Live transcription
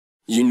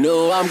You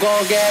know I'm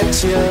gonna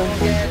get you,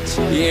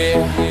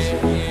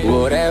 yeah.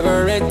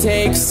 Whatever it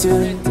takes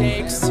to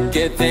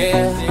get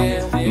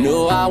there.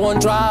 No, I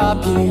won't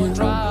drop you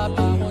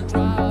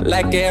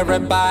like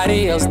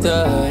everybody else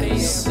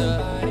does.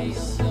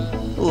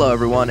 Hello,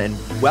 everyone, and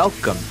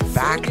welcome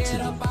back to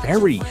the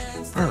very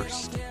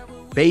first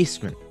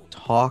Basement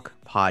Talk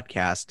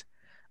podcast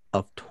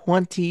of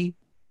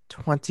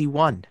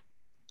 2021.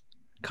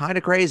 Kind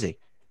of crazy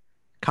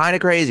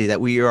that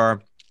we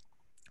are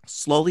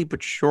slowly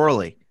but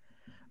surely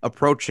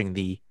approaching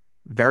the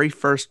very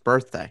first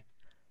birthday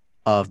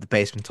of the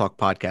Basement Talk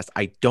podcast.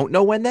 I don't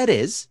know when that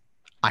is.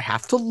 I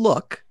have to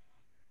look,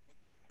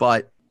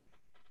 but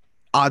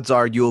odds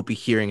are you will be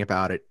hearing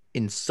about it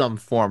in some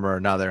form or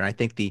another. And I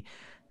think the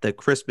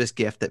Christmas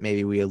gift that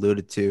maybe we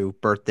alluded to,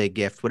 birthday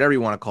gift, whatever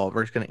you want to call it,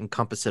 we're just going to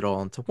encompass it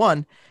all into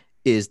one,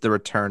 is the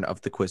return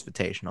of the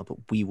Quizvitational. But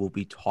we will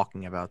be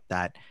talking about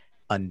that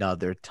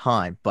another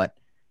time. But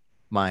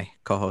my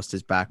co-host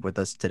is back with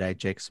us today,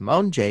 Jake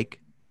Simone. Jake,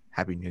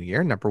 Happy New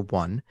Year, number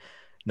one.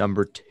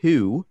 Number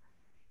two,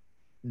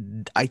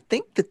 I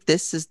think that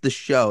this is the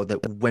show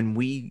that when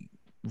we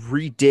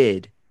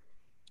redid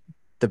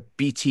the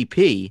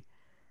BTP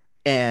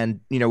and,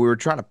 we were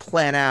trying to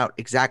plan out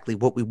exactly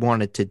what we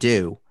wanted to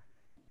do,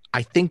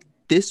 I think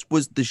this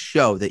was the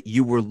show that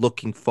you were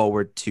looking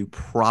forward to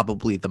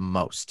probably the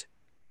most.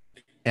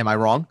 Am I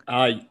wrong?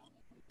 I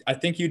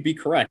think you'd be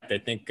correct. I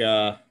think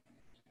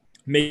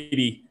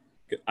maybe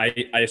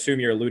I assume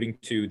you're alluding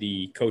to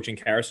the coaching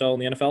carousel in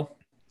the NFL.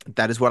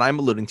 That is what I'm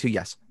alluding to,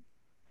 yes.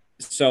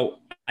 So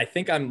I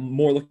think I'm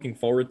more looking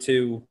forward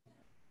to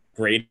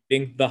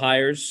grading the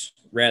hires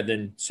rather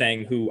than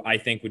saying who I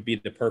think would be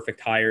the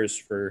perfect hires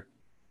for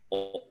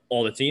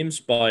all the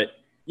teams. But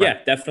yeah,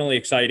 right. Definitely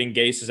exciting.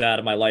 Gase is out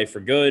of my life for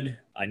good.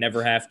 I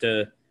never have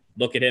to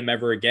look at him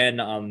ever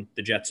again on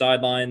the Jet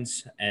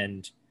sidelines.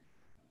 And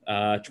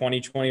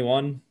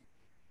 2021,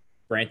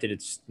 granted,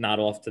 it's not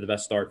off to the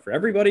best start for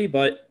everybody,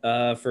 but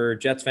for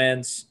Jets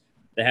fans,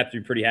 they have to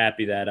be pretty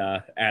happy that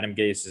Adam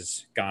Gase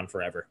is gone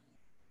forever.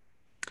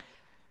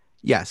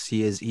 Yes,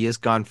 he is. He is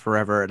gone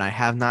forever, and I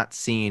have not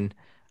seen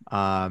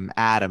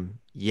Adam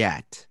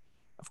yet.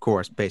 Of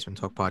course, Basement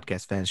Talk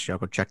Podcast fans show.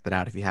 Go check that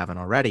out if you haven't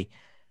already.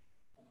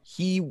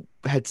 He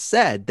had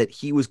said that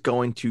he was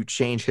going to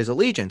change his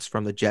allegiance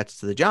from the Jets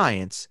to the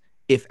Giants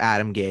if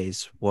Adam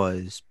Gase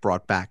was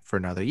brought back for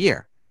another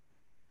year.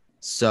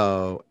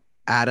 So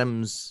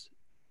Adam's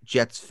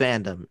Jets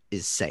fandom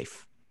is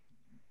safe,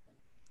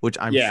 which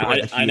I'm sure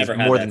that he is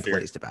more than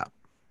pleased about.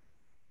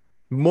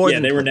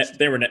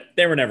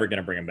 They were never going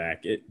to bring him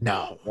back. It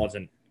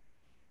wasn't.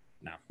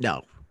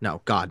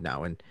 No, God,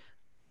 no. And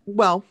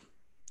well,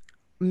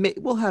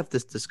 we'll have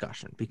this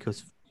discussion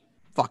because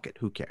fuck it,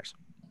 who cares?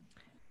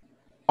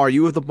 Are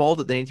you of the mold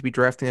that they need to be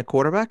drafting a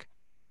quarterback?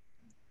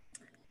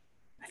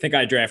 I think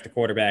I draft a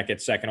quarterback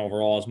at second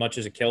overall. As much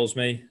as it kills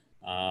me,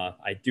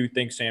 I do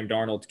think Sam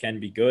Darnold can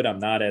be good. I'm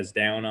not as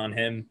down on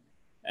him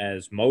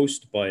as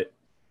most, but at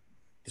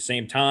the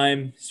same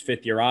time, his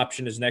fifth-year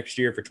option is next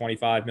year for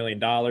 $25 million.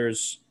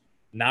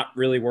 Not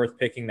really worth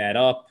picking that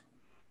up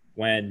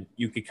when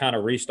you could kind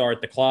of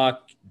restart the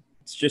clock.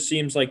 It just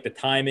seems like the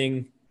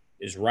timing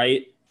is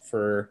right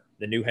for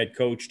the new head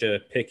coach to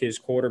pick his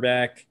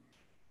quarterback.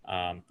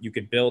 You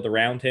could build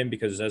around him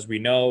because, as we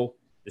know,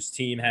 this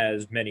team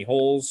has many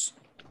holes.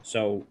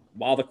 So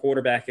while the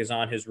quarterback is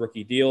on his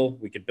rookie deal,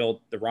 we could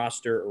build the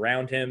roster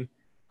around him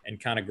and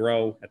kind of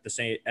grow at the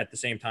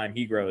same time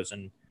he grows.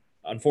 And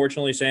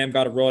unfortunately, Sam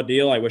got a raw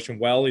deal. I wish him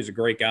well. He's a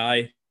great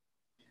guy.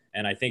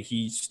 And I think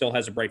he still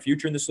has a bright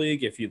future in this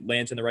league if he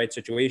lands in the right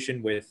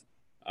situation with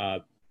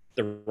the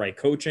right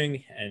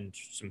coaching and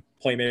some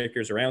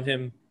playmakers around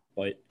him.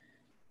 But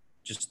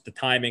just the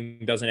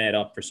timing doesn't add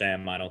up for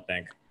Sam, I don't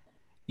think.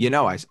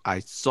 I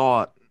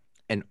saw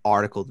an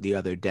article the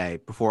other day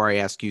before I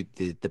ask you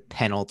the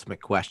penultimate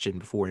question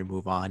before we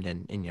move on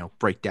and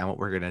break down what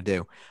we're going to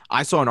do.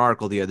 I saw an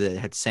article the other day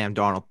that had Sam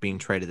Darnold being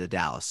traded to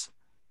Dallas.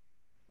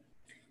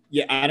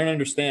 Yeah, I don't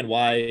understand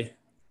why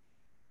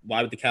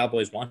would the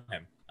Cowboys want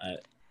him?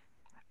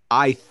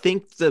 I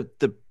think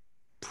the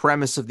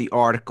premise of the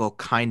article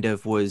kind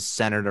of was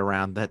centered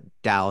around that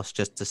Dallas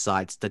just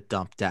decides to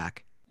dump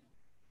Dak.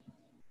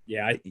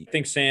 Yeah, I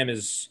think Sam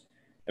is –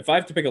 if I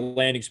have to pick a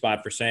landing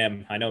spot for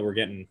Sam, I know we're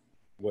getting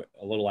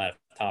a little out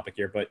of topic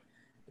here, but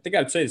I think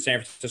I'd say the San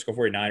Francisco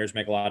 49ers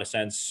make a lot of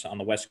sense on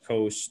the West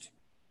Coast,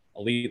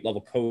 elite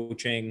level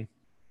coaching.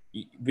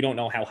 We don't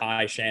know how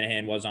high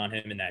Shanahan was on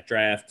him in that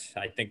draft.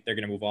 I think they're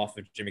going to move off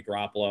of Jimmy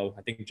Garoppolo.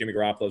 I think Jimmy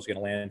Garoppolo is going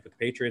to land with the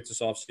Patriots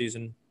this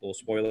offseason. A little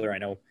spoiler. I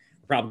know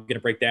we're probably going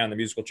to break down the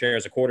musical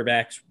chairs of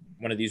quarterbacks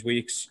one of these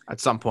weeks. At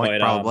some point,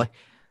 probably.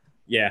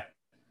 Yeah.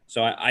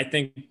 So I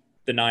think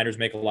the Niners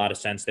make a lot of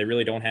sense. They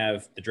really don't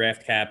have the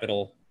draft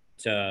capital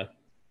to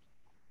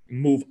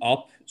move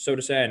up, so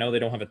to say. I know they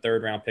don't have a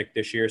third-round pick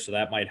this year, so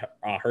that might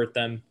hurt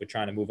them with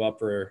trying to move up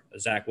for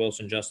Zach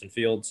Wilson, Justin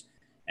Fields.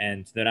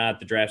 And they're not at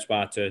the draft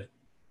spot to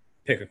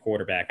pick a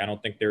quarterback. I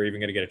don't think they're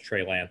even going to get a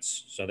Trey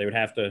Lance. So they would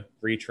have to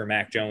reach for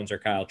Mac Jones or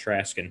Kyle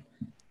Trask. And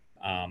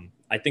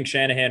I think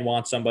Shanahan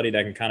wants somebody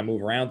that can kind of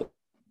move around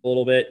a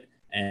little bit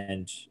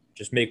and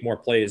just make more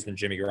plays than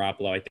Jimmy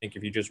Garoppolo. I think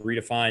if you just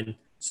redefine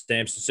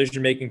Sam's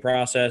decision-making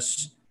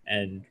process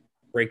and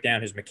break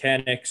down his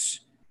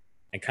mechanics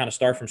and kind of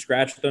start from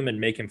scratch with him and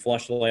make him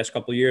flush the last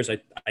couple of years,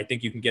 I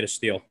think you can get a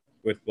steal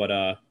with what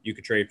you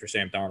could trade for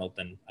Sam Darnold.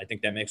 And I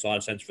think that makes a lot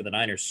of sense for the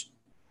Niners.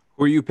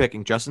 Who are you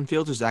picking, Justin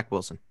Fields or Zach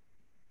Wilson?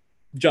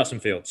 Justin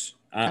Fields.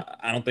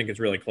 I don't think it's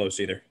really close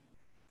either.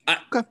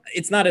 Okay.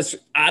 It's not as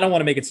 – I don't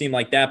want to make it seem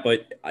like that,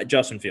 but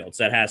Justin Fields,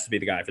 that has to be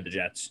the guy for the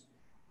Jets.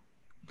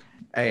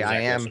 Hey,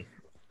 I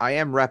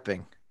am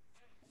repping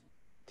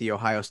the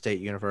Ohio State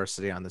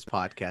University on this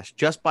podcast,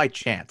 just by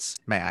chance,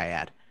 may I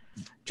add.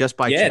 Just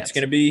by chance. Yeah, it's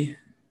going to be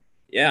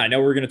 – I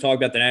know we're going to talk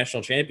about the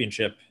national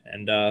championship,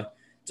 and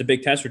it's a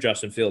big test for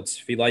Justin Fields.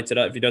 If he lights it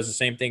up, if he does the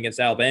same thing against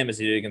Alabama as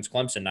he did against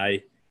Clemson,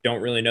 I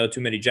don't really know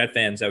too many Jet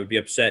fans that would be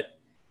upset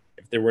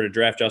if they were to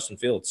draft Justin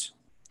Fields.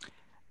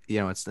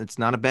 It's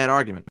not a bad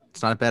argument.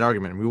 It's not a bad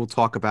argument. We will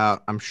talk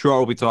about – I'm sure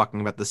we'll be talking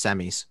about the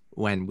semis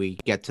when we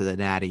get to the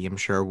Natty. I'm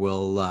sure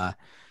we'll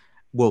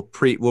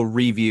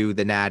review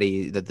the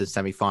Natty, the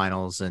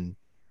semifinals, and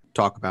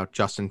talk about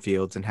Justin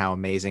Fields and how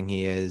amazing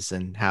he is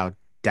and how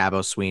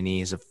Dabo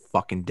Swinney is a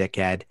fucking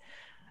dickhead.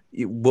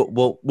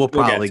 We'll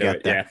probably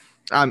get there.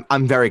 Yeah.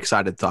 I'm very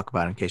excited to talk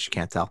about it, in case you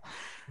can't tell.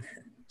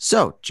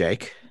 So,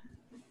 Jake,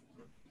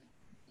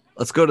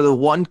 let's go to the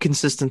one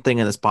consistent thing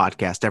in this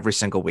podcast every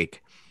single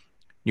week.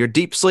 Your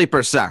deep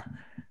sleeper, sir.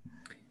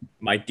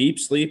 My deep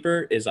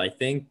sleeper is, I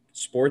think,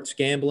 sports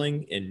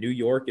gambling in New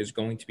York is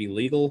going to be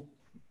legal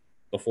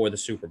before the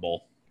Super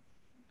Bowl.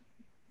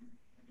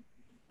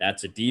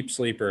 That's a deep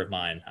sleeper of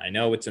mine. I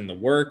know it's in the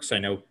works. I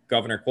know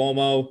Governor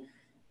Cuomo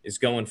is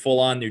going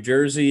full on New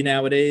Jersey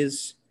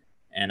nowadays,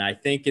 and I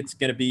think it's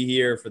going to be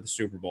here for the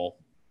Super Bowl.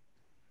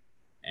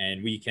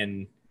 And we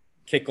can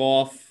kick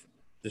off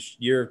this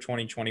year of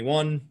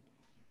 2021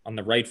 on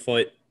the right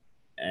foot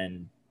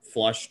and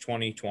flush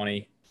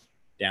 2020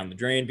 down the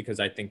drain, because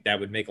I think that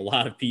would make a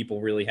lot of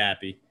people really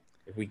happy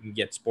if we can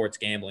get sports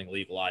gambling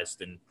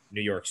legalized in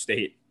New York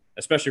State,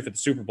 especially for the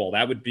Super Bowl.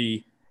 That would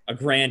be a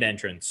grand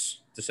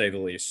entrance, to say the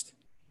least.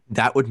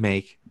 That would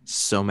make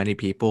so many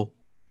people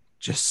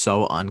just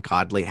so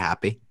ungodly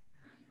happy.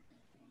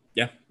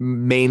 Yeah.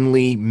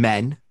 Mainly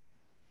men.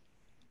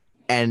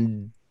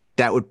 And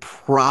that would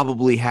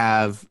probably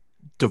have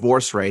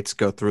divorce rates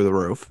go through the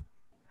roof.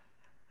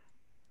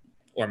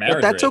 Or marriage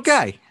but that's rates.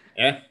 Okay.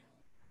 Yeah.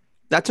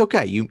 That's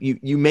okay.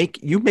 You make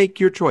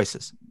your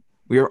choices.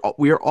 We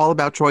are all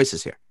about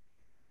choices here.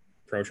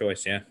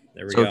 Pro-choice, yeah.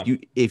 There we go. So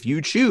if you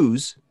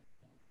choose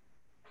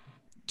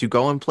to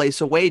go and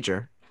place a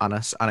wager on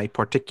a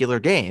particular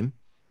game,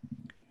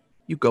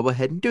 you go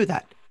ahead and do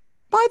that.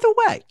 By the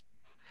way,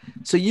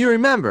 so you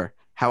remember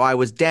how I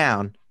was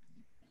down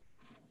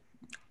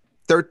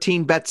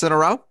 13 bets in a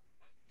row?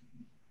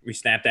 We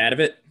snapped out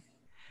of it?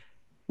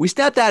 We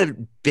snapped out of it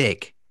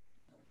big.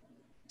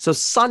 So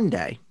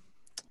Sunday,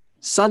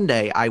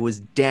 I was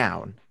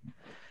down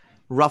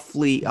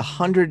roughly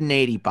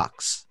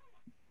 $180,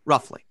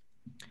 roughly.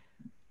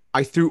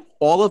 I threw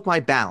all of my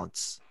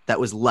balance that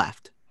was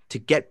left to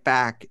get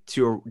back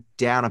to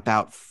down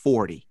about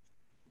 40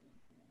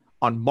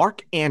 on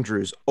Mark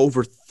Andrews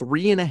over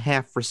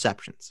 3.5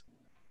 receptions.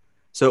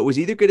 So it was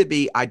either going to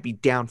be I'd be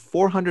down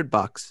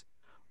 $400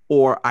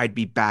 or I'd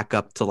be back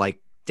up to I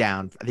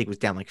think it was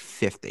down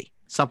 50.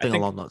 Something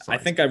along those lines.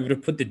 I think I would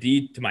have put the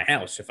deed to my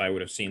house if I would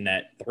have seen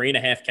that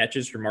 3.5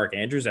 catches for Mark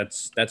Andrews.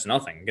 That's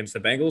nothing against the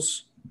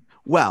Bengals.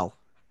 Well,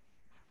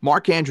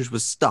 Mark Andrews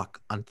was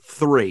stuck on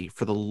 3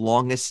 for the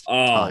longest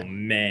time. Oh,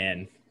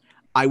 man.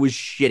 I was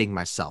shitting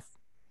myself.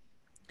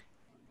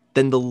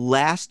 Then the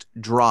last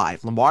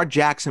drive, Lamar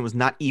Jackson was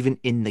not even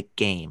in the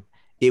game.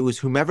 It was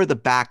whomever the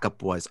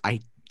backup was.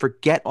 I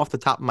forget off the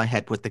top of my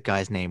head what the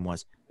guy's name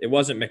was. It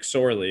wasn't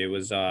McSorley. It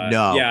was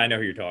no. Yeah, I know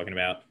who you're talking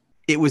about.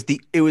 It was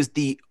the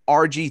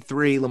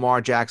RG3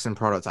 Lamar Jackson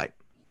prototype.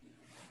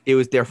 It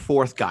was their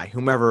 4th guy,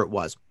 whomever it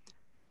was.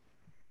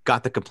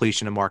 Got the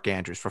completion of Mark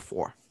Andrews for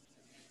 4.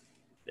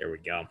 There we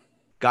go.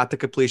 Got the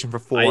completion for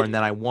 4, and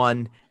then I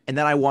won. And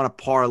then I won a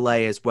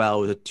parlay as well.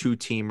 It was a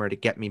 2-teamer to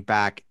get me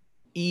back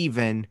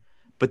even,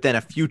 but then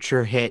a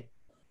future hit,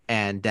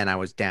 and then I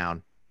was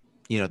down,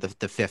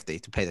 the 50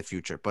 to pay the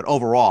future. But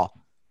overall,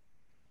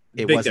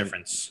 it big wasn't.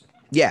 Difference.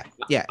 Yeah.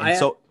 And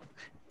so,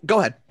 go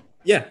ahead.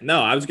 Yeah,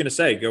 no, I was going to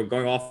say,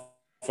 going off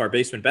our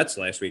basement bets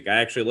last week,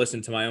 I actually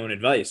listened to my own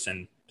advice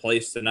and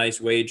placed a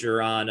nice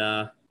wager on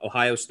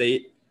Ohio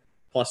State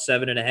plus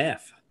 7.5.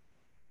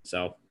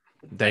 So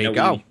there you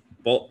go.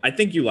 Well, I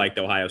think you liked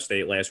Ohio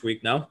State last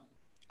week, no?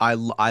 I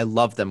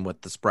love them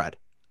with the spread.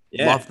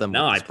 Yeah, love them.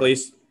 No, I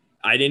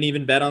didn't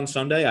even bet on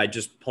Sunday. I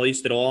just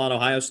placed it all on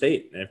Ohio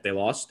State. And if they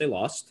lost, they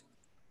lost.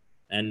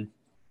 And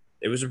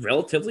it was a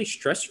relatively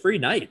stress-free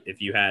night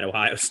if you had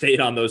Ohio State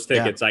on those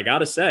tickets, yeah. I got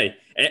to say.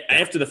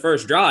 After the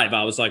first drive,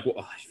 I was like, well,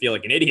 I feel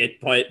like an idiot,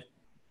 but.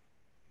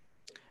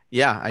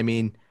 Yeah, I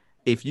mean,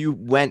 if you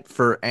went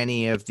for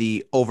any of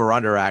the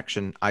over-under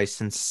action, I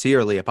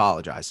sincerely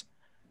apologize.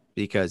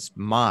 Because,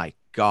 my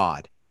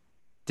God,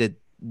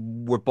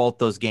 were both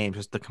those games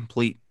just the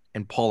complete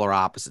and polar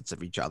opposites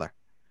of each other.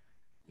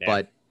 Yeah.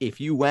 But if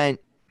you went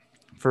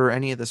for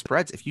any of the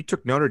spreads, if you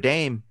took Notre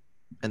Dame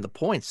and the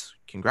points,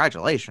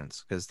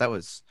 congratulations, because that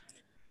was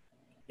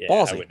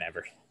ballsy. I would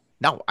never.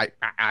 No,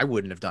 I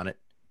wouldn't have done it.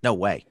 No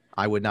way.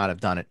 I would not have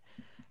done it.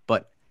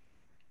 But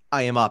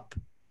I am up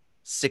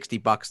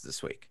 $60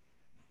 this week.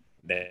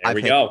 There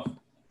we go.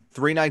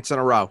 3 nights in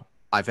a row,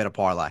 I've hit a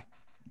parlay.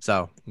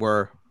 So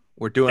we're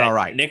doing all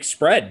right. Knicks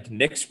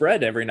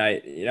spread every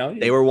night. You know,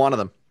 they were one of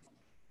them.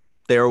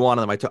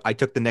 I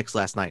took the Knicks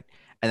last night,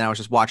 and I was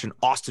just watching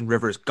Austin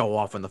Rivers go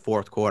off in the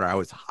fourth quarter.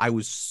 I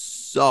was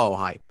so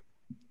hyped.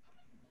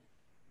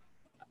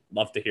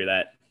 Love to hear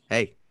that.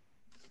 Hey,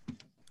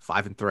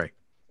 5-3.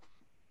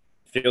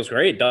 Feels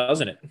great,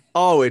 doesn't it?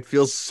 Oh, it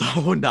feels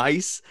so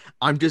nice.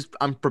 I'm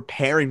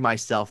preparing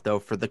myself though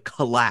for the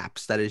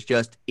collapse that is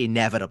just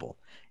inevitable.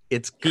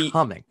 It's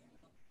coming.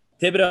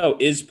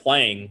 Thibodeau is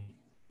playing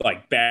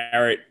like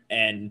Barrett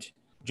and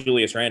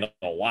Julius Randle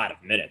a lot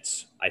of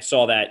minutes. I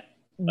saw that.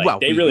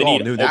 They really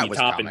need Obi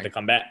Toppin to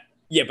come back.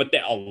 Yeah, but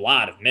a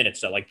lot of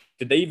minutes. So,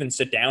 did they even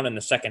sit down in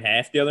the second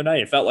half the other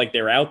night? It felt like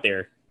they were out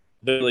there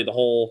literally the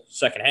whole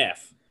second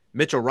half.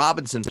 Mitchell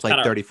Robinson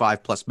played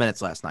 35 plus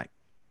minutes last night.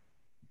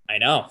 I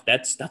know.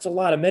 That's a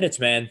lot of minutes,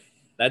 man.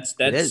 That's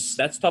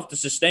tough to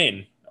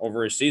sustain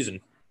over a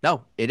season.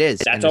 No, it is.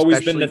 That's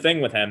always been the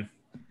thing with him.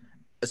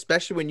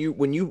 Especially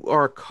when you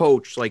are a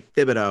coach like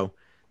Thibodeau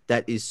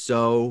that is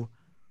so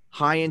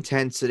high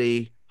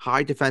intensity,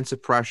 high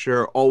defensive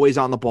pressure, always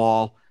on the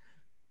ball.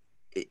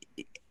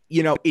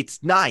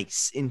 It's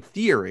nice in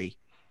theory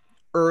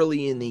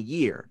early in the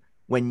year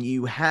when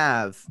you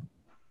have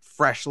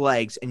fresh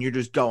legs and you're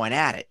just going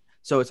at it.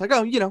 So it's like,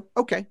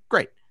 okay,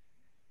 great.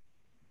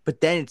 But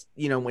then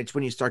it's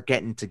when you start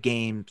getting to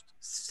game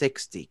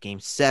 60, game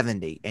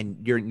 70,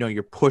 and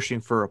you're pushing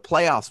for a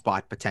playoff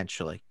spot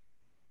potentially.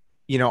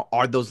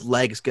 Are those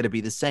legs going to be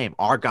the same?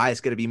 Are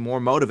guys going to be more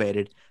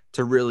motivated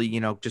to really,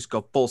 just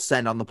go full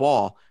send on the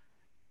ball?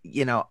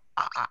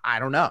 I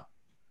don't know.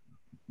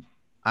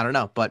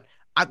 But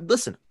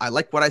listen, I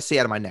like what I see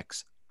out of my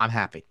Knicks. I'm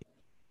happy.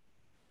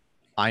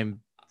 I'm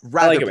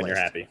rather I like it when you're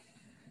happy.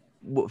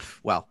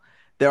 Well,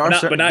 there are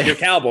but not your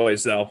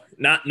Cowboys though.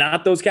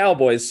 Not those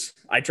Cowboys.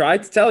 I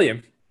tried to tell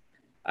you.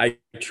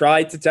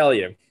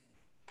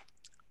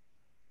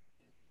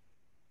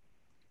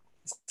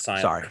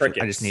 Sorry,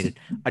 I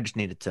just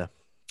needed to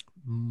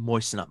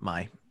moisten up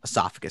my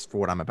esophagus for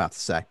what I'm about to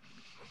say.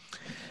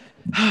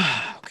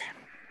 Okay.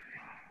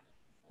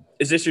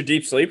 Is this your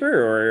deep sleeper,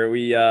 or are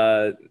we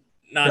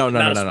not?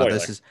 No.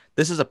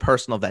 This is a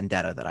personal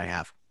vendetta that I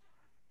have.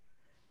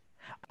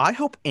 I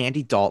hope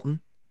Andy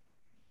Dalton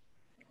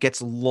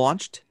gets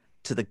launched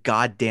to the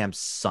goddamn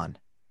sun.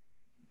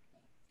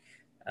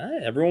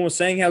 Everyone was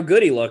saying how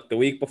good he looked the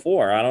week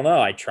before. I don't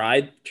know. I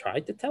tried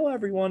to tell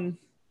everyone.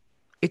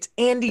 It's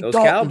Andy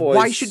Dalton. Cowboys,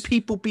 why should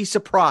people be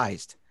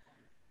surprised?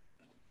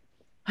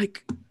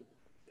 God.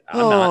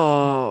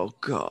 Oh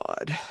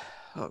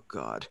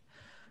God.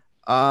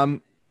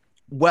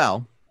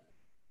 Well,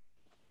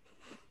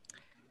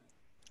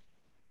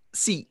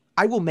 see,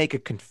 I will make a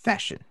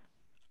confession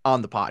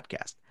on the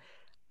podcast.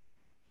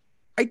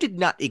 I did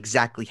not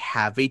exactly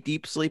have a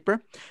deep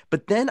sleeper,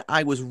 but then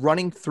I was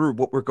running through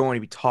what we're going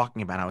to be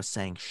talking about. I was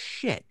saying,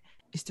 shit,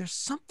 is there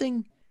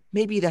something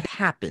maybe that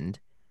happened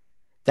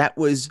that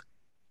was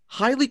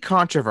highly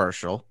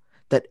controversial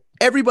that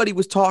everybody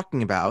was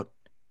talking about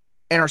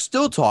and are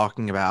still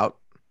talking about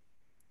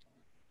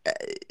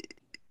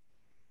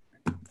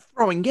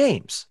throwing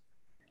games?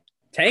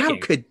 Tanking. How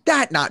could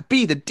that not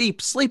be the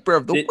deep sleeper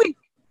of the week?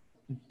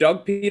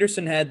 Doug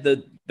Peterson had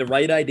the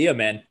right idea,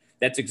 man.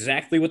 That's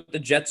exactly what the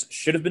Jets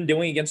should have been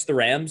doing against the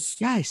Rams.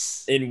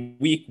 Yes. In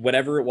week,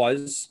 whatever it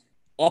was,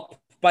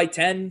 up by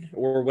 10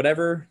 or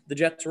whatever the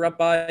Jets were up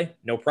by.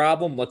 No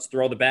problem. Let's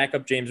throw the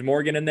backup James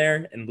Morgan in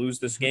there and lose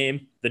this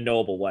game the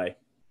noble way.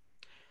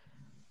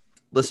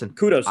 Listen,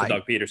 kudos to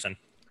Doug Peterson.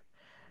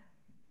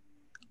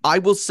 I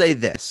will say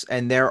this,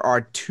 and there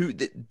are two.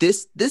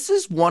 This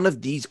is one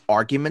of these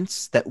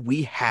arguments that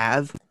we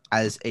have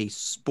as a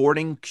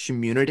sporting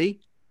community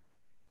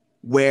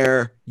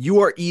where you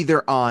are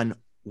either on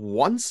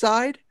one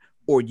side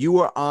or you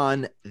are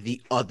on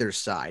the other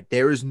side.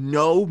 There is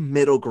no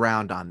middle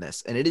ground on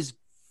this, and it is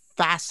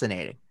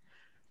fascinating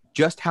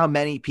just how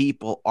many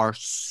people are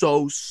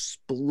so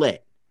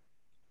split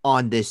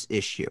on this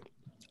issue.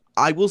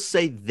 I will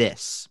say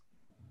this.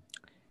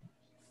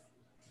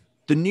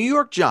 The New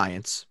York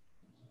Giants,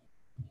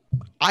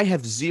 I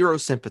have zero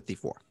sympathy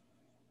for.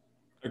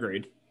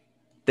 Agreed.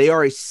 They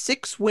are a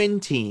 6-win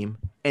team,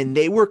 and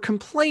they were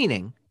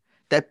complaining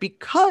that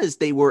because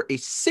they were a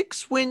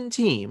 6-win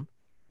team,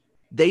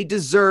 they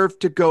deserved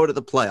to go to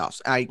the playoffs.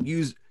 I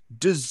use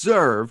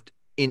deserved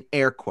in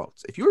air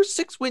quotes. If you're a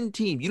 6-win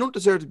team, you don't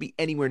deserve to be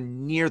anywhere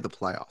near the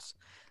playoffs.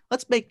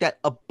 Let's make that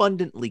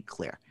abundantly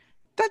clear.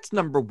 That's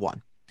number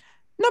one.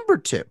 Number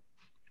two,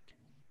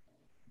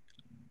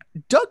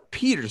 Doug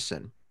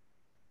Peterson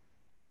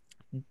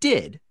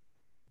did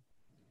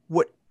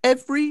what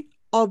every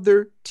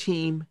other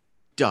team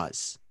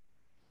does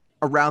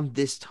around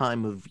this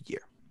time of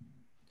year.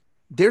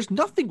 There's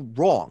nothing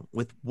wrong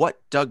with what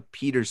Doug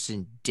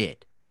Peterson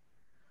did.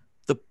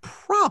 The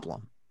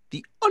problem,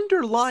 the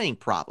underlying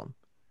problem,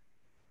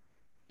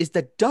 is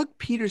that Doug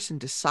Peterson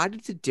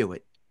decided to do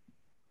it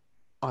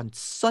on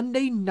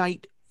Sunday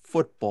Night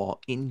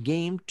Football in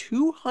game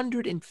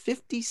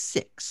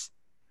 256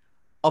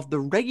 of the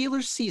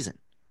regular season,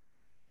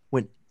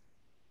 when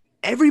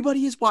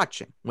everybody is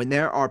watching, when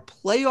there are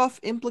playoff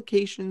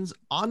implications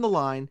on the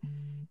line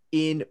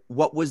in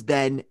what was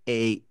then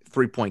a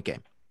 3-point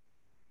game.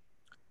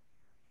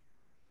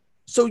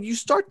 So you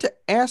start to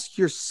ask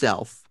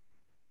yourself,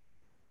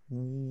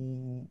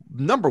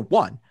 number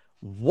one,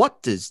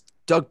 what does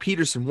Doug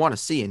Peterson want to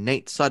see in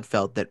Nate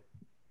Sudfeld that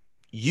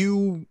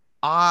you,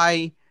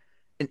 I,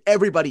 and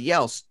everybody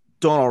else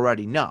don't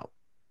already know?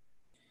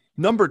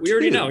 Number two. We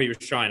already know he was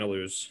trying to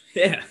lose.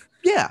 Yeah.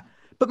 Yeah.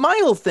 But my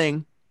whole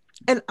thing,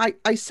 and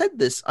I said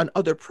this on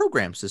other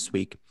programs this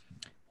week,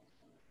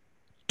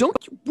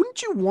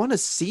 wouldn't you want to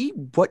see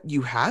what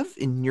you have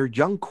in your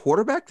young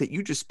quarterback that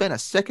you just spent a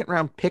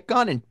second-round pick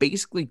on and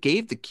basically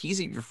gave the keys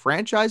of your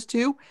franchise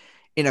to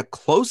in a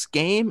close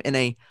game in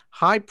a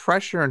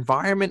high-pressure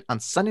environment on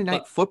Sunday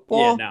Night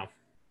Football? Yeah, no.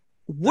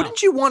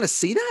 Wouldn't you want to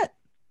see that?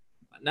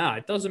 No,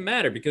 it doesn't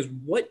matter, because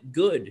what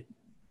do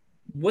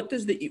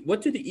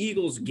the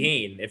Eagles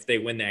gain if they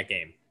win that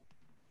game?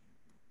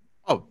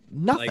 Oh,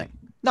 nothing.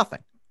 Nothing.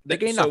 They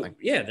gain nothing.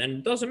 Yeah, then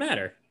it doesn't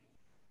matter.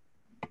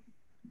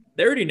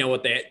 They already know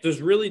what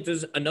does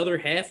another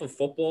half of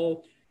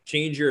football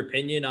change your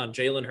opinion on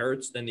Jalen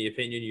Hurts than the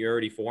opinion you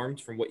already formed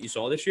from what you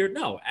saw this year?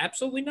 No,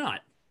 absolutely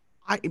not.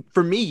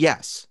 For me,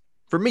 yes.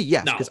 No,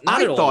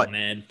 not at all,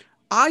 man.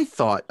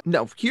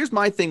 No, here's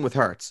my thing with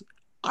Hurts.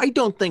 I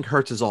don't think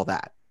Hurts is all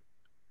that.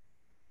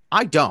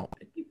 I don't.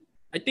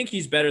 I think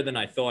he's better than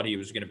I thought he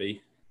was going to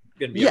be.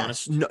 Going to be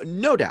honest.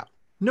 No doubt.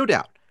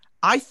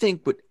 I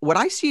think what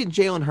I see in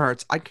Jalen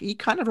Hurts, he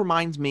kind of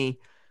reminds me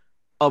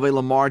of a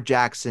Lamar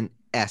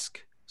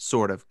Jackson-esque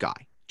sort of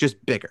guy,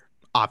 just bigger,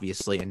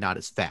 obviously, and not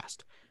as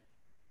fast.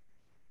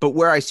 But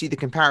where I see the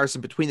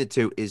comparison between the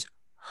two is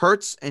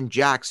Hurts and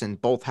Jackson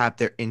both have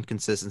their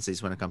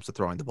inconsistencies when it comes to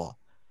throwing the ball.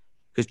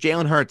 Because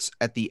Jalen Hurts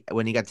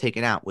when he got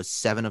taken out was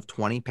 7 of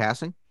 20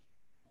 passing.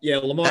 Yeah,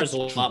 Lamar's a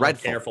lot more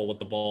careful with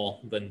the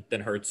ball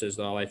than Hurts is,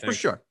 though, I think.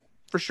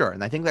 For sure.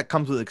 And I think that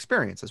comes with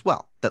experience as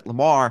well, that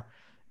Lamar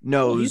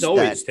knows he's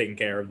always taking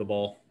care of the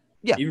ball.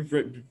 Yeah.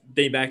 Even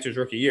dating back to his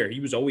rookie year, he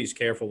was always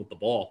careful with the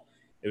ball.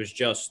 It was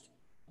just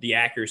the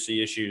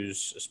accuracy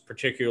issues,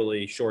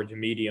 particularly short to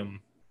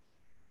medium.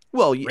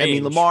 Well, I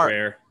mean,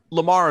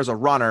 Lamar is a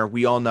runner.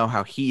 We all know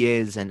how he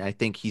is, and I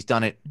think he's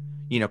done it,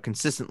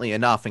 consistently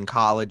enough in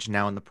college,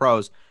 now in the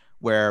pros,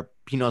 where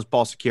he knows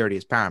ball security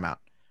is paramount.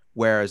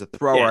 Whereas a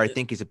thrower, I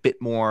think, is a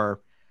bit more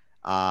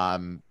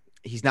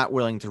he's not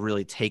willing to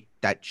really take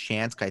that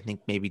chance. I think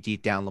maybe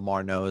deep down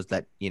Lamar knows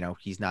that,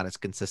 he's not as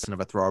consistent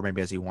of a thrower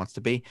maybe as he wants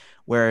to be.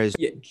 Whereas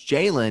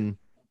Jalen,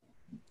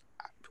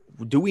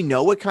 do we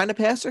know what kind of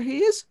passer he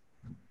is?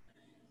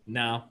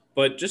 No,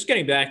 but just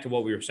getting back to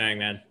what we were saying,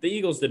 man, the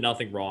Eagles did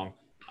nothing wrong.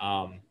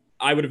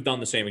 I would have done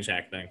the same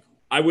exact thing.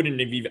 I don't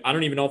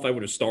even know if I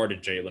would have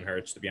started Jalen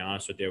Hurts, to be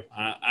honest with you.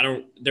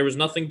 There was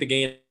nothing to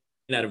gain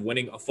out of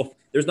winning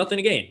there's nothing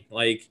to gain.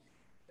 Like,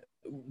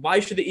 why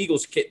should the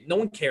Eagles no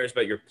one cares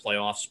about your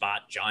playoff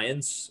spot,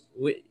 Giants.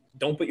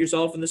 Don't put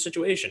yourself in this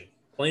situation.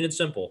 Plain and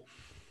simple.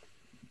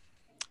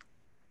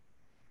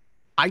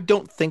 I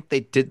don't think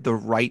they did the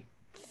right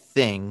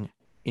thing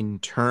in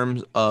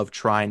terms of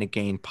trying to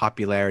gain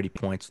popularity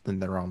points within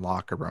their own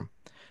locker room,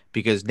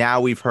 because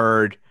now we've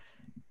heard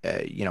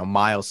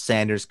Miles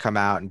Sanders come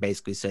out and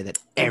basically say that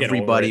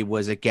everybody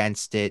was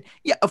against it.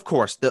 Yeah, of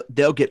course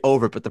they'll get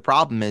over it, but the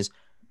problem is,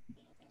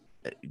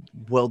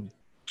 will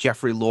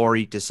Jeffrey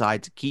Lurie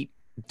decide to keep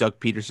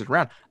Doug Peterson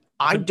around?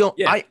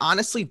 I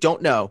honestly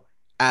don't know.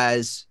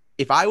 As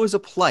if I was a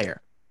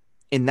player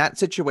in that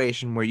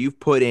situation where you've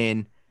put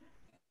in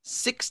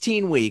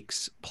 16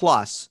 weeks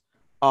plus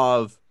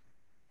of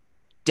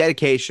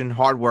dedication,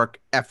 hard work,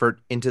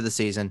 effort into the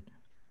season,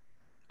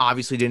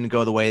 obviously didn't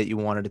go the way that you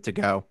wanted it to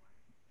go,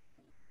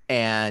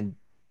 and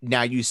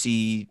now you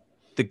see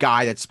the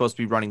guy that's supposed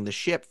to be running the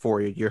ship for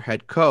you, your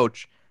head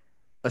coach,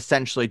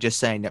 essentially just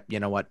saying that, you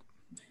know what,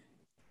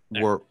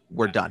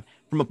 we're done.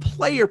 From a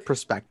player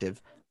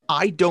perspective,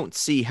 I don't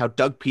see how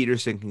Doug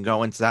Peterson can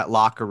go into that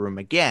locker room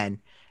again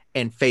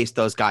and face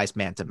those guys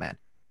man to man.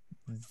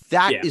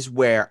 That is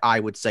where I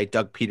would say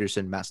Doug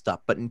Peterson messed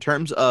up. But in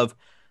terms of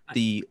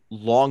the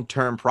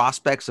long-term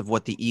prospects of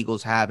what the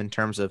Eagles have in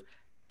terms of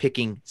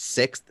picking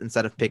 6th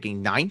instead of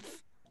picking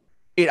 9th,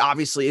 it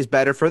obviously is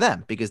better for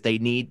them, because they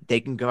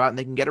can go out and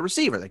they can get a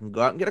receiver. They can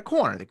go out and get a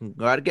corner. They can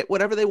go out and get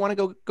whatever they want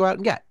to go out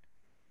and get.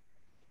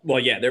 Well,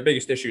 yeah, their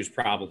biggest issue is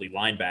probably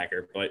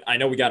linebacker, but I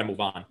know we got to move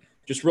on.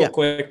 Just real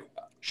quick,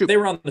 they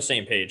were on the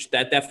same page.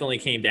 That definitely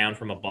came down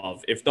from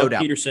above. If Doug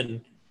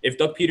Peterson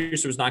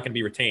was not going to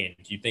be retained,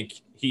 do you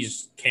think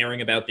he's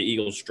caring about the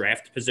Eagles'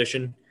 draft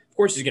position? Of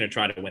course he's going to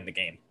try to win the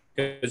game,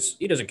 because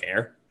he doesn't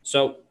care.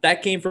 So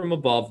that came from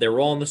above. They were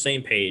all on the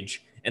same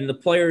page, and the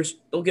players,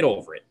 they'll get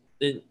over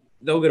it.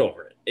 They'll get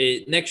over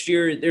it. Next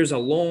year, there's a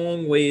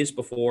long ways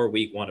before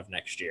week 1 of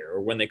next year,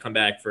 or when they come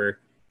back for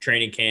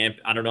training camp.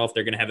 I don't know if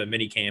they're going to have a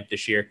mini camp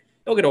this year.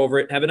 They'll get over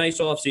it. Have a nice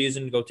off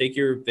season. Go take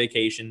your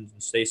vacations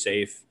and stay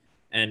safe.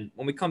 And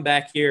when we come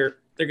back here,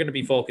 they're going to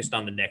be focused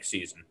on the next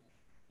season.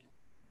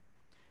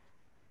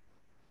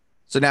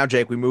 So now,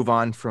 Jake, we move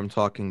on from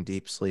talking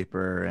Deep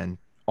Sleeper and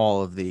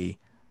all of the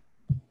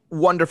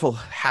wonderful,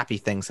 happy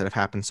things that have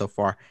happened so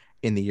far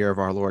in the year of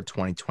our Lord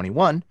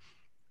 2021.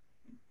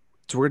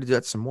 So we're going to do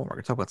that some more. We're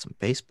going to talk about some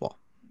baseball.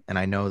 And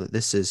I know that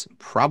this is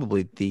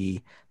probably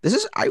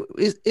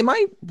am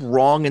I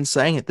wrong in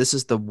saying it? This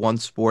is the one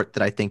sport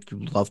that I think you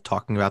love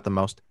talking about the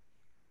most?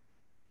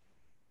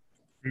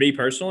 Me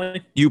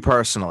personally? You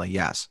personally,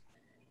 yes.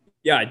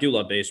 Yeah, I do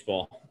love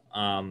baseball.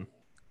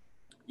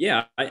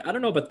 Yeah, I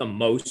don't know about the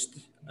most.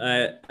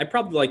 I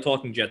probably like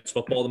talking Jets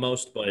football the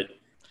most, but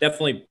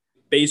definitely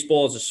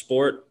baseball as a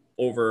sport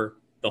over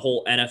the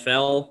whole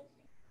NFL.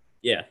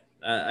 Yeah,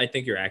 I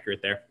think you're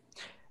accurate there.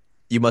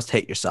 You must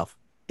hate yourself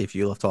if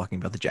you love talking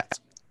about the Jets.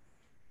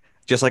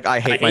 Just like I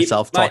hate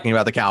myself talking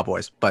about the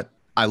Cowboys, but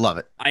I love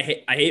it. I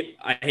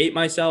hate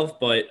myself,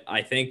 but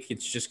I think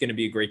it's just going to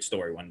be a great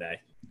story one day.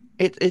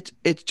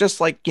 It's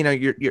just like,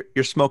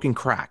 you're smoking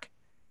crack.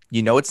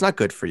 You know it's not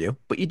good for you,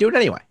 but you do it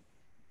anyway.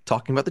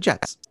 Talking about the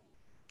Jets.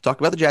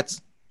 Talking about the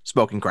Jets,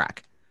 smoking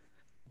crack.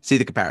 See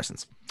the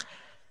comparisons.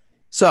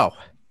 So,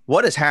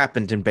 what has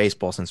happened in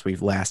baseball since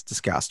we've last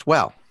discussed?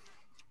 Well,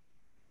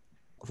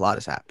 a lot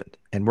has happened.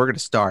 And we're going to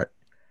start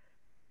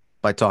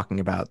by talking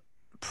about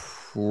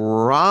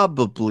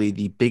probably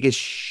the biggest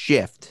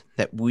shift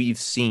that we've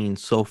seen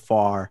so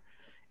far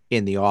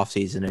in the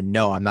offseason. And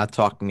no, I'm not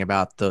talking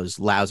about those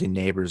lousy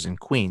neighbors in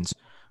Queens,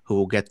 who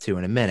we'll get to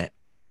in a minute.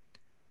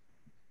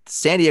 The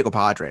San Diego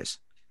Padres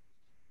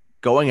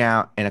going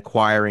out and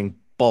acquiring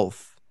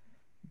both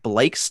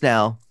Blake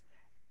Snell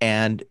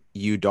and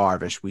Yu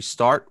Darvish. We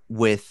start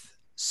with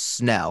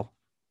Snell.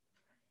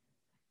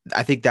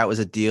 I think that was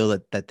a deal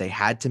that they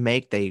had to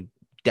make. They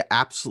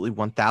absolutely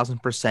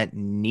 1,000%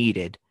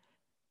 needed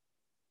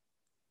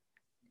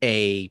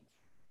a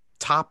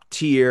top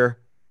tier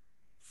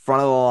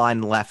front of the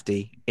line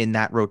lefty in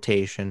that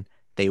rotation.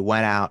 They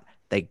went out,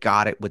 they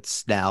got it with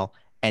Snell,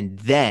 and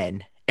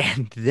then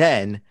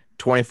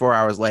 24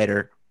 hours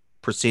later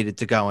proceeded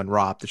to go and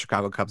rob the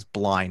Chicago Cubs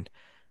blind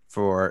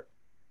for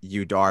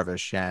Yu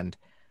Darvish. And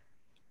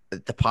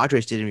the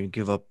Padres didn't even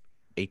give up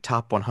a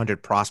top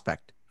 100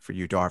 prospect for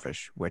Yu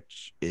Darvish,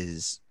 which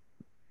is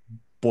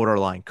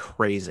borderline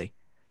crazy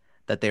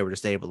that they were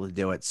just able to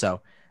do it.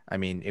 So, I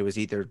mean, it was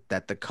either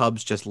that the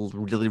Cubs just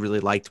really, really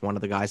liked one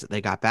of the guys that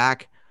they got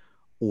back,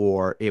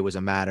 or it was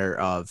a matter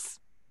of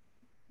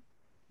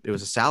it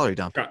was a salary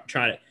dump. It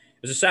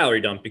was a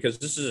salary dump because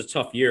this is a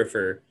tough year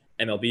for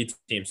MLB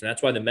teams, and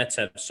that's why the Mets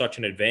have such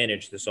an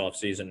advantage this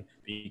offseason,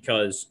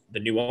 because the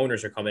new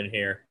owners are coming in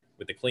here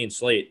with a clean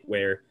slate,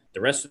 where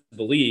the rest of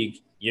the league,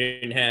 you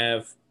didn't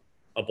have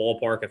a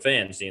ballpark of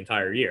fans the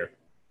entire year.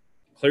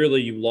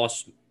 Clearly, you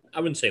lost, I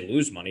wouldn't say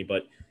lose money,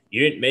 but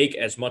you didn't make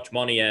as much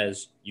money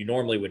as you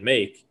normally would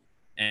make.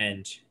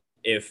 And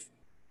if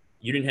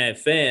you didn't have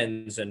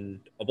fans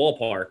and a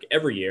ballpark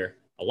every year,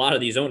 a lot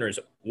of these owners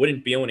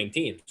wouldn't be owning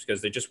teams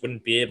because they just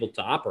wouldn't be able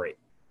to operate.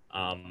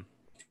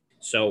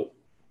 So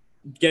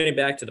getting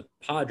back to the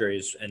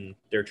Padres and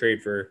their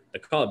trade for the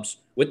Cubs,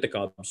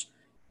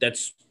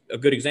 that's a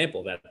good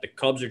example of that. The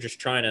Cubs are just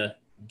trying to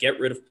get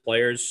rid of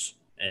players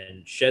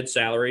and shed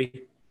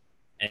salary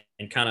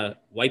and kind of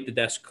wipe the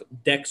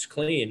decks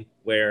clean,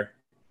 where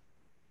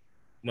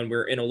when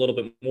we're in a little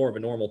bit more of a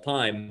normal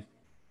time,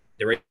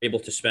 they're able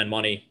to spend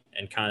money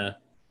and kind of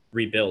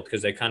rebuild,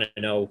 because they kind of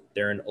know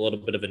they're in a little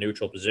bit of a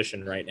neutral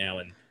position right now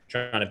and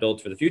trying to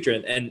build for the future.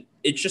 And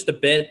it's just a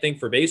bad thing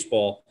for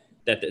baseball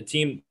that the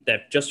team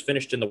that just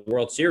finished in the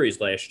World Series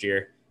last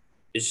year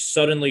is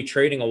suddenly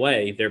trading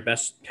away their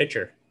best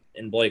pitcher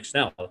in Blake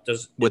Snell.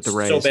 It's the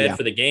Rays, so bad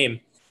for the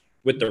game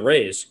with the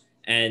Rays.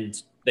 And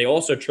they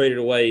also traded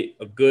away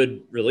a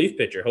good relief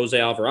pitcher, Jose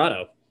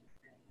Alvarado.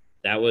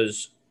 That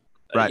was,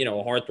 right,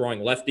 a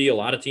hard-throwing lefty. A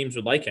lot of teams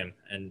would like him,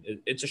 and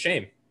it's a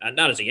shame.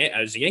 Not as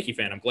a Yankee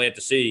fan, I'm glad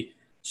to see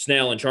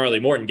Snell and Charlie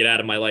Morton get out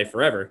of my life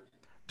forever.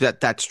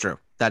 That's true.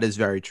 That is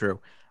very true.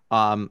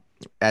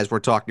 As we're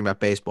talking about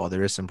baseball,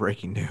 there is some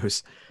breaking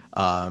news.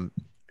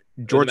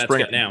 George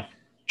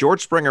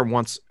Springer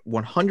wants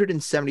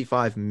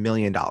 $175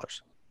 million.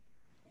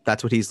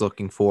 That's what he's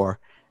looking for,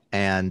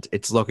 and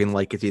it's looking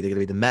like it's either going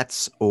to be the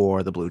Mets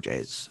or the Blue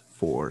Jays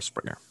for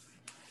Springer.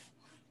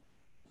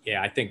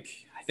 Yeah, I think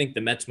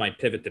the Mets might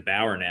pivot to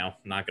Bauer now.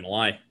 I'm not going to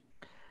lie.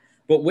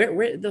 But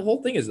where the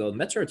whole thing is, though, the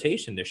Mets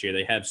rotation this year,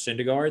 they have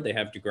Syndergaard, they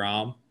have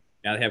DeGrom,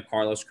 now they have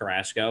Carlos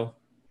Carrasco.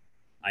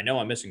 I know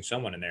I'm missing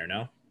someone in there,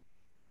 no?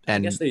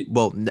 And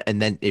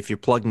and then if you're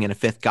plugging in a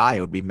fifth guy,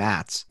 it would be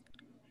Matz.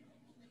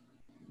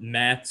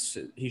 Matz,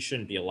 he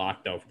shouldn't be a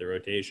lock, though, for the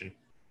rotation.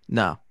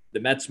 No. The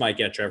Mets might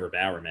get Trevor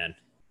Bauer, man.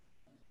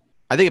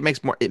 I think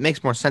it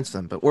makes more sense to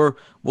them. But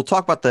we'll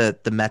talk about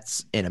the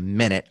Mets in a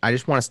minute. I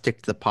just want to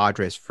stick to the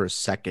Padres for a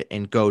second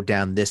and go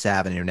down this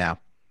avenue now.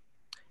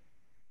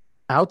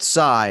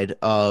 Outside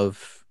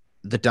of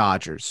the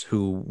Dodgers,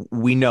 who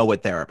we know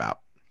what they're about,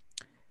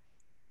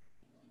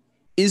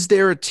 is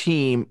there a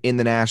team in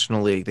the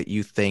National League that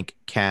you think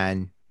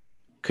can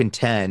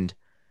contend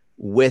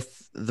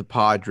with the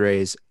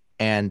Padres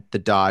and the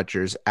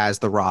Dodgers as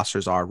the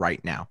rosters are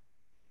right now?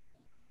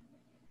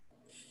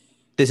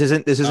 This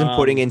isn't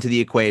putting into the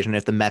equation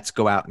if the Mets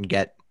go out and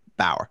get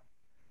Bauer.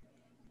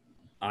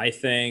 I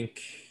think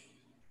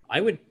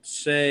I would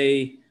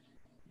say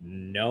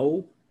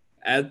no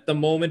at the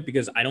moment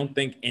because I don't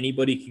think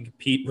anybody can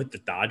compete with the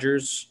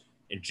Dodgers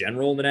in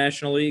general in the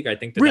National League. I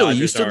think the Really,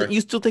 Dodgers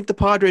you still think the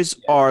Padres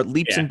are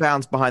leaps and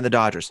bounds behind the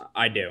Dodgers?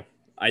 I do.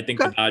 I think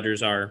the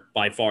Dodgers are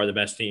by far the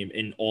best team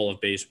in all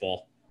of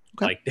baseball.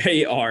 Okay. Like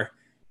they are,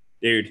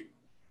 dude.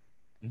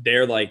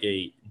 They're like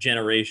a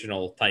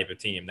generational type of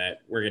team that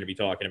we're going to be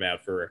talking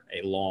about for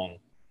a long,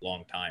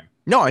 long time.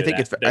 No, I think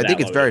it's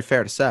very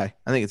fair to say.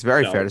 I think it's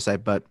very fair to say,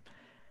 but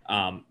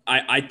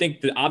I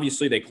think that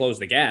obviously they close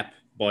the gap,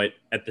 but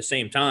at the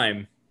same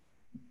time,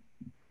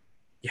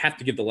 you have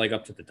to give the leg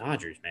up to the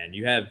Dodgers, man.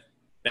 You have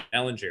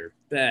Bellinger,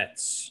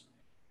 Betts.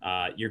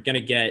 You're going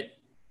to get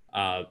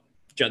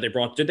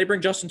did they bring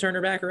Justin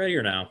Turner back already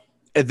or no?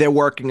 They're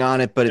working on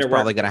it, but it's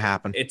probably going to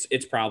happen.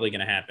 It's probably going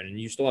to happen. And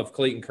you still have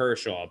Clayton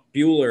Kershaw.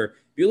 Bueller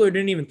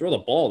didn't even throw the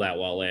ball that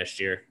well last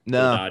year for the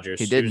Dodgers.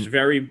 He didn't. He was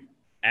very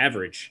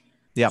average.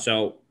 Yeah.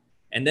 So,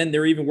 and then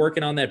they're even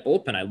working on that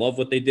bullpen. I love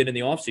what they did in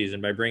the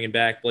offseason by bringing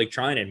back Blake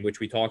Trinan,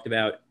 which we talked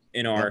about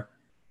in our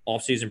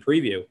offseason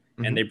preview.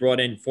 Mm-hmm. And they brought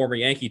in former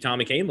Yankee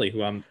Tommy Kahnle,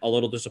 who I'm a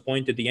little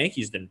disappointed the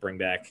Yankees didn't bring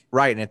back.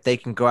 Right, and if they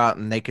can go out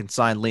and they can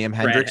sign Liam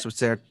Hendricks, which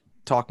they're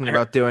talking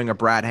about doing, a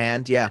Brad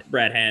Hand,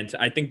 Brad Hand.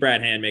 I think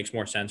Brad Hand makes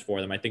more sense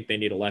for them. I think they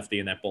need a lefty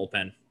in that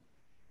bullpen.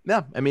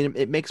 Yeah, I mean,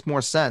 it makes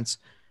more sense.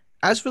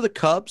 As for the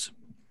Cubs,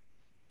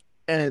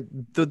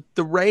 and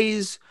the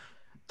Rays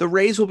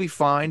will be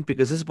fine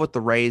because this is what the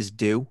Rays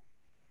do.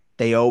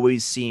 They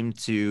always seem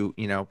to,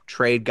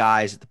 trade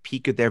guys at the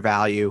peak of their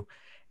value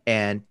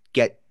and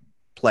get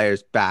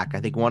players back. I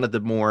think one of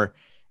the more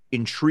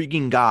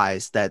intriguing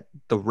guys that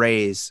the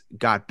Rays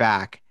got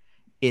back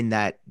in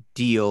that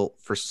deal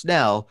for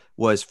Snell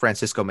was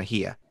Francisco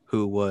Mejia,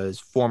 who was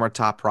former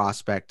top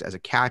prospect as a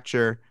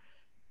catcher.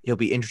 It'll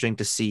be interesting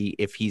to see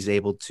if he's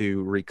able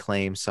to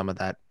reclaim some of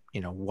that,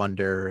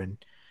 wonder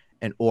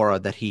and aura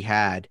that he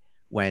had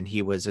when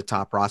he was a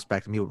top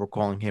prospect, and people were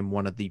calling him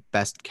one of the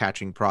best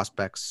catching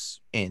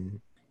prospects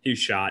in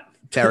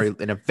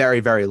a very,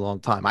 very long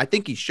time. I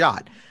think he's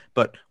shot,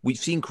 but we've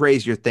seen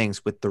crazier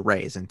things with the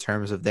Rays in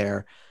terms of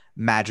their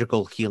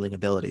magical healing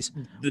abilities.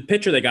 The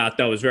pitcher they got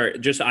though is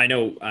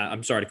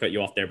I'm sorry to cut you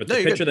off there, but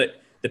the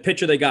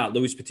pitcher they got,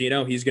 Luis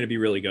Patino, he's going to be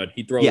really good.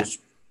 He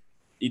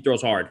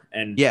throws hard,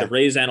 and the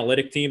Rays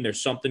analytic team,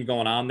 there's something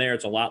going on there.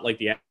 It's a lot like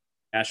the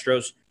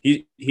Astros.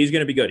 He's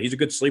going to be good. He's a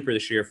good sleeper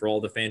this year for all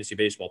the fantasy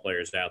baseball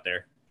players out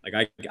there.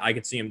 Like I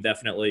could see him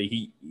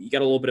definitely. He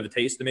got a little bit of a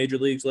taste of the major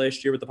leagues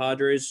last year with the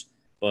Padres,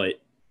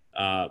 but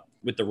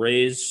with the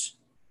Rays,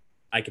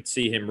 I could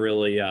see him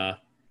really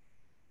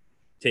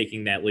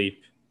taking that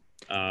leap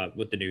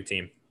with the new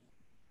team.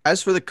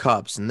 As for the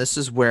Cubs, and this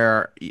is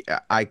where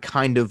I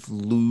kind of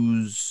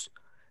lose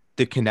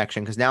the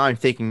connection because now I'm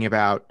thinking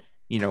about,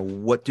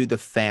 what do the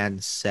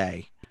fans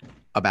say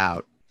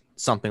about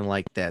something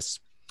like this?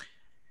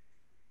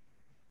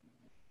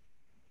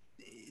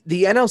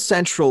 The NL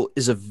Central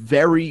is a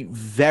very,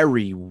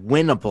 very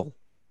winnable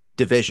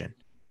division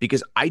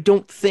because I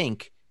don't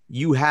think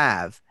you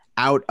have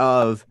out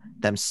of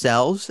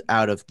themselves,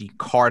 out of the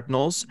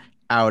Cardinals,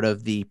 out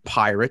of the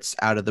Pirates,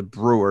 out of the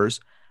Brewers,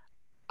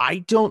 I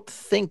don't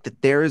think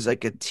that there is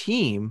like a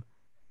team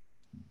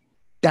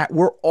that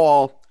we're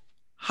all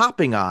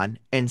hopping on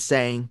and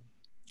saying,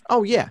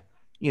 oh yeah,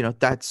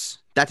 that's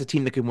a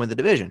team that can win the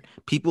division.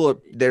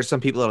 There's some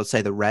people that'll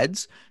say the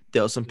Reds.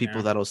 There's some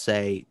people that'll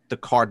say the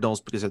Cardinals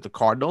because of the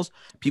Cardinals.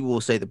 People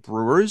will say the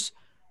Brewers,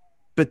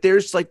 but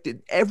there's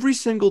every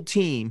single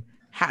team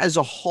has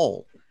a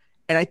hole.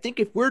 And I think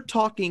if we're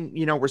talking,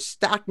 we're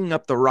stacking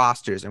up the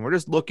rosters and we're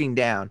just looking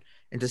down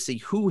and to see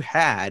who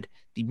had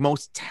the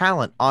most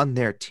talent on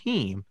their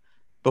team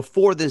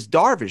before this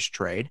Darvish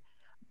trade,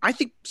 I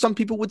think some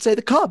people would say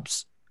the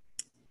Cubs.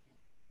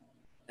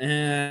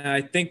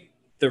 I think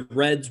the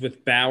Reds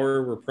with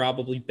Bauer were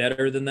probably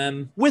better than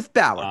them. With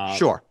Bauer,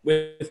 sure.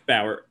 With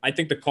Bauer. I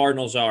think the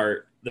Cardinals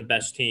are the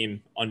best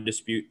team,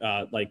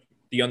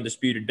 the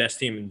undisputed best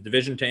team in the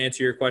division, to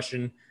answer your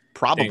question.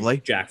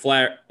 Probably.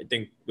 I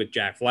think with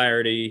Jack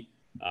Flaherty,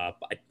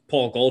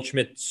 Paul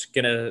Goldschmidt's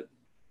going to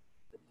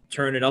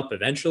turn it up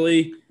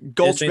eventually.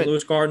 St.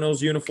 Louis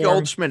Cardinals uniform.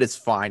 Goldschmidt is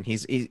fine.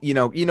 He's you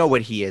know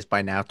what he is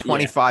by now.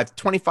 25,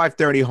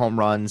 30 home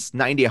runs,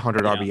 90,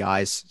 100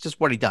 RBIs. Just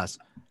what he does.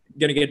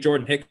 Going to get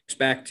Jordan Hicks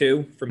back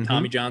too from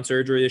Tommy John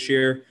surgery this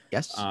year.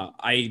 Yes.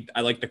 I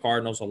like the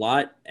Cardinals a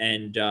lot,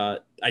 and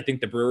I think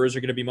the Brewers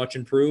are going to be much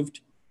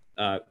improved.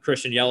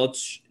 Christian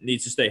Yelich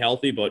needs to stay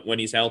healthy, but when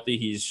he's healthy,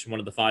 he's one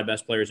of the 5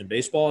 best players in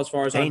baseball, as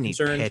far as They I'm need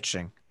concerned.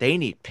 pitching. They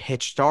need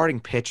starting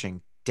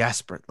pitching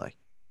desperately.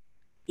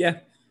 Yeah,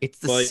 It's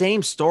the but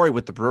same story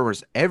with the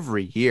Brewers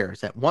every year.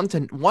 Is that 1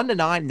 to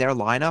 9 in their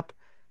lineup,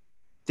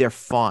 they're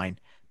fine,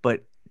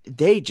 but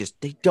they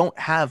don't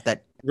have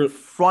that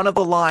front of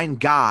the line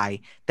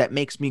guy that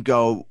makes me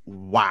go,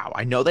 wow.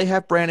 I know they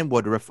have Brandon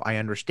Woodruff. I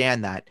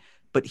understand that,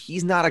 but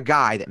he's not a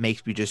guy that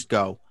makes me just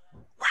go,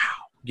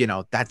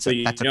 wow. That's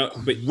a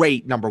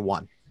great number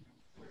one.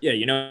 Yeah,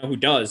 you know who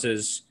does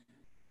is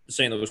the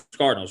St. Louis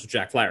Cardinals with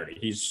Jack Flaherty.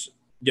 He's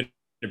going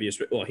to be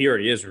he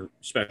already is a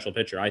special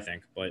pitcher, I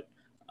think. But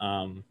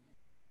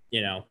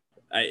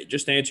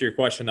just to answer your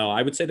question though,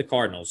 I would say the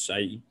Cardinals.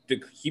 To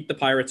keep the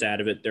Pirates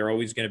out of it. They're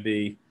always going to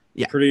be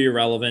pretty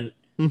irrelevant,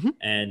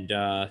 and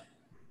they're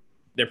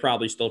going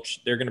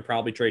to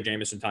probably trade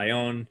Jameson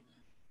Taillon,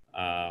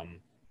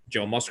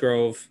 Joe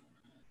Musgrove.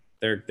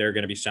 They're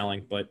going to be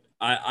selling, but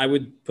I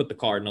would put the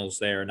Cardinals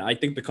there, and I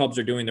think the Cubs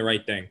are doing the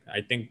right thing.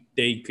 I think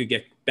they could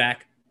get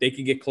back. They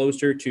could get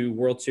closer to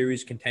World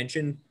Series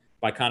contention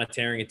by kind of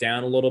tearing it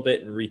down a little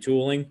bit and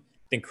retooling.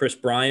 I think Chris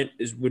Bryant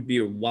would be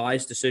a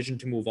wise decision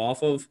to move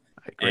off of.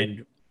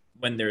 And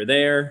when they're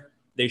there,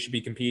 they should be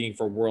competing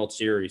for World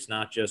Series,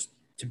 not just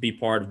to be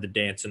part of the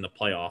dance in the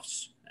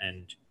playoffs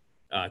and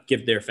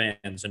give their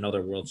fans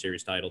another World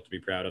Series title to be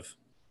proud of.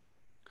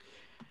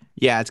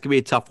 Yeah, it's gonna be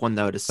a tough one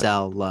though to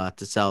sell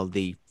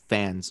the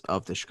fans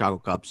of the Chicago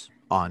Cubs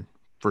on,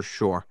 for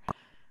sure.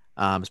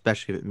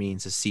 Especially if it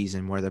means a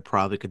season where there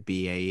probably could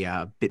be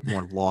a bit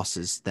more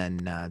losses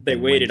than they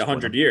waited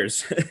 100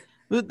 years.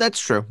 That's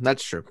true.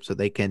 So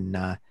they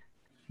can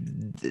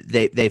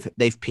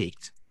they've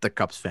peaked. The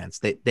Cubs fans,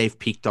 they've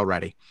peaked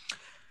already.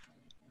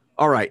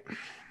 All right,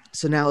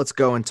 so now let's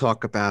go and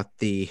talk about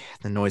the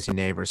noisy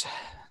neighbors,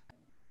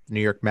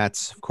 New York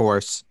Mets, of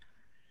course.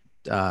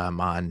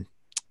 On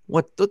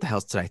what the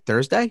hell's today?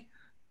 Thursday?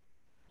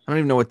 I don't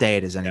even know what day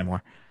it is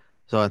anymore.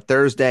 So on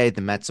Thursday,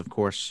 the Mets, of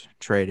course,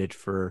 traded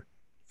for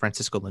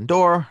Francisco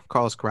Lindor,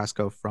 Carlos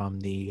Carrasco from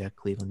the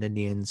Cleveland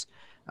Indians.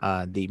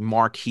 The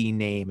marquee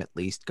name, at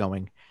least,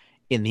 going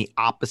in the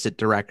opposite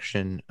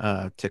direction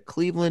to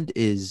Cleveland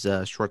is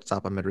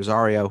shortstop Amed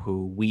Rosario,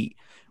 who we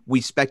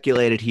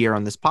speculated here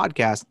on this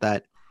podcast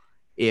that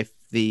if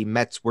the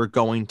Mets were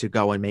going to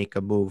go and make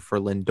a move for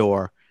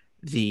Lindor,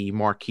 the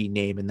marquee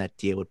name in that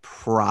deal would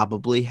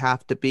probably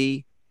have to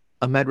be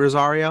Amed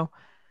Rosario.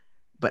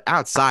 But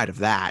outside of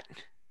that,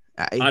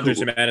 Andres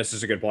Gimenez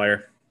is a good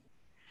player.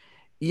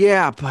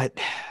 Yeah, but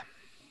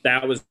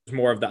that was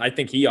more of I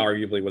think he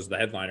arguably was the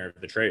headliner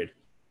of the trade.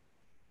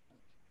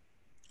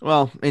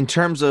 Well, in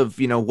terms of,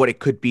 what it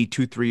could be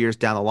 2-3 years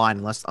down the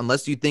line,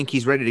 unless you think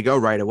he's ready to go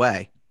right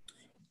away.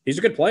 He's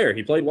a good player.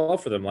 He played well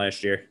for them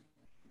last year.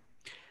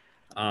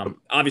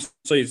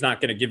 Obviously, he's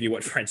not going to give you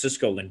what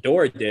Francisco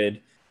Lindor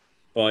did,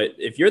 but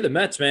if you're the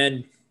Mets,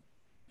 man,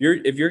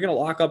 if you're going to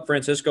lock up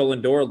Francisco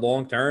Lindor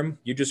long term,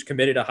 you just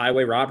committed a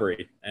highway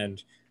robbery.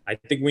 And I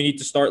think we need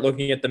to start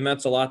looking at the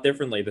Mets a lot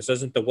differently. This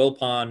isn't the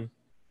Wilpon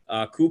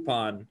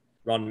coupon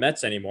run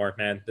Mets anymore,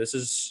 man.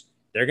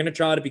 They're going to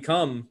try to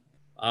become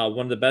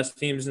one of the best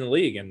teams in the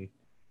league. And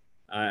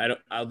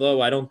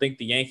although I don't think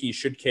the Yankees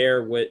should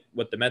care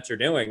what the Mets are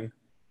doing,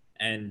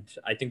 and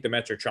I think the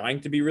Mets are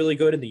trying to be really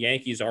good and the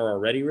Yankees are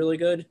already really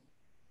good,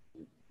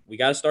 we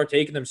got to start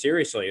taking them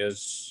seriously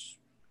as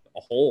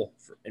a whole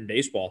in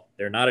baseball.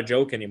 They're not a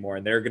joke anymore,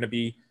 and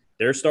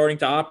they're starting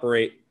to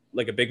operate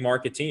like a big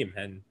market team,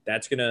 and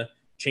that's going to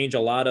change a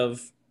lot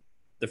of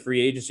the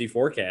free agency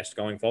forecast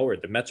going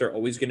forward. The Mets are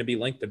always going to be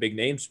linked to big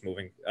names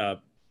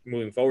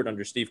moving forward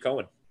under Steve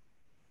Cohen.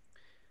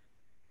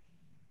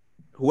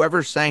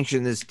 Whoever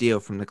sanctioned this deal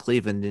from the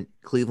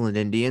Cleveland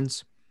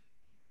Indians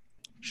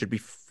should be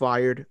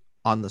fired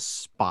on the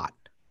spot.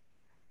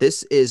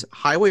 This is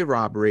highway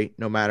robbery,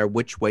 no matter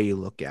which way you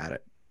look at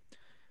it.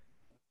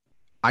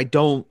 I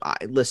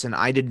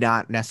did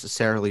not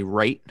necessarily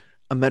rate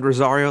Amed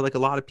Rosario like a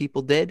lot of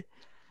people did.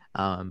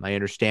 I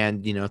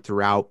understand,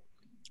 throughout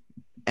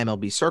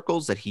MLB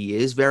circles that he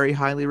is very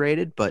highly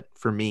rated, but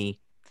for me,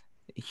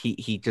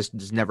 he just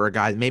is never a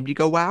guy that made me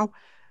go, wow.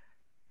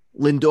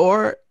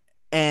 Lindor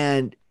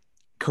and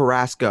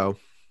Carrasco.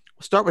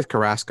 We'll start with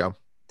Carrasco.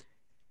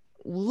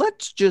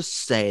 Let's just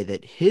say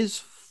that his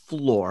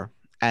floor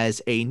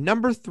as a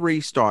number 3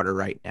 starter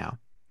right now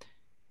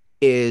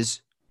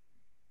is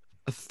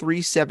a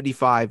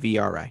 3.75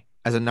 ERA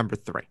as a number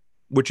 3,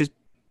 which is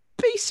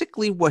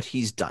basically what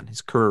he's done,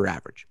 his career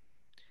average.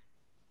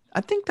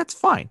 I think that's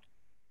fine.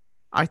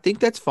 I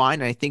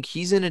think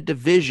he's in a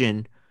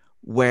division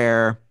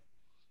where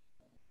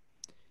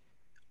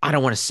I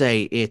don't want to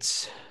say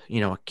it's,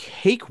 a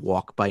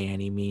cakewalk by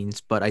any means,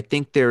 but I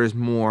think there is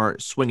more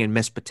swing and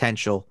miss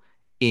potential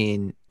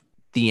in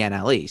the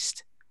NL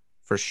East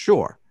for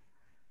sure.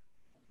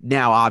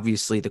 Now,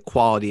 obviously, the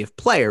quality of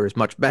player is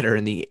much better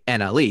in the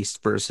NL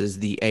East versus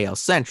the AL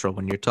Central.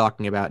 When you're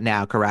talking about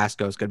now,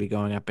 Carrasco is going to be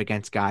going up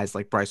against guys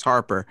like Bryce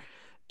Harper,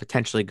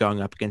 potentially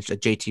going up against a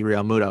JT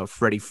Realmuto,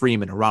 Freddie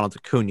Freeman, or Ronald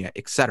Acuna,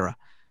 etc.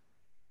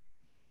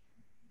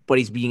 but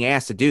he's being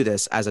asked to do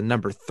this as a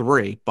number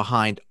 3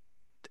 behind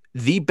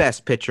the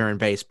best pitcher in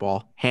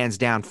baseball, hands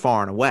down,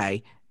 far and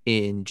away,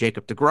 in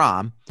Jacob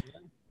deGrom.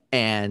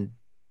 And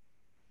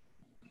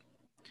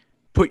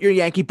put your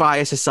Yankee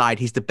bias aside,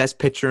 he's the best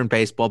pitcher in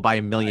baseball by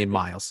a million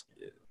miles.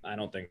 I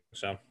don't think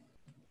so.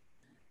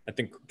 I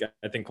think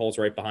Cole's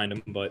right behind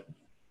him, but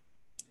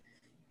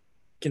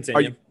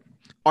continue.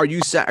 Are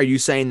you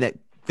saying that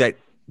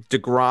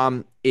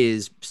deGrom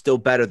is still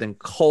better than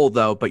Cole,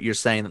 though, but you're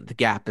saying that the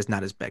gap is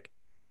not as big?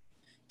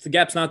 The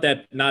gap's not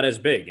as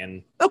big,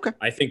 and okay.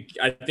 I think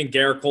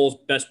Garrett Cole's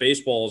best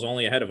baseball is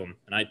only ahead of him,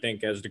 and I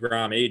think as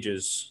deGrom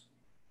ages,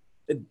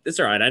 it's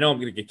all right. I know I'm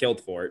going to get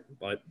killed for it,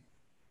 but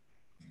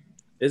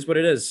it is what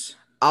it is.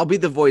 I'll be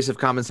the voice of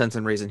common sense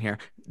and reason here.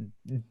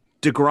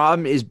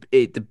 deGrom is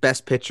the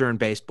best pitcher in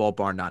baseball,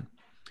 bar none.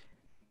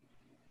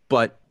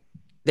 But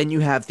then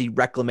you have the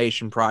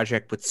reclamation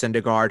project with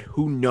Syndergaard.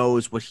 Who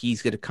knows what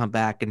he's going to come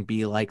back and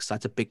be like? So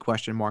that's a big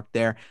question mark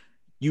there.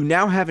 You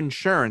now have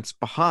insurance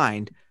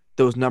behind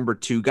those number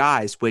 2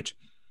 guys, which,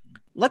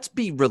 let's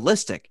be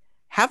realistic,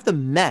 have the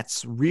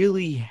Mets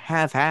really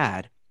have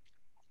had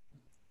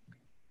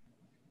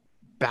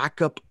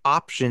backup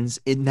options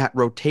in that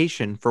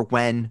rotation for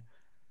when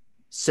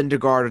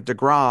Syndergaard or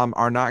deGrom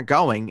are not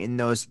going in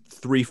those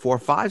 3, 4,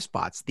 5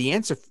 spots? The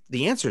answer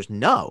is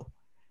no.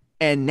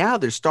 And now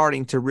they're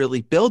starting to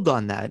really build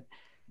on that.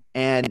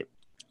 And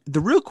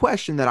the real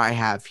question that I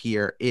have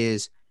here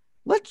is,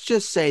 let's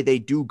just say they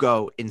do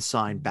go and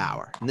sign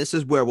Bauer. And this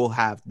is where we'll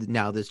have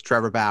now this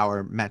Trevor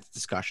Bauer Mets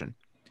discussion.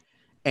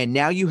 And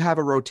now you have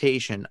a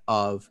rotation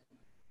of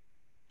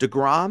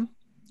deGrom,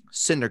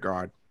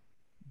 Syndergaard,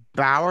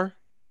 Bauer,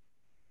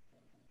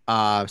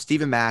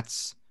 Steven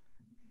Matz,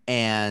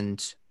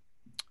 and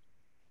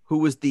who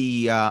was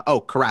the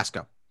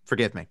Carrasco.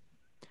 Forgive me.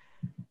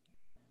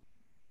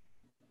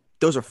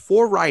 Those are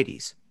 4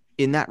 righties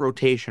in that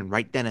rotation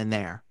right then and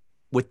there,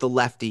 with the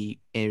lefty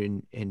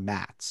in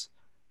Matz.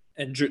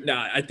 And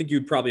I think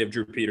you'd probably have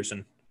Drew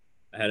Peterson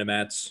ahead of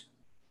Matz.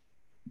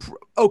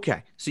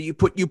 Okay, so you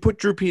put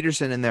Drew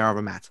Peterson in there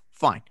over Matz.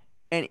 Fine.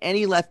 And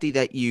any lefty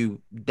that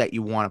you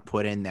want to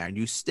put in there,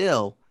 you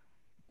still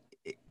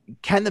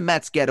can the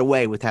Mets get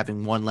away with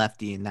having one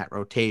lefty in that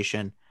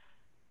rotation?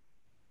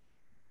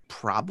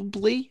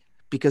 Probably,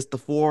 because the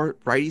 4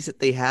 righties that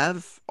they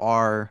have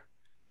are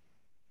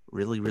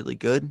really, really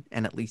good,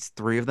 and at least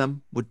 3 of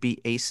them would be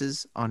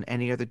aces on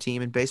any other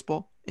team in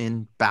baseball,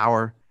 in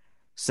Bauer,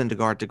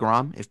 Syndergaard,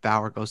 deGrom, if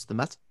Bauer goes to the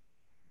Mets.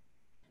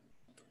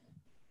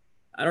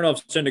 I don't know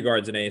if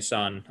Syndergaard's an ace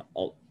on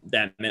all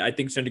that. I mean, I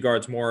think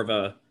Syndergaard's more of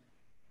a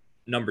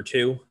number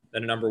 2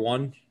 than a number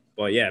 1.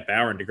 But yeah,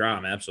 Bauer and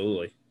deGrom,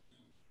 absolutely.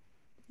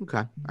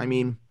 Okay. I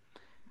mean,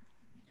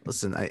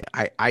 listen,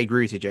 I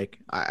agree with you, Jake.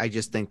 I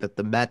just think that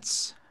the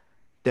Mets,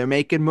 they're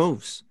making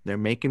moves. They're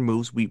making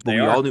moves. We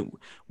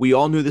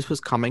all knew this was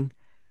coming.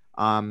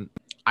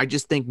 I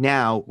just think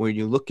now, when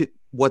you look at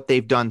what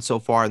they've done so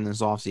far in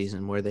this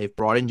offseason, where they've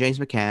brought in James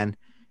McCann,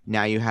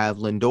 now you have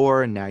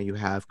Lindor, and now you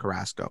have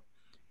Carrasco.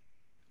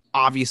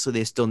 Obviously,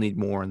 they still need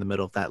more in the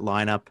middle of that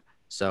lineup.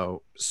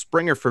 So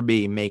Springer, for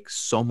me, makes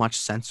so much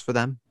sense for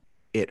them.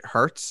 It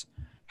hurts.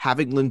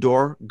 Having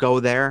Lindor go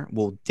there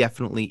will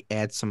definitely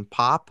add some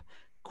pop.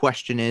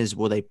 Question is,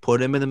 will they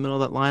put him in the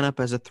middle of that lineup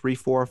as a 3,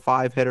 4, or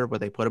 5 hitter? Will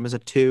they put him as a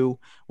 2?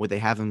 Would they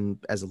have him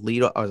as a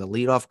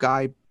leadoff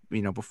guy,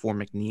 before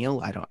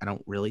McNeil? I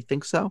don't really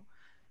think so.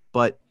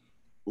 But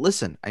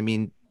listen, I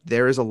mean,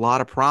 there is a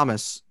lot of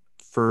promise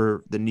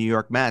for the New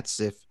York Mets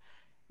if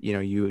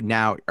you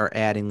now are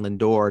adding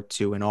Lindor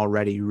to an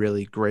already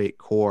really great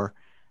core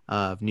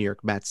of New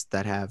York Mets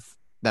that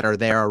are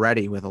there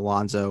already with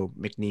Alonso,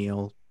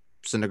 McNeil,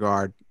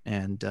 Syndergaard,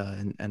 and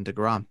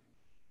deGrom.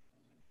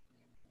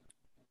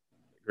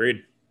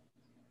 Agreed.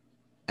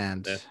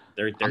 And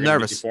they're I'm gonna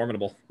nervous. be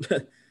formidable.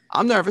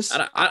 I'm nervous.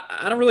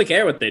 I don't really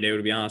care what they do,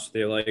 to be honest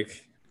with you.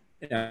 Like,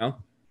 they're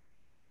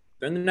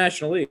in the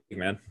National League,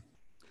 man.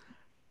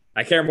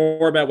 I care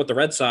more about what the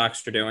Red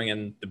Sox are doing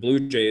and the Blue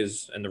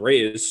Jays and the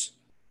Rays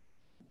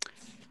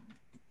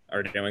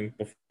are doing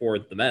before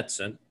the Mets,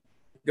 and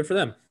good for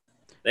them.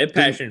 They have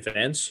passionate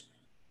fans.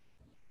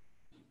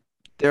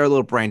 They're a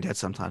little brain dead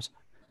sometimes.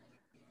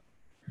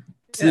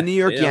 To the New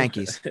York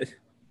Yankees.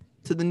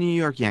 To the New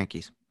York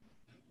Yankees.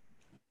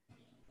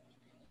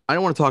 I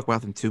don't want to talk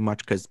about them too much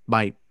because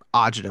my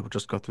agita will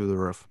just go through the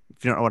roof.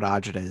 If you don't know what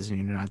agita is and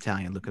you're not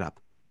Italian, look it up.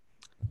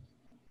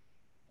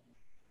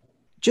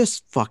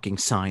 Just fucking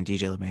sign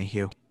DJ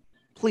LeMahieu.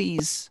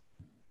 Please.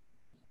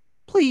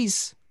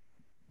 Please.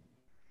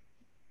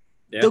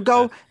 Yeah,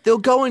 they'll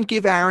go and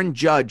give Aaron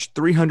Judge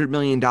 $300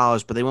 million,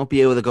 but they won't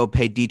be able to go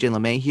pay DJ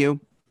LeMahieu.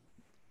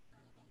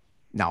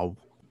 No.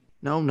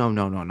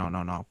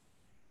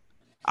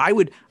 I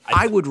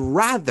would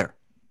rather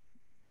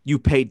you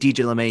pay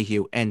DJ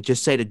LeMahieu and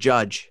just say to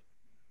Judge,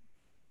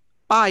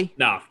 bye.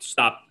 No,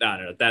 stop.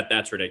 No.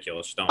 That's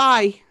ridiculous. Don't.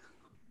 Bye.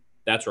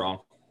 That's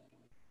wrong.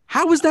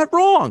 How is that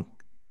wrong?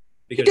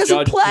 Because he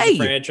doesn't Judge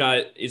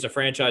play. He's a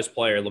franchise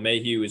player.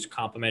 LeMahieu is a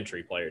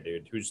complimentary player,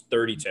 dude, who's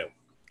 32.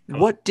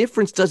 What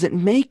difference does it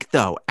make,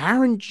 though?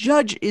 Aaron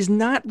Judge is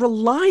not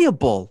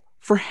reliable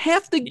for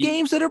half the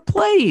games that are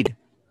played.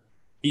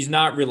 He's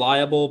not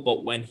reliable,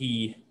 but when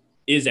he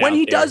is when out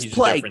he there, does he's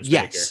play, a difference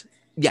yes, maker.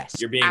 yes,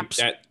 You're being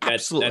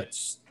absolutely.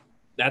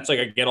 That's like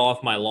a get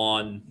off my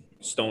lawn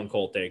stone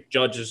cold take.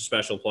 Judge is a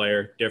special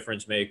player,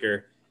 difference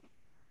maker.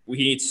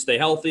 He needs to stay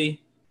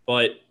healthy,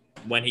 but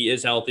when he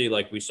is healthy,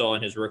 like we saw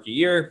in his rookie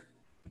year,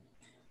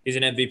 he's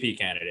an MVP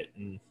candidate,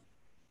 and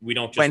we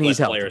don't just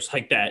let players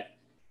like that.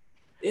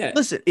 Yeah,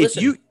 listen, if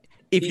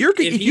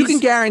you can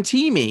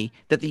guarantee me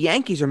that the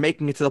Yankees are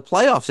making it to the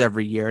playoffs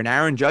every year and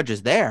Aaron Judge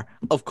is there,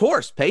 of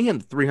course, pay him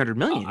the $300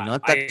 million.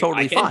 That's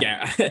totally fine.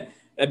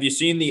 Have you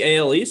seen the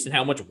AL East and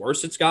how much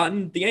worse it's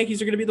gotten? The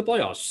Yankees are going to be the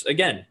playoffs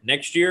again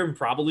next year and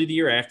probably the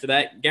year after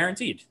that,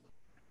 guaranteed.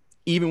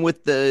 Even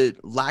with the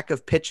lack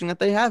of pitching that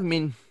they have,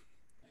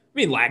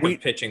 lack of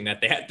pitching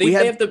that they have.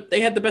 They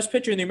have the best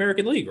pitcher in the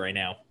American League right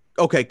now.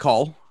 Okay,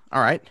 Cole.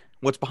 All right,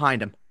 what's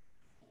behind him?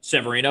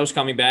 Severino's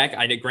coming back.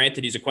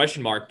 Granted, he's a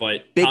question mark,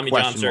 but Tommy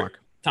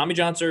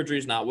John surgery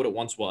is not what it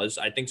once was.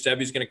 I think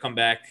Sevy's going to come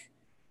back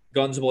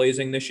guns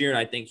blazing this year, and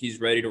I think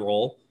he's ready to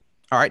roll.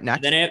 All right,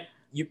 next. And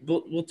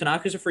then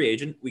Tanaka's a free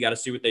agent. We got to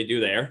see what they do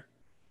there.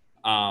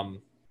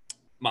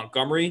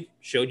 Montgomery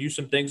showed you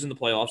some things in the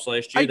playoffs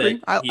last year. I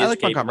agree. I like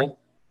capable.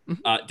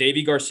 Montgomery.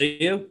 Davey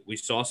Garcia, we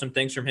saw some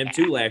things from him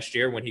too last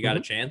year when he got a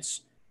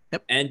chance.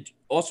 Yep. And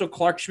also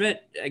Clark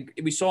Schmidt,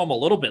 we saw him a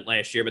little bit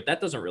last year, but that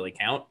doesn't really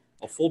count.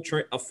 A full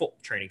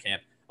training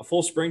camp, a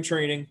full spring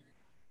training.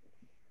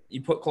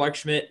 You put Clark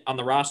Schmidt on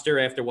the roster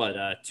after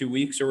 2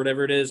 weeks or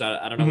whatever it is.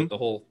 I don't know what the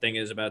whole thing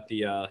is about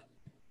the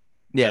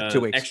 2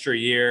 weeks extra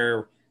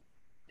year.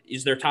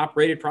 He's their top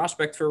rated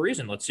prospect for a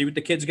reason. Let's see what the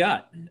kid's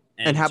got.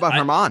 And how about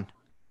Herman?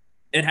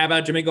 And how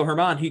about Domingo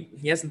Herman?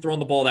 He hasn't thrown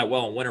the ball that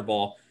well in winter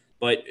ball,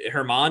 but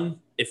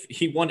Herman, if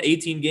he won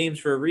 18 games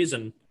for a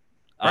reason,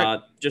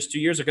 just 2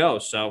 years ago.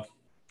 So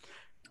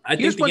I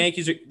think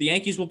the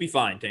Yankees will be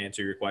fine, to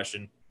answer your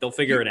question. They'll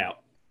figure it out.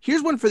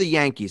 Here's one for the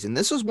Yankees, and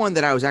this was one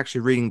that I was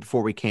actually reading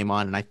before we came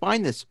on, and I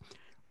find this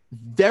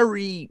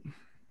very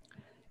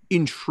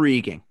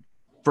intriguing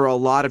for a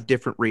lot of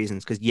different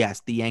reasons because,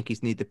 yes, the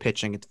Yankees need the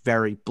pitching. It's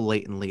very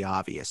blatantly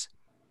obvious.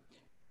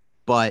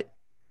 But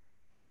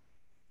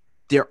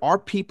there are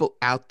people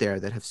out there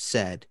that have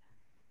said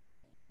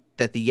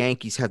that the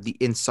Yankees have the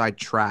inside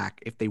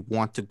track if they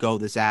want to go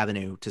this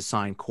avenue to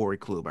sign Corey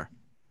Kluber.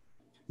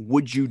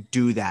 Would you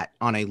do that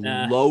on a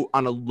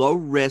low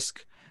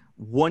risk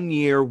 1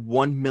 year,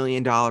 $1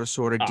 million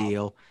sort of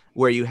deal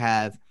where you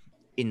have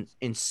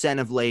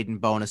incentive laden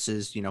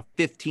bonuses,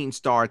 15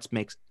 starts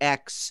makes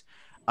X,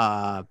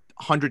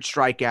 100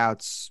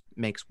 strikeouts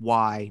makes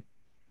Y,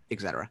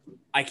 etc.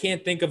 I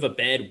can't think of a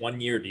bad 1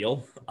 year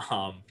deal.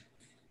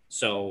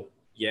 So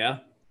yeah,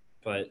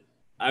 but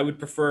I would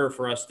prefer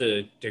for us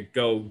to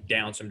go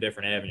down some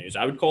different avenues.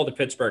 I would call the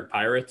Pittsburgh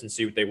Pirates and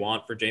see what they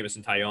want for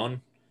Jameson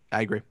Taillon.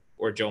 I agree.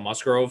 Or Joe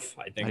Musgrove.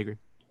 I agree.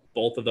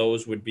 Both of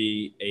those would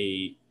be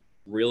a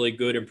really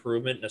good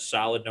improvement and a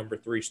solid number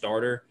 3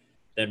 starter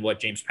than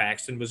what James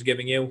Paxton was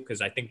giving you, because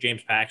I think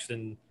James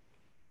Paxton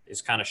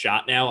is kind of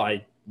shot now.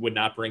 I would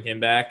not bring him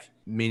back.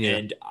 Me neither.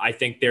 And I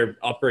think they're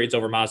upgrades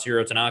over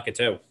Masahiro Tanaka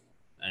too.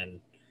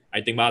 And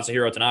I think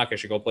Masahiro Tanaka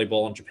should go play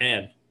ball in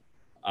Japan,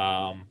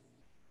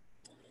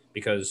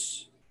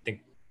 because I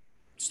think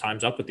it's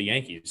time's up with the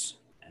Yankees.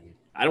 And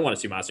I don't want to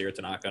see Masahiro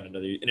Tanaka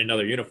in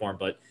another uniform,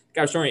 but the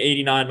guy was throwing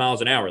 89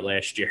 miles an hour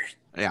last year.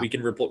 Yeah. We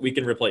can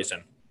replace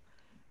him.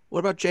 What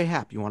about J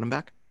Happ? You want him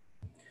back?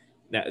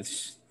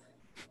 Next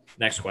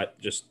question.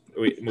 Just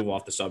we move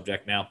off the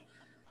subject now.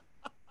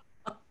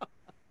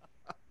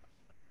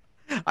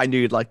 I knew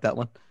you'd like that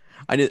one.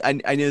 I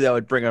knew that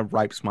would bring a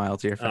ripe smile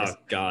to your face. Oh,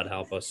 God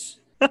help us.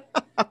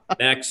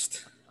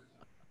 Next.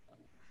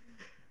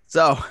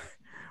 So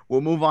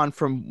we'll move on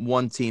from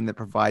one team that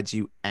provides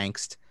you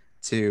angst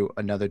to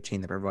another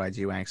team that provides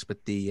you angst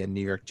with the New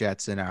York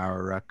Jets in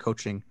our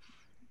coaching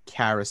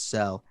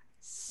carousel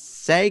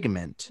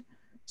segment.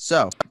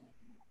 So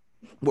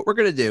what we're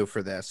going to do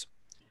for this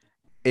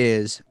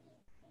is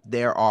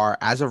there are,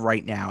 as of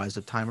right now, as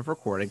of time of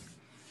recording,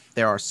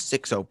 there are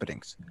 6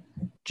 openings.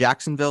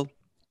 Jacksonville,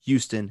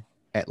 Houston,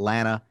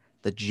 Atlanta,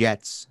 the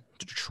Jets,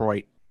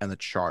 Detroit, and the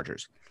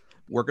Chargers.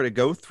 We're going to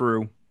go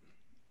through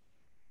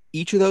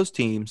each of those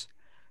teams,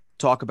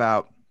 talk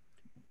about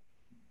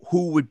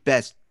who would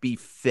best be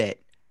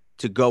fit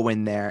to go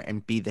in there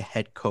and be the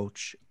head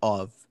coach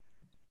of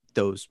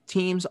those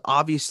teams.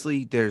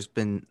 Obviously, there's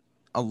been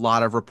a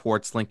lot of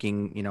reports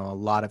linking, a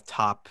lot of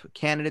top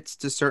candidates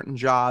to certain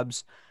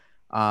jobs.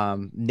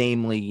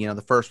 Namely,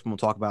 the first one we'll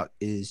talk about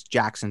is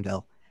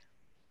Jacksonville.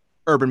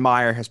 Urban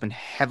Meyer has been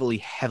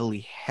heavily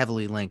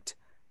linked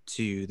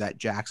to that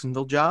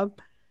Jacksonville job.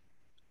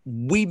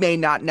 We may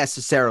not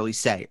necessarily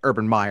say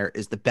Urban Meyer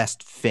is the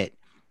best fit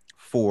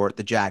for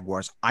the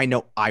Jaguars. I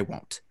know I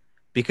won't,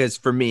 because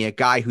for me, a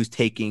guy who's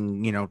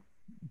taking,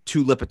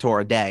 2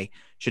 Lipitor a day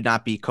should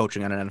not be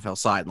coaching on an NFL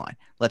sideline.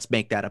 Let's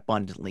make that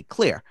abundantly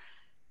clear.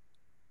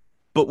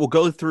 But we'll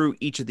go through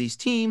each of these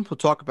teams. We'll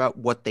talk about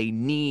what they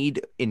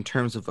need in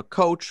terms of a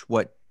coach,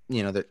 what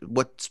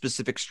what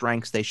specific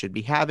strengths they should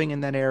be having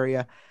in that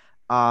area.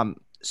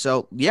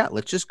 So yeah,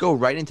 let's just go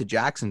right into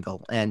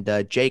Jacksonville.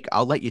 And Jake,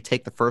 I'll let you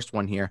take the first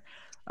one here.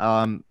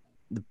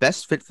 The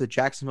best fit for the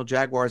Jacksonville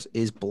Jaguars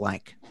is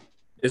blank.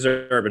 Is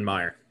Urban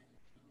Meyer.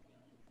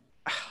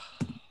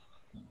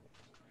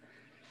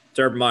 It's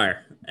Urban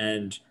Meyer,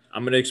 and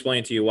I'm going to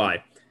explain to you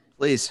why.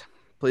 Please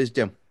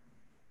do.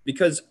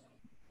 Because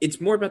it's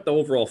more about the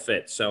overall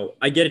fit. So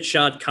I get it.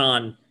 Shad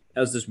Khan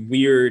has this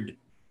weird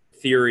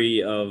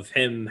theory of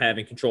him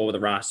having control of the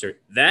roster.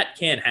 That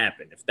can't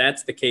happen. If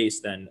that's the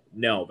case, then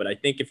no. But I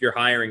think if you're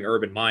hiring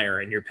Urban Meyer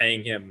and you're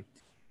paying him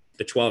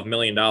the $12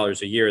 million a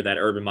year that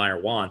Urban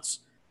Meyer wants,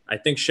 I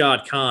think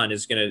Shad Khan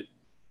is going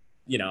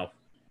to,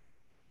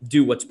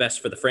 do what's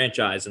best for the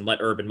franchise and let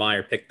Urban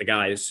Meyer pick the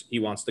guys he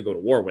wants to go to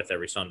war with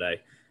every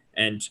Sunday.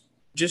 And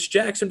just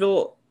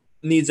Jacksonville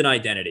needs an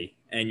identity.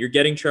 And you're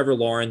getting Trevor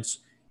Lawrence.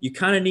 You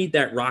kind of need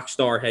that rock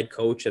star head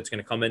coach that's going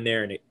to come in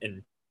there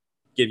and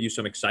give you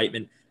some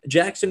excitement.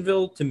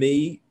 Jacksonville, to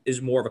me,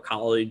 is more of a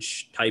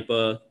college type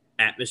of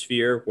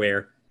atmosphere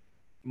where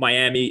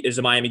Miami is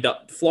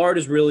Florida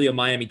is really a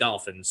Miami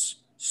Dolphins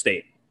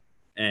state.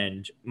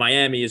 And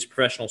Miami is a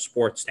professional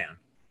sports town.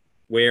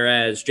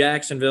 Whereas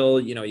Jacksonville,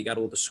 you got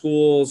all the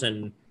schools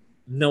and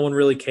no one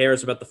really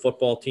cares about the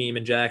football team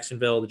in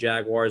Jacksonville, the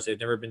Jaguars. They've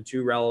never been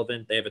too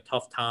relevant. They have a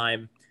tough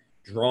time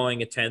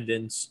drawing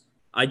attendance.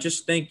 I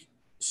just think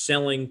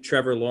selling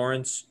Trevor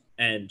Lawrence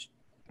and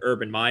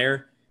Urban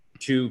Meyer,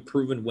 two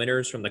proven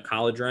winners from the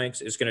college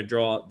ranks, is going to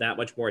draw that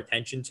much more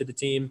attention to the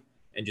team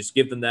and just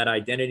give them that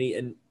identity.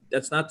 And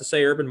that's not to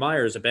say Urban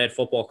Meyer is a bad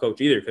football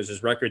coach either, because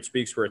his record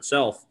speaks for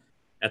itself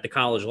at the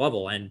college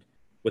level. And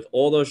with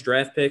all those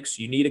draft picks,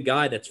 you need a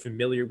guy that's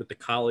familiar with the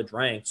college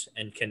ranks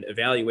and can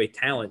evaluate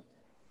talent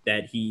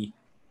that he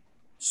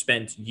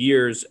spent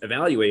years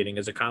evaluating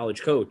as a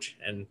college coach.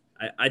 And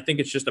I think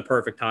it's just a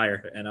perfect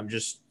hire. And I'm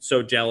just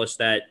so jealous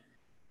that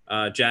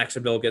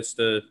Jacksonville gets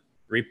to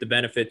reap the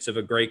benefits of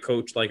a great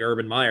coach like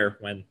Urban Meyer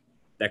when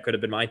that could have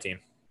been my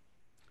team.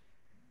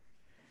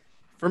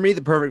 For me,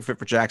 the perfect fit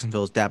for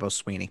Jacksonville is Dabo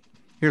Swinney.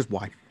 Here's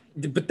why.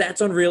 But that's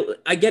unreal.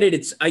 I get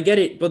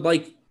it. But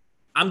I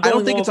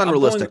don't think it's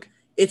unrealistic.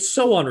 It's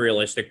so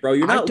unrealistic, bro.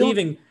 You're not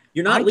leaving.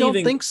 I don't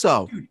think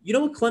so. Dude, you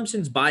know what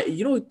Clemson's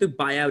you know what the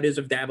buyout is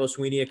of Dabo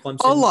Swinney at Clemson?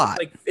 A lot.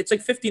 It's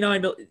like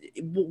 $59 million.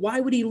 Why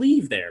would he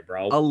leave there,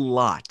 bro? A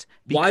lot.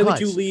 Why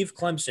would you leave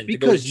Clemson?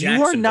 Because to go to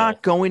you are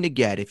not going to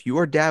get, if you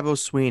are Dabo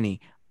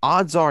Swinney,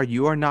 odds are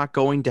you are not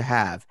going to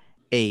have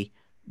a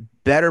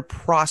better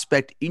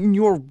prospect in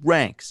your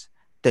ranks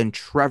than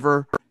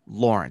Trevor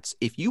Lawrence.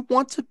 If you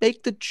want to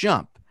make the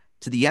jump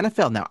to the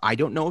NFL, now I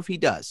don't know if he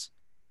does,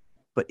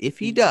 but if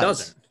he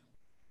does.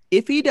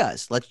 If he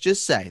does, let's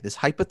just say this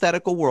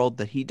hypothetical world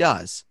that he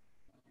does,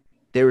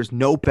 there is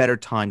no better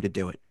time to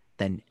do it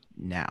than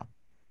now.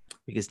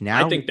 Because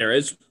now I think there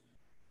is.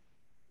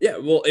 Yeah,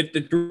 well, if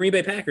the Green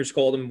Bay Packers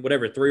called him,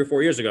 3 or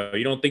 4 years ago,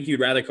 you don't think you'd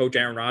rather coach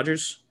Aaron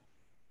Rodgers?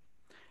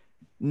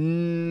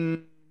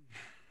 Let's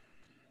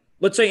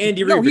say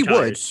Andy Reid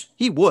retires.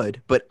 He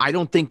would, but I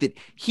don't think that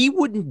he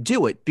wouldn't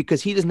do it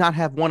because he does not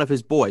have one of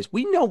his boys.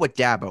 We know what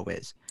Dabo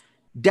is.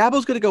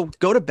 Dabo's going to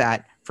go to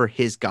bat for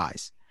his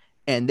guys.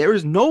 And there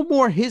is no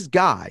more his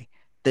guy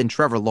than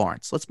Trevor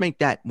Lawrence. Let's make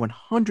that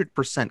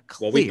 100%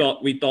 clear.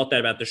 Well, we thought that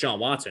about Deshaun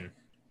Watson.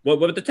 What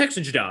about the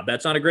Texans' job?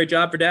 That's not a great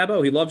job for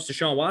Dabo. He loves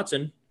Deshaun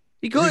Watson.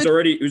 He could.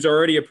 Who's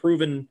already a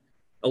proven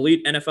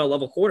elite NFL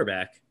level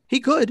quarterback. He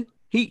could.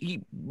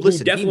 He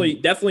listen.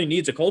 Definitely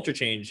needs a culture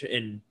change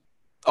in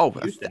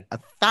Houston.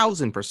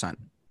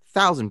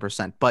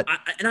 1,000%. But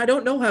I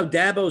don't know how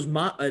Dabo's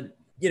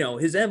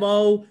his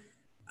MO.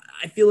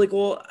 I feel like,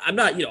 I'm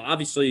not,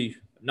 obviously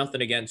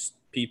nothing against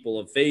people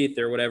of faith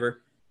or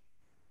whatever.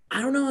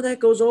 I don't know how that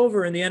goes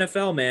over in the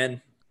NFL,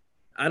 man.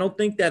 I don't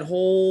think that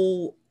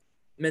whole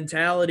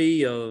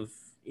mentality of,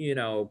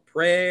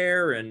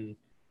 prayer and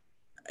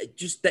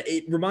just that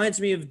it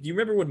reminds me of, do you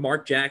remember when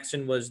Mark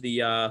Jackson was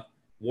the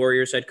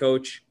Warriors head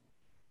coach?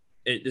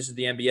 This is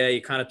the NBA.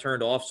 He kind of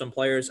turned off some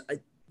players.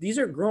 These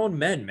are grown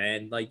men,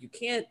 man. You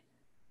can't,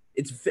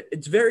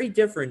 it's very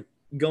different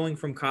going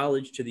from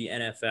college to the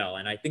NFL.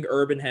 And I think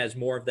Urban has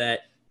more of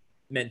that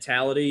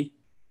mentality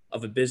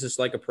of a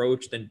business-like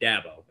approach than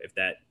Dabo, if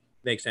that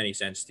makes any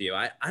sense to you.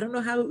 I don't know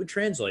how it would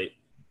translate.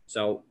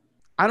 So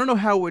I don't know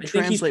how it would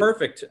translate. I think he's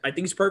perfect. I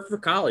think he's perfect for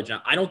college.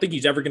 Now, I don't think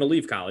he's ever going to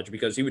leave college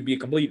because he would be a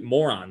complete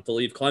moron to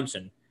leave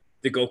Clemson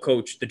to go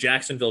coach the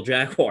Jacksonville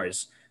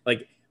Jaguars.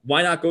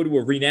 Why not go to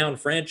a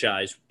renowned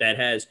franchise that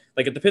has,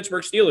 if the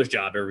Pittsburgh Steelers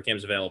job ever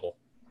becomes available?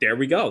 There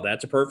we go.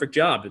 That's a perfect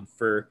job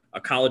for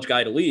a college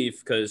guy to leave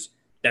because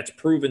that's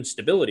proven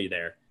stability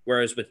there.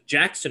 Whereas with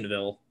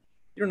Jacksonville,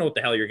 you don't know what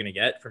the hell you're going to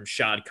get from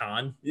Shad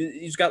Khan.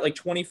 He's got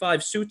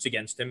 25 suits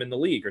against him in the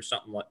league or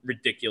something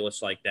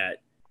ridiculous like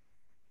that.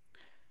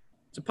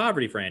 It's a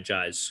poverty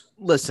franchise.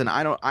 Listen,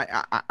 I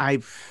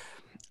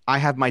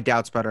have my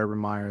doubts about Urban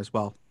Meyer as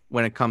well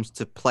when it comes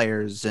to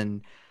players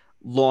and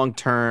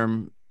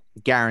long-term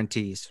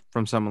guarantees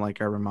from someone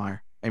like Urban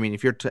Meyer. I mean,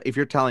 if you're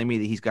telling me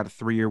that he's got a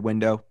 3-year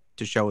window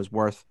to show his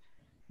worth,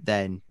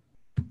 then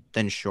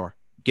sure,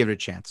 give it a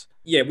chance.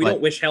 Yeah, we But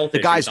don't wish health the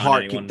issues guy's on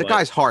heart anyone. the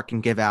guy's heart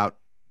can give out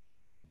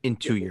in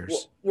Yeah, 2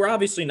 years. we're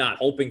obviously not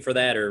hoping for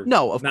that or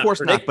No, of not course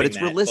not, but predicting it's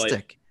that,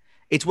 realistic.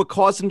 It's what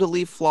caused him to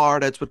leave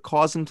Florida. It's what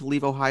caused him to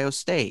leave Ohio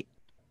State.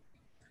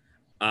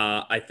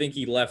 I think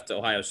he left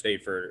Ohio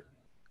State for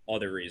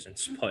other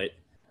reasons, but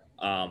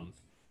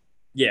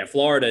yeah,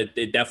 Florida,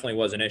 it definitely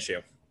was an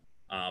issue.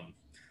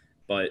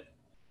 But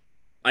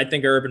I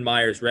think Urban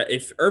Meyer's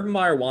if Urban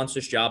Meyer wants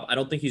this job, I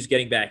don't think he's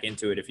getting back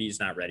into it if he's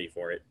not ready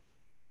for it,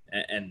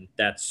 and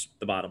that's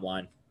the bottom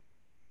line.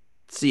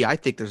 See, I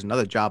think there's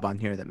another job on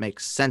here that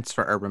makes sense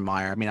for Urban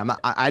Meyer. I mean,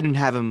 I didn't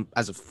have him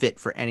as a fit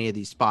for any of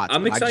these spots.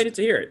 I'm excited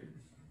to hear it.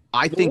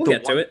 I think we'll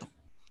get to it.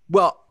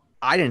 Well,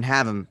 I didn't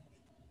have him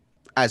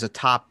as a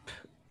top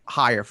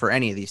hire for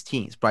any of these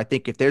teams, but I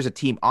think if there's a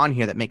team on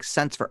here that makes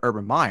sense for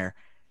Urban Meyer,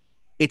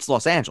 it's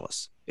Los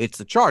Angeles. It's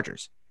the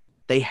Chargers.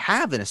 They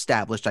have an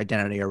established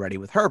identity already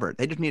with Herbert.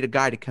 They just need a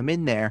guy to come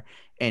in there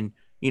and,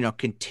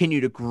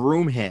 continue to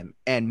groom him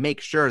and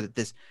make sure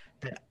that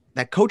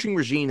that coaching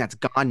regime that's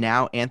gone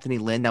now, Anthony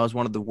Lynn, that was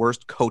one of the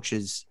worst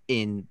coaches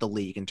in the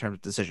league in terms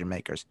of decision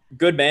makers.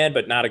 Good man,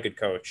 but not a good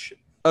coach.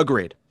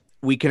 Agreed.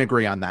 We can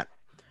agree on that.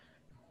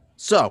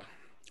 So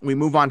we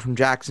move on from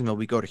Jacksonville.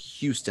 We go to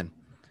Houston.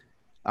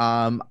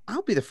 I'll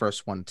be the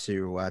first one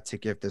to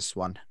give this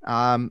one.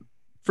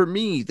 For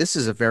me, this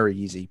is a very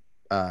easy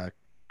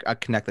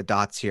connect the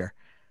dots here.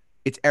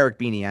 It's Eric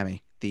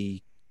Bieniemy,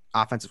 the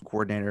offensive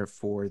coordinator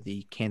for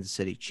the Kansas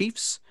City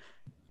Chiefs.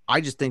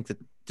 I just think that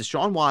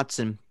Deshaun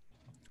Watson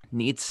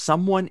needs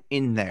someone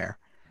in there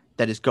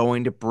that is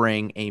going to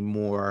bring a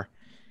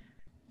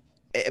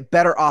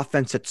better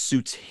offense that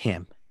suits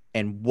him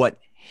and what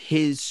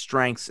his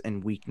strengths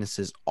and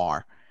weaknesses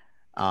are.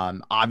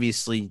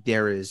 Obviously,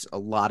 there is a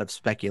lot of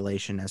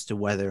speculation as to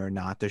whether or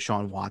not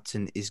Deshaun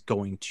Watson is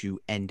going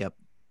to end up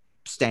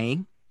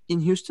staying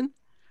in Houston.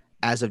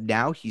 As of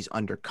now, he's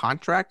under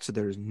contract, so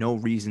there's no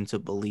reason to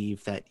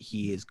believe that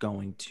he is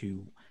going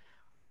to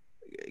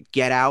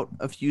get out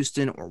of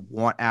Houston or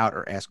want out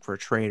or ask for a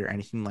trade or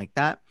anything like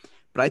that.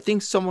 But I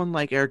think someone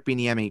like Eric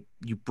Bieniemy,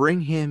 you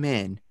bring him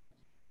in,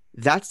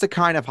 that's the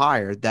kind of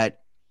hire that,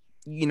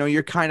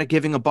 you're kind of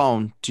giving a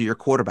bone to your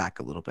quarterback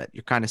a little bit.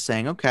 You're kind of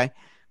saying, okay,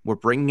 we're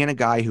bringing in a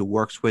guy who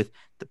works with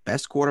the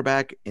best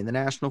quarterback in the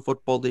National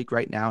Football League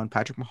right now in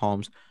Patrick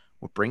Mahomes.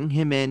 We're bringing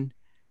him in.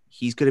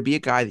 He's going to be a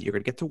guy that you're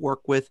going to get to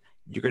work with.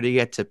 You're going to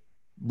get to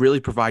really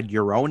provide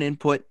your own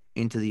input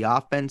into the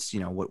offense,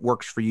 what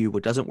works for you,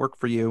 what doesn't work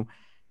for you.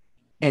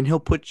 And he'll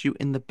put you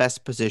in the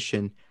best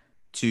position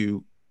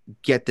to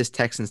get this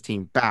Texans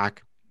team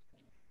back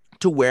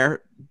to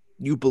where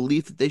you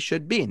believe that they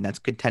should be. And that's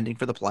contending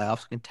for the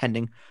playoffs,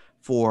 contending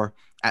for,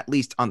 at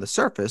least on the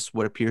surface,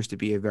 what appears to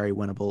be a very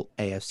winnable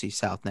AFC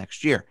South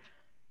next year.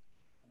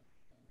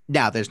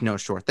 Now, there's no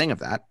sure thing of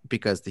that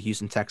because the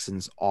Houston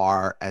Texans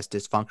are as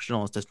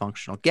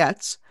dysfunctional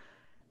gets.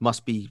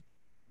 Must be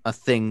a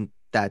thing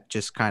that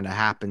just kind of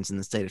happens in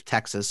the state of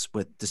Texas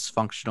with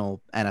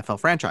dysfunctional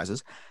NFL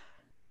franchises.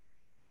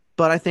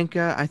 But I think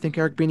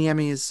Eric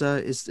Bieniemy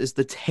is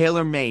the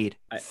tailor-made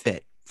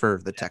fit for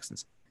the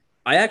Texans.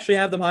 I actually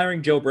have them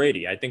hiring Joe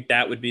Brady. I think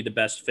that would be the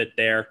best fit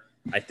there.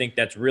 I think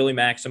that's really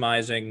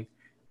maximizing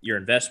your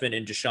investment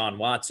in Deshaun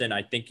Watson.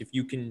 I think if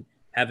you can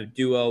have a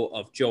duo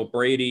of Joe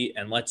Brady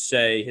and let's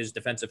say his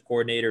defensive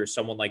coordinator is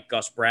someone like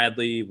Gus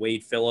Bradley,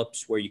 Wade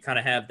Phillips, where you kind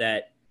of have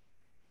that,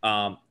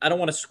 I don't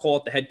want to call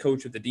it the head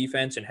coach of the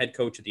defense and head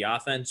coach of the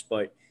offense,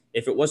 but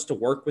if it was to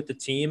work with the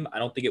team, I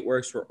don't think it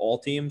works for all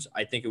teams.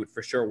 I think it would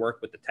for sure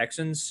work with the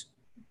Texans.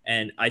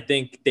 And I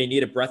think they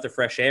need a breath of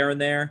fresh air in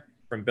there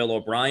from Bill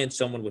O'Brien,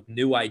 someone with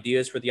new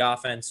ideas for the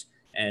offense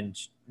and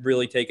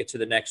really take it to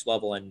the next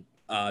level. And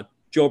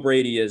Joe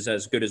Brady is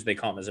as good as they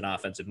come as an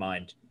offensive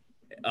mind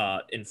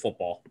in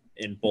football,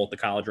 in both the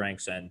college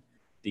ranks and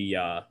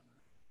the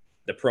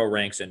pro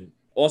ranks. And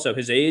also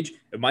his age,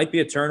 it might be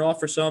a turnoff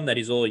for some that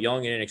he's a little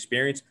young and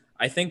inexperienced.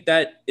 I think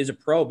that is a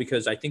pro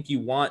because I think you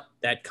want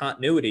that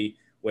continuity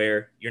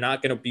where you're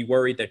not going to be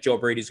worried that Joe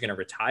Brady's going to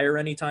retire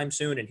anytime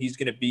soon and he's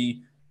going to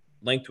be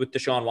linked with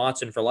Deshaun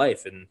Watson for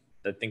life. And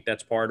I think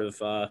that's part of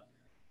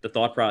the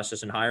thought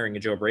process in hiring a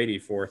Joe Brady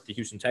for the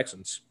Houston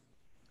Texans.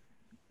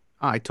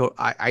 I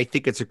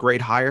think it's a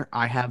great hire.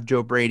 I have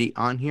Joe Brady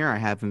on here. I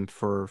have him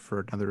for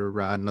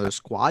another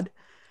squad.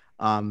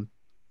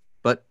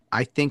 But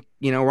I think,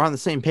 we're on the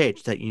same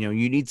page that,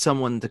 you need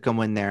someone to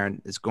come in there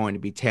and is going to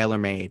be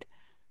tailor-made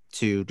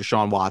to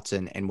Deshaun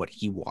Watson and what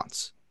he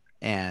wants.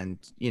 And,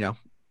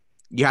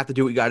 you have to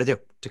do what you got to do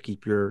to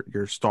keep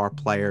your star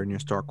player and your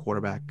star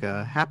quarterback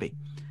happy.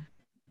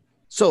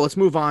 So let's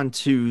move on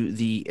to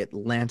the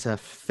Atlanta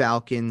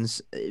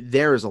Falcons.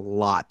 There is a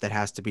lot that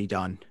has to be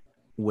done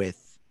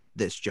with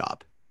this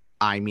job.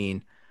 I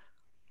mean,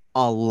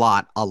 a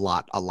lot.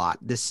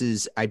 This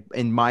is,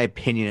 in my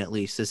opinion, at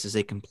least, this is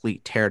a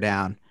complete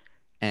teardown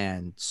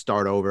and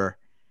start over.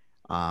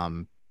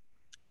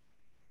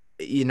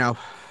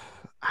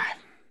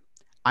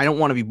 I don't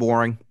want to be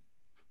boring.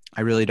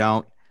 I really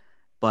don't.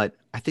 But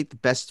I think the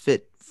best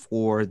fit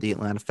for the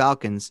Atlanta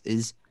Falcons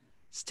is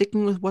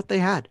sticking with what they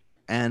had.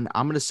 And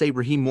I'm going to say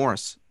Raheem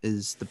Morris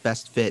is the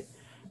best fit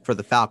for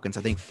the Falcons.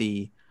 I think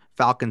the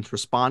Falcons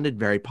responded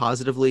very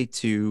positively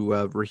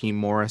to Raheem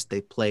Morris.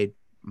 They played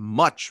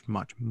much,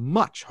 much,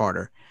 much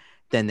harder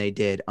than they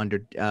did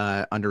under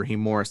Raheem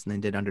Morris than they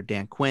did under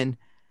Dan Quinn.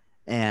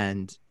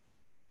 And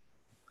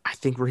I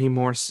think Raheem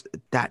Morris,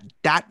 that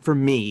for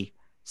me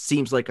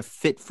seems like a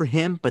fit for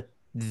him, but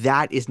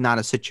that is not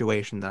a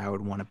situation that I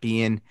would want to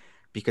be in,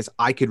 because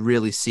I could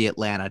really see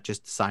Atlanta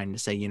just deciding to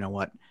say, you know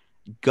what,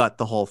 gut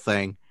the whole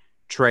thing,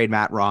 trade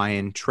Matt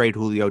Ryan, trade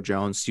Julio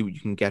Jones, see what you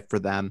can get for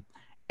them,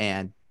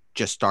 and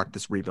just start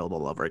this rebuild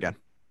all over again.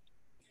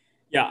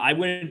 Yeah, I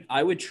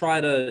would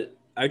try to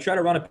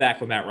run it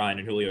back with Matt Ryan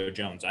and Julio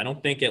Jones. I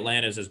don't think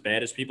Atlanta is as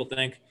bad as people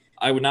think.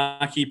 I would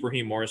not keep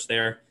Raheem Morris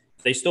there.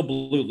 They still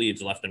blew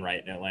leads left and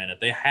right in Atlanta.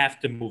 They have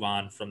to move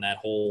on from that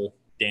whole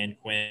Dan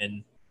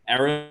Quinn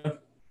era.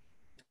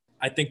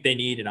 I think they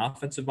need an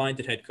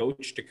offensive-minded head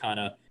coach to kind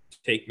of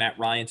take Matt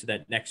Ryan to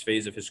that next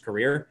phase of his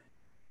career.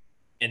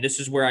 And this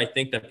is where I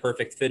think the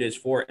perfect fit is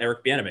for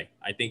Eric Bieniemy.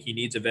 I think he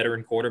needs a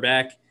veteran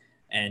quarterback,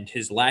 and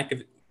his lack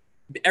of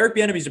 – Eric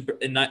Bieniemy's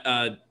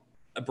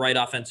a bright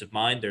offensive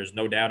mind. There's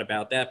no doubt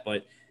about that.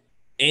 But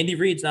Andy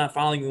Reid's not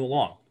following him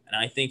along. And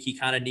I think he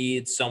kind of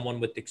needs someone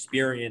with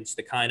experience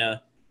to kind of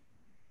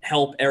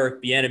help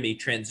Eric Bieniemy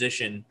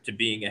transition to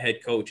being a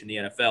head coach in the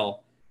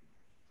NFL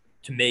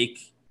to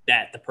make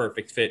that the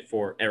perfect fit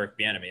for Eric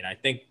Bieniemy. And I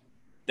think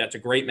that's a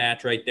great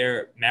match right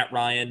there. Matt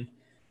Ryan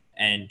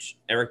and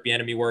Eric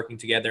Bieniemy working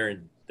together,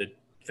 and the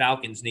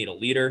Falcons need a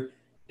leader.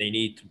 They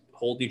need to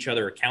hold each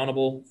other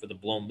accountable for the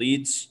blown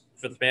leads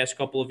for the past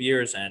couple of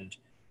years, and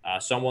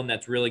someone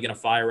that's really going to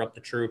fire up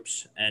the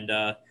troops. And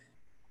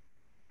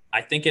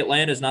I think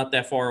Atlanta's not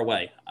that far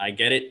away. I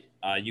get it.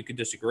 You could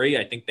disagree.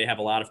 I think they have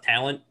a lot of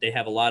talent. They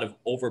have a lot of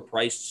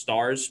overpriced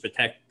stars,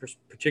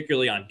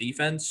 particularly on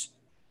defense.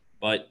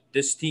 But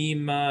this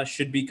team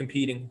should be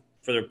competing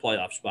for their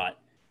playoff spot.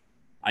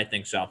 I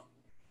think so.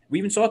 We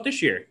even saw it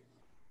this year.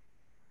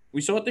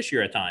 We saw it this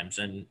year at times.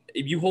 And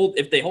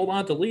if they hold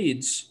on to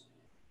leads,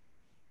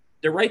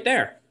 they're right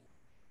there.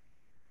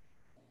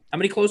 How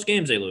many close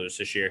games they lose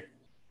this year?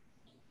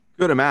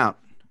 Good amount.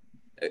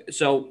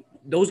 So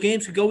those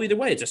games could go either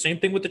way. It's the same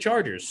thing with the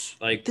Chargers.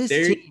 Like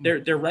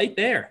they're right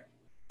there.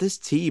 This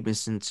team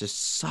is in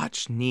just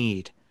such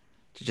need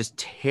to just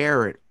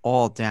tear it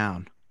all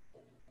down.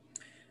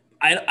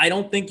 I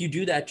don't think you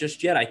do that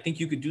just yet. I think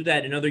you could do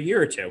that in another year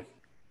or two.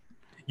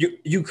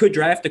 You could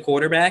draft a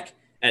quarterback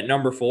at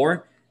number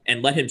 4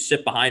 and let him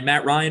sit behind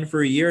Matt Ryan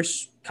for a year,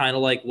 kind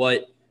of like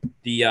what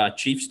the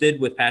Chiefs did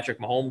with Patrick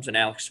Mahomes and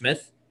Alex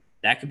Smith.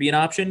 That could be an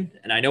option.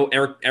 And I know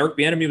Eric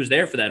Bieniemy was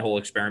there for that whole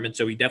experiment,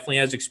 so he definitely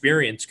has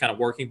experience kind of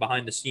working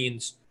behind the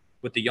scenes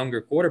with the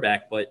younger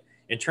quarterback. But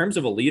in terms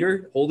of a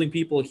leader, holding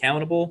people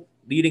accountable,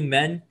 leading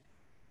men,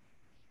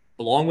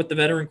 along with the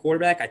veteran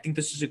quarterback, I think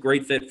this is a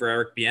great fit for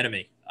Eric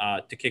Bieniemy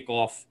to kick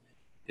off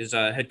his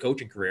head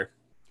coaching career.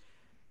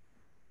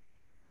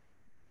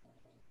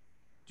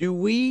 Do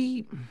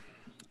we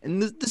 –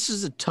 and this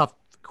is a tough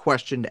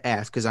question to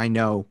ask because I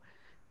know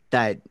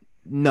that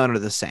none are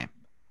the same.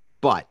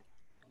 But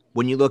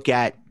when you look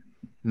at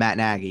Matt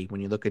Nagy, when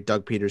you look at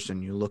Doug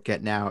Peterson, you look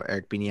at now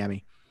Eric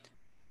Bieniemy,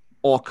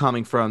 all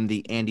coming from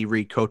the Andy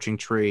Reid coaching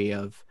tree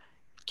of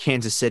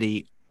Kansas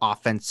City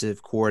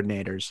offensive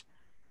coordinators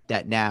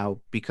that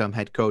now become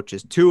head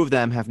coaches. 2 of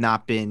them have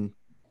not been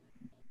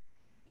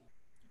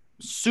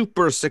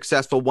super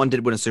successful. One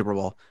did win a Super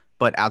Bowl,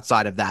 but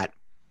outside of that,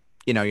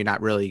 you know, you're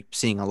not really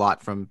seeing a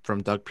lot from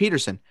Doug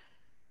Peterson.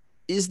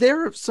 Is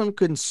there some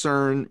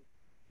concern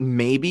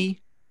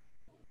maybe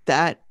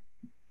that,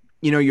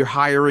 you know, you're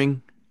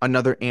hiring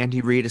another Andy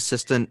Reid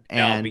assistant?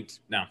 And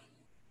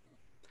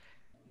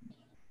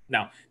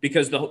No,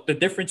 because the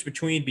difference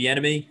between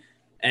Bieniemy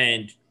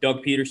and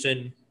Doug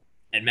Peterson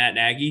and Matt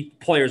Nagy,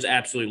 players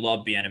absolutely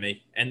love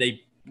Bieniemy, and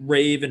they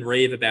rave and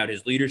rave about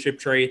his leadership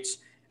traits.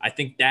 I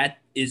think that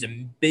is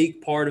a big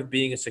part of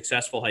being a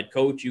successful head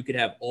coach. You could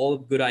have all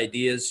the good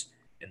ideas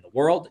in the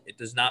world. It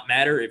does not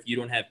matter if you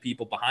don't have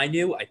people behind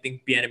you. I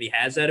think Bieniemy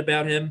has that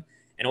about him.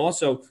 And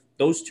also,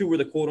 those 2 were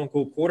the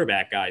quote-unquote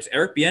quarterback guys.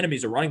 Eric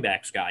Bieniemy's a running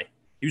backs guy.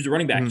 He was a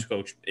running backs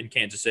coach in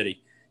Kansas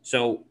City.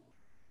 So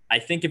I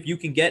think if you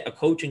can get a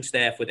coaching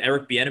staff with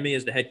Eric Bieniemy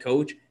as the head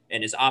coach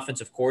and his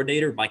offensive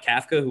coordinator, Mike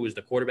Kafka, who was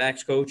the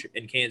quarterbacks coach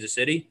in Kansas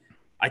City,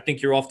 I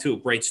think you're off to a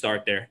great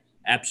start there.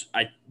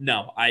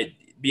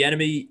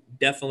 Bieniemy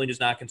definitely does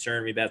not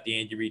concern me about the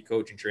Andy Reid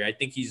coaching tree. I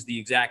think he's the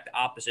exact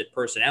opposite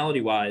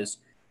personality-wise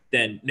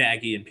than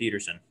Nagy and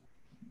Peterson.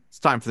 It's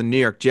time for the New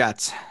York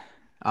Jets.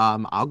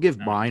 I'll give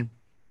mine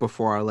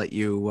before I let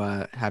you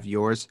have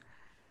yours.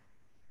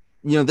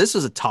 You know, this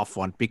is a tough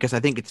one because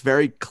I think it's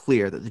very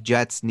clear that the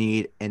Jets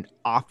need an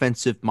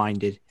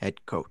offensive-minded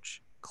head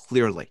coach,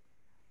 clearly.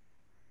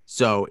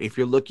 So if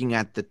you're looking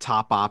at the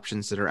top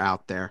options that are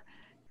out there,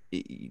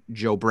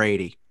 Joe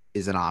Brady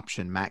is an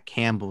option. Matt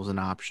Campbell's an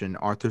option.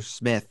 Arthur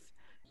Smith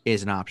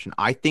is an option.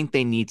 I think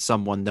they need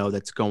someone, though,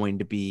 that's going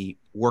to be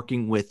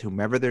working with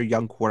whomever their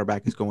young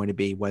quarterback is going to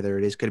be, whether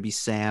it is going to be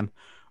Sam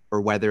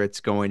or whether it's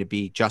going to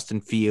be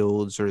Justin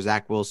Fields or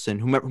Zach Wilson,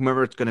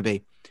 whomever it's going to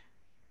be.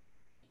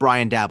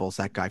 Brian Daboll's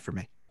that guy for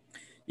me.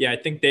 Yeah, I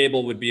think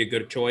Dable would be a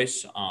good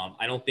choice.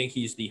 I don't think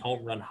he's the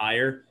home run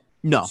hire,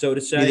 No, so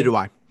to say. neither do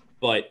I.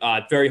 But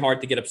very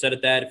hard to get upset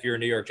at that if you're a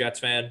New York Jets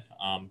fan.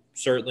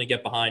 Certainly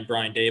get behind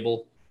Brian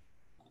Dable.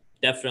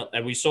 Definitely.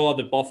 And we saw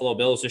the Buffalo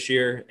Bills this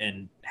year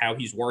and how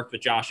he's worked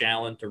with Josh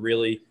Allen to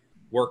really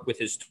work with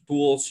his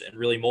tools and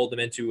really mold them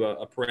into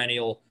a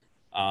perennial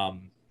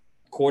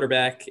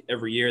quarterback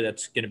every year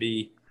that's going to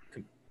be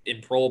in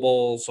Pro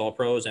Bowls, All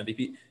Pros,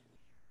 MVP.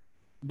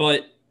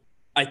 But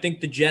I think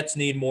the Jets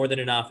need more than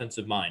an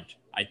offensive mind.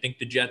 I think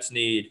the Jets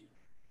need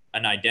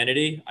an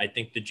identity. I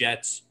think the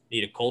Jets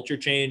need a culture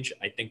change.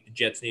 I think the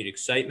Jets need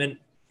excitement.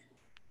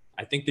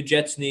 I think the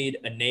Jets need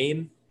a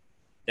name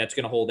that's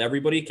going to hold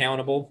everybody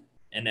accountable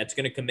and that's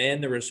going to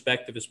command the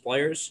respect of his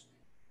players.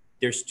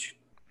 There's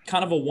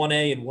kind of a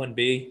 1A and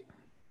 1B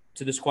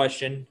to this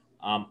question.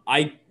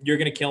 You're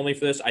going to kill me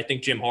for this. I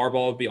think Jim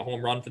Harbaugh would be a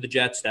home run for the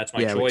Jets. That's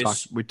my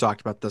choice. We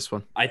talked about this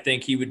one. I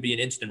think he would be an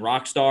instant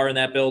rock star in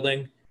that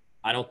building.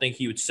 I don't think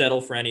he would settle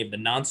for any of the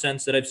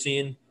nonsense that I've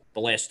seen the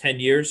last 10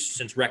 years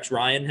since Rex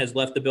Ryan has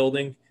left the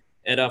building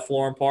at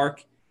Florham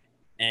Park.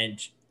 And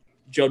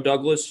Joe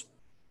Douglas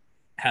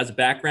has a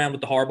background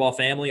with the Harbaugh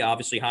family,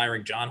 obviously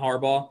hiring John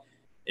Harbaugh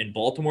in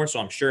Baltimore. So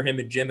I'm sure him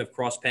and Jim have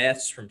crossed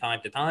paths from time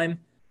to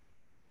time.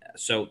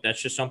 So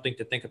that's just something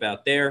to think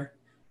about there.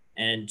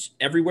 And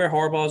everywhere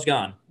Harbaugh's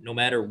gone, no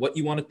matter what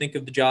you want to think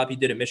of the job he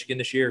did at Michigan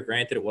this year,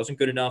 granted it wasn't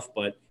good enough,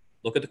 but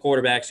look at the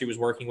quarterbacks he was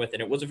working with.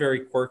 And it was a very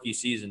quirky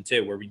season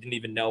too, where we didn't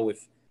even know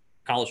if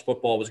college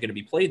football was going to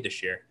be played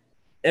this year.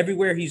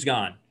 Everywhere he's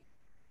gone,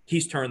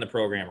 he's turned the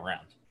program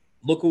around.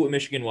 Look at what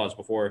Michigan was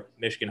before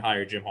Michigan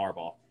hired Jim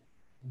Harbaugh.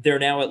 They're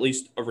now at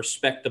least a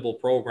respectable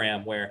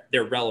program where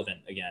they're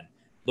relevant again.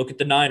 Look at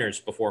the Niners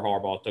before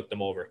Harbaugh took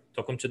them over,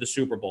 took them to the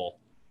Super Bowl.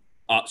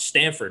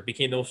 Stanford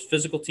became the most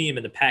physical team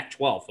in the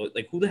Pac-12.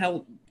 Like, who the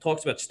hell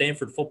talks about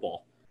Stanford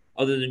football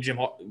other than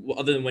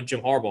when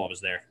Jim Harbaugh was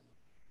there?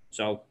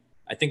 So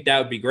I think that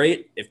would be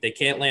great. If they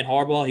can't land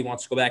Harbaugh, he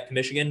wants to go back to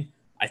Michigan.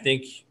 I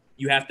think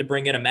you have to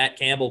bring in a Matt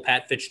Campbell,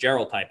 Pat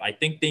Fitzgerald type. I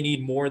think they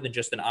need more than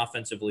just an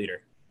offensive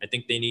leader. I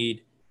think they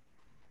need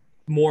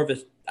more of a,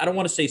 I don't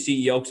want to say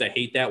CEO because I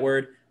hate that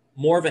word,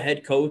 more of a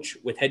head coach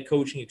with head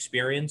coaching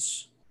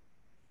experience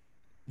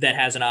that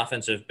has an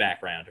offensive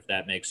background, if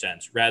that makes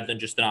sense, rather than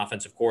just an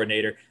offensive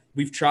coordinator.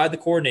 We've tried the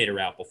coordinator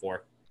route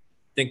before.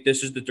 I think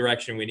this is the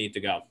direction we need to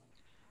go.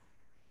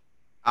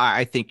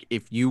 I think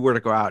if you were to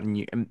go out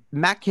and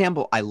Matt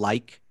Campbell, I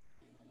like.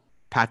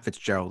 Pat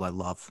Fitzgerald, I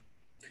love.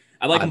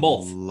 I like them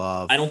both.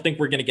 I don't think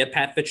we're going to get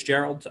Pat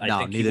Fitzgerald.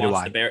 Neither do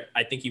I.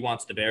 I think he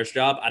wants the Bears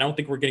job. I don't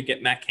think we're going to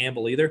get Matt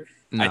Campbell either.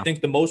 No. I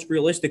think the most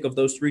realistic of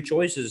those three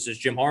choices is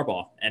Jim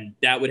Harbaugh, and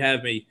that would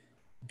have me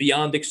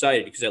beyond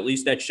excited because at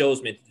least that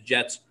shows me that the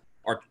Jets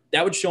are.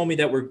 That would show me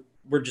that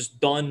we're just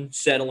done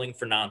settling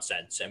for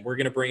nonsense, and we're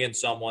going to bring in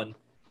someone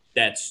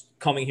that's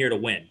coming here to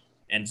win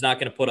and is not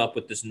going to put up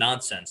with this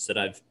nonsense that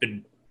I've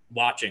been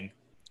watching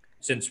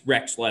since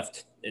Rex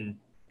left in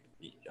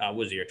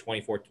was the year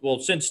 2014. Well,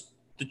 since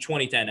the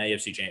 2010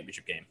 AFC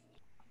Championship game.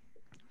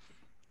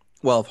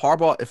 Well, if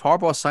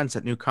Harbaugh signs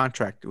that new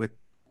contract with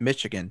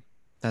Michigan,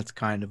 that's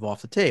kind of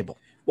off the table.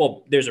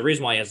 Well, there's a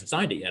reason why he hasn't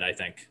signed it yet, I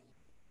think.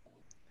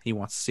 He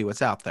wants to see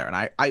what's out there.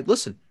 And I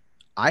listen,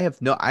 I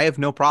have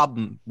no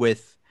problem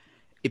with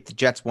if the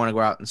Jets want to go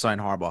out and sign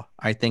Harbaugh.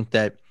 I think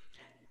that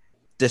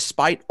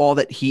despite all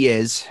that he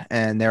is,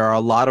 and there are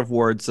a lot of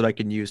words that I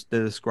can use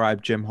to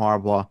describe Jim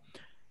Harbaugh,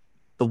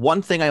 the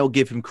one thing I will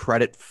give him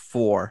credit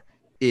for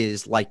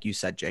is, like you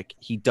said, Jake,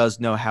 he does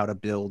know how to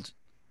build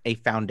a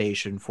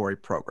foundation for a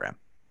program.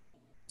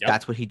 Yep.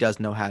 That's what he does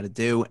know how to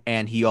do,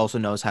 and he also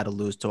knows how to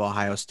lose to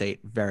Ohio State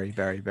very,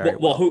 very, very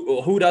well.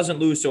 Well, who doesn't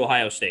lose to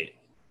Ohio State?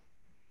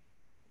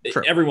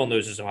 True. Everyone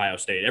loses to Ohio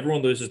State.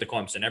 Everyone loses to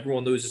Clemson.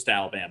 Everyone loses to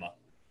Alabama.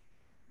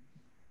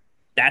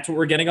 That's what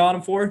we're getting on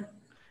him for?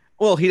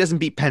 Well, he doesn't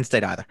beat Penn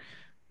State either.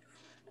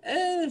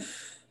 There's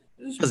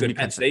some good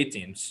Penn State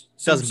teams.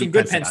 Some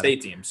good Penn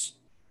State teams.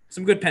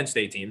 Some good Penn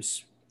State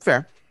teams.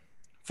 Fair.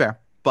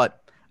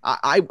 But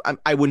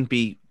I wouldn't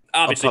be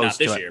obviously opposed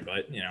not this year,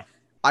 but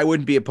I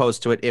wouldn't be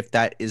opposed to it if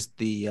that is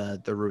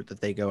the route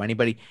that they go.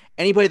 Anybody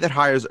that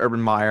hires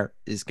Urban Meyer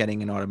is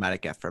getting an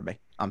automatic F for me.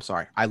 I'm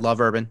sorry. I love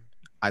Urban.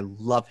 I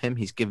love him.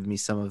 He's given me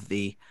some of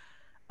the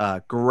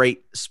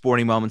great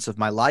sporting moments of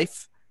my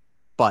life,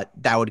 but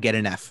that would get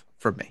an F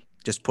for me.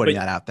 Just putting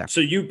that out there. So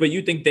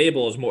you think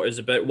Dable is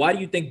a better? Why do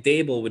you think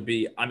Dable would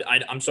be?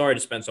 I'm sorry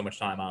to spend so much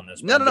time on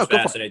this. No. I'm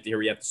fascinated to hear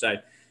what you have to say.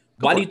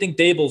 Why do you think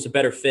Dable is a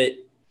better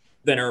fit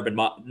than Urban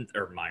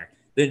Meyer,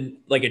 than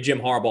like a Jim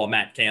Harbaugh,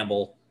 Matt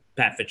Campbell,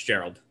 Pat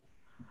Fitzgerald?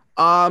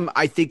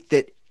 I think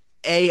that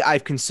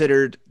I've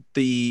considered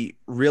the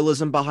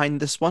realism behind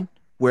this one,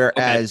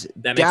 whereas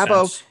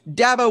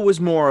Dabo was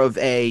more of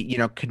a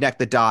connect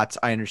the dots.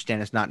 I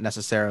understand it's not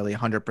necessarily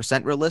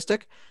 100%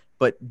 realistic,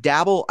 But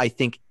Dabble, I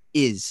think,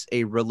 is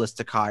a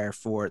realistic hire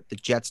for the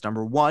Jets.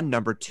 Number one.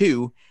 Number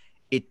two,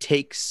 it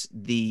takes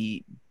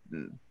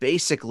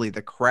basically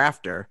the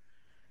crafter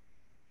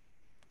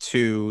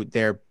to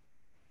their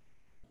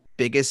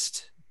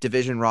biggest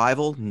division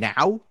rival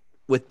now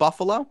with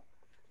Buffalo,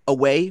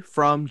 away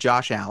from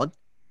Josh Allen,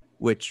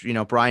 which,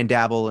 Brian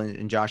Dabble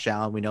and Josh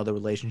Allen, we know the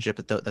relationship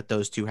that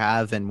those two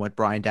have and what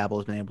Brian Dabble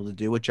has been able to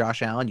do with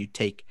Josh Allen. You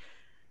take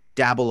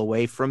Dabble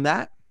away from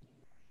that.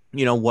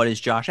 What is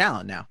Josh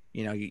Allen now?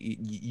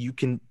 You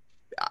can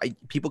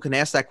people can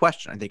ask that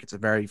question. I think it's a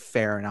very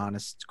fair and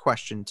honest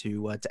question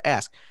to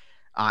ask.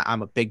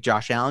 I'm a big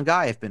Josh Allen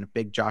guy. I've been a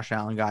big Josh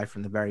Allen guy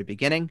from the very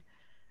beginning,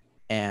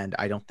 and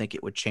I don't think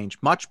it would change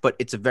much, but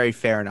it's a very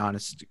fair and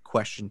honest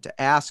question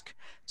to ask.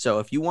 So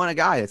if you want a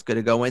guy that's going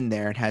to go in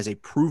there and has a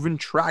proven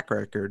track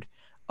record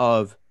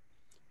of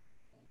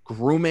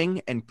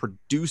grooming and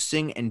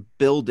producing and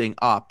building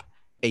up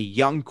a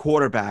young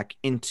quarterback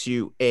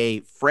into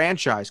a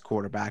franchise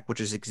quarterback, which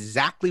is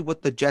exactly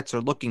what the Jets are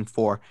looking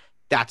for,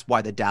 that's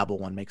why the Dabble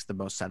one makes the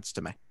most sense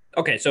to me.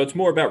 Okay, so it's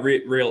more about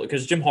real,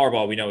 because Jim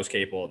Harbaugh, we know, is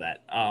capable of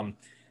that.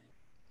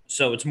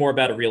 So it's more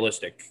about a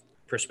realistic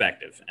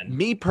perspective. And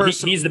me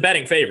personally, he's the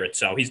betting favorite,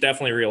 so he's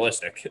definitely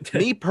realistic.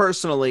 Me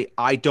personally,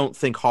 I don't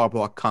think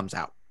Harbaugh comes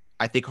out.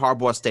 I think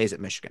Harbaugh stays at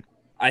Michigan.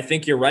 I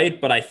think you're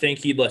right, but I think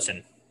he'd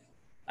listen.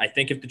 I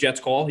think if the Jets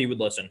call, he would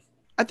listen.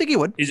 I think he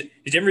would.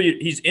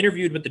 He's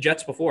interviewed with the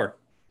Jets before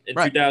in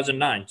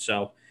 2009.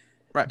 So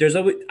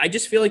I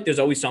just feel like there's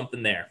always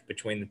something there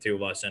between the two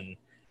of us, and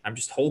I'm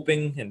just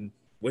hoping and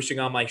wishing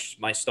on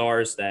my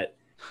stars that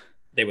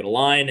they would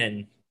align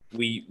and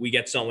we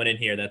get someone in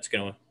here that's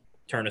going to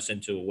turn us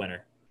into a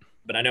winner.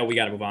 But I know we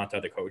got to move on to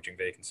other coaching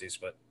vacancies,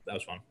 but that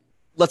was fun.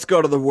 Let's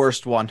go to the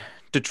worst one,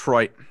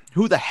 Detroit.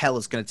 Who the hell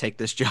is going to take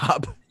this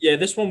job? Yeah,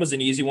 this one was an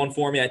easy one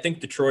for me. I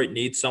think Detroit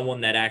needs someone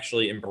that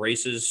actually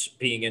embraces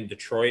being in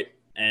Detroit.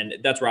 And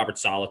that's Robert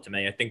Saleh to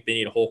me. I think they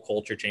need a whole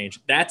culture change.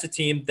 That's a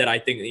team that I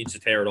think needs to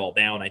tear it all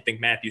down. I think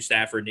Matthew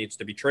Stafford needs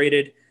to be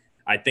traded.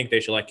 I think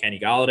they should let Kenny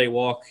Golladay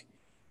walk.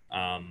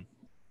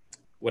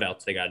 What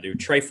else they got to do?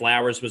 Trey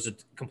Flowers was a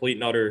complete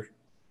and utter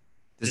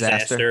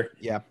disaster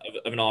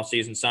of an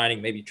offseason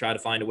signing. Maybe try to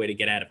find a way to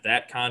get out of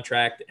that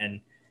contract and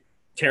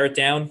tear it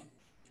down.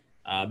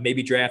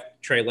 Maybe draft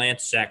Trey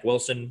Lance, Zach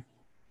Wilson.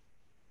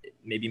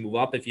 Maybe move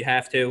up if you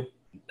have to.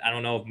 I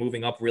don't know if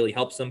moving up really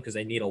helps them because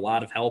they need a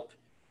lot of help.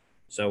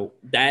 So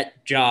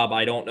that job,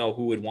 I don't know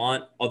who would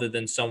want other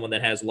than someone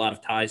that has a lot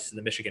of ties to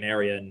the Michigan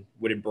area and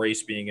would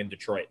embrace being in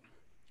Detroit,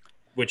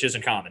 which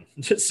isn't common.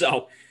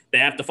 So they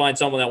have to find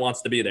someone that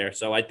wants to be there.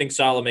 So I think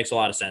Saleh makes a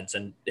lot of sense,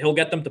 and he'll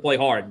get them to play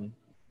hard and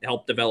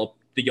help develop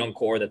the young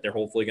core that they're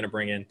hopefully going to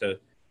bring in to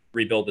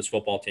rebuild this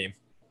football team.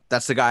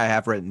 That's the guy I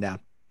have written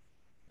down.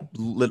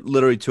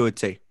 Literally to a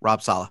T,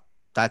 Rob Saleh.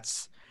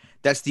 That's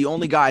the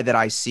only guy that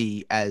I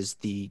see as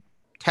the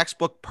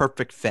textbook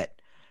perfect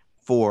fit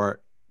for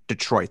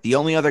Detroit. The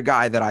only other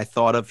guy that I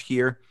thought of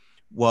here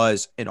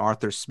was an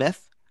Arthur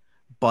Smith,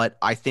 but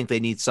I think they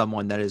need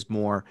someone that is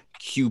more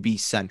QB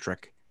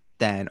centric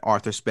than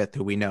Arthur Smith,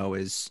 who we know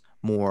is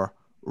more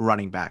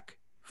running back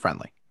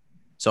friendly.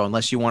 So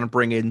unless you want to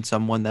bring in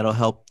someone that'll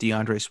help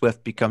DeAndre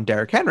Swift become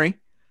Derrick Henry,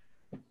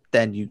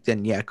 then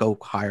go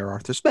hire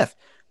Arthur Smith.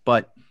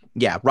 But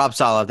yeah, Rob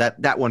Saleh,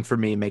 that one for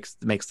me makes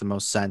the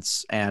most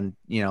sense. And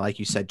like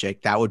you said,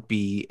 Jake, that would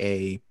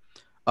be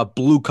a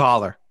blue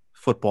collar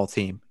football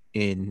team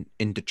in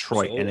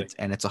Detroit. Absolutely.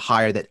 and it's a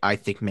hire that I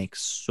think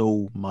makes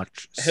so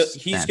much sense.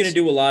 He's going to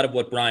do a lot of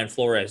what Brian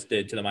Flores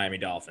did to the Miami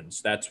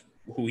Dolphins. That's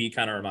who he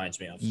kind of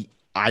reminds me of.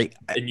 I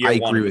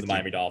agree with the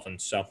Miami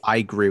Dolphins. So I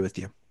agree with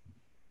you.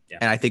 Yeah.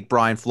 And I think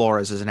Brian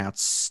Flores is an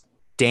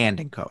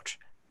outstanding coach.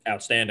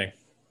 Outstanding.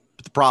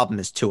 But the problem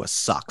is Tua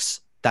sucks.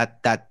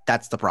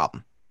 That's the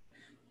problem.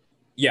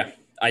 Yeah,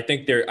 I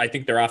think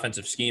their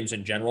offensive schemes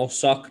in general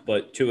suck,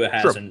 but Tua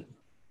hasn't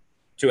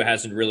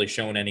really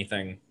shown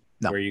anything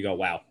where you go,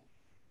 wow.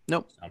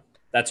 Nope. So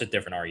that's a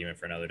different argument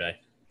for another day.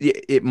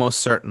 It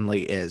most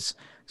certainly is.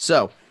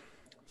 So,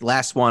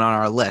 last one on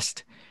our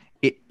list.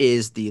 It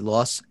is the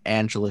Los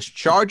Angeles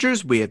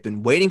Chargers. We have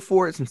been waiting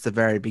for it since the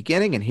very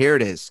beginning, and here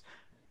it is.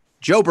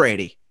 Joe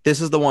Brady. This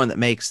is the one that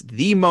makes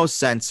the most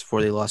sense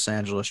for the Los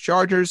Angeles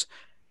Chargers.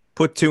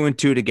 Put 2 and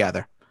 2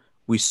 together.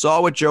 We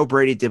saw what Joe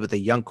Brady did with a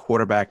young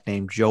quarterback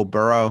named Joe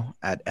Burrow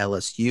at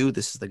LSU.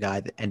 This is the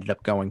guy that ended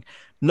up going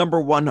number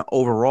 1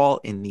 overall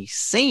in the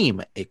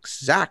same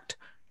exact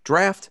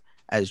draft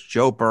as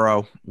Joe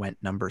Burrow went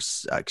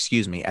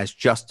as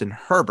Justin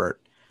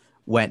Herbert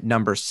went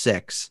number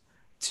 6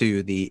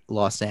 to the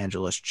Los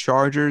Angeles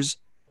Chargers.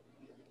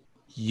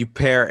 You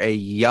pair a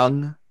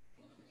young,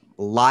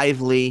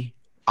 lively,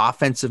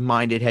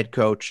 offensive-minded head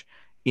coach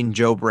in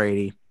Joe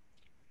Brady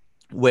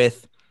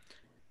with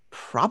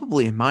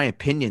probably, in my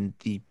opinion,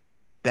 the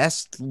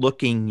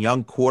best-looking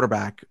young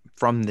quarterback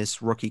from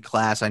this rookie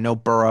class. I know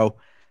Burrow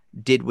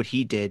did what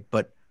he did,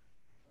 but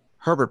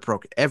Herbert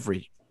broke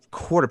every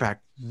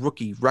quarterback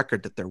rookie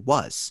record that there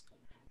was.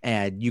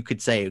 And you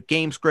could say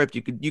game script,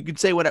 you could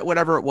say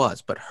whatever it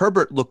was, but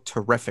Herbert looked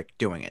terrific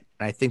doing it.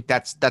 And I think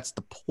that's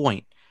the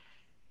point.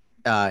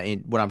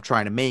 In what I'm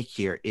trying to make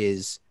here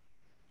is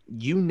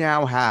you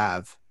now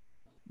have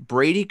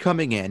Brady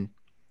coming in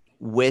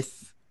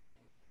with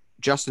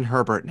Justin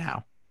Herbert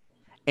now,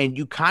 and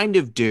you kind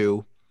of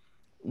do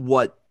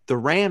what the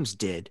Rams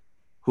did,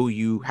 who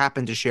you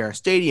happen to share a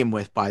stadium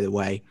with, by the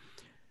way,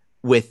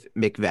 with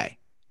McVay.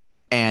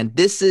 And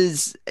this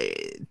is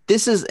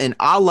an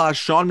a la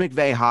Sean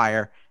McVay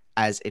hire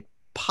as it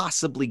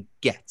possibly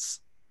gets.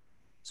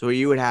 So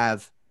you would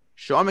have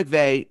Sean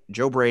McVay,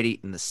 Joe Brady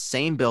in the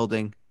same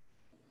building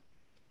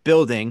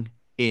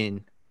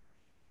in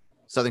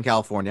Southern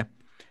California.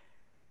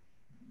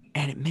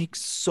 And it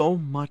makes so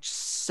much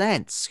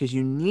sense because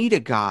you need a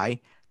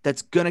guy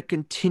that's going to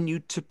continue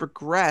to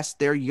progress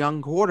their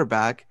young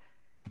quarterback.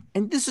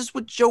 And this is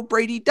what Joe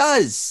Brady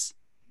does.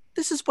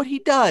 This is what he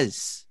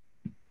does.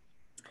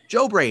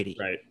 Joe Brady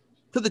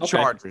to the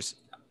Chargers.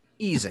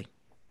 Easy.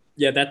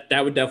 Yeah,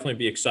 that would definitely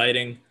be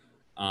exciting.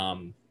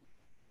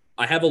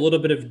 I have a little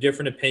bit of a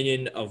different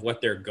opinion of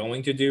what they're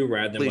going to do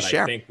rather than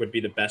I think would be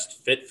the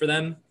best fit for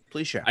them.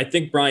 Please share. I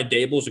think Brian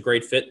Dable is a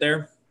great fit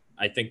there.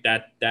 I think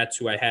that's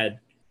who I had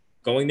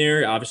going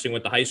there. Obviously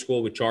went to high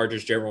school with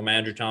Chargers general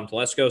manager Tom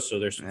Telesco, so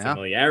there's some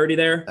familiarity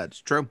there. That's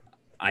true.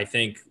 I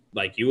think,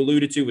 like you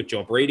alluded to with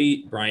Joe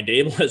Brady, Brian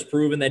Dable has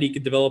proven that he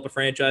could develop a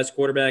franchise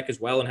quarterback as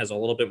well and has a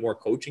little bit more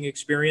coaching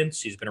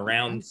experience. He's been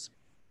around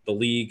the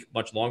league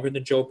much longer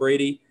than Joe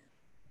Brady.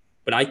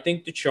 But I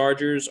think the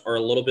Chargers are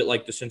a little bit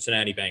like the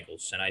Cincinnati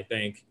Bengals, and I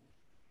think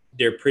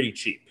they're pretty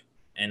cheap.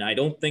 And I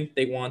don't think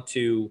they want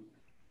to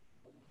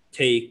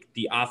take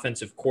the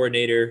offensive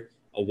coordinator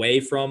away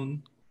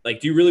from – like,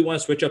 do you really want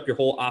to switch up your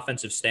whole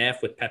offensive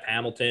staff with Pep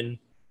Hamilton?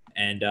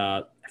 And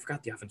I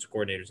forgot the offensive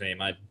coordinator's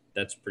name.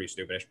 That's pretty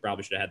stupid. I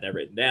probably should have had that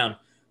written down.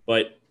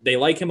 But they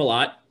like him a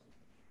lot.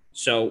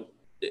 So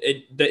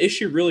the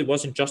issue really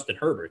wasn't Justin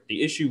Herbert.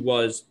 The issue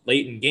was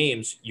late in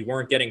games, you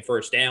weren't getting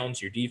first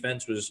downs. Your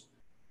defense was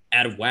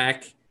out of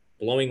whack,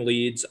 blowing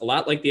leads, a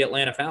lot like the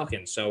Atlanta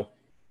Falcons. So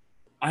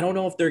I don't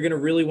know if they're going to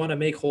really want to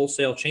make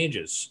wholesale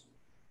changes.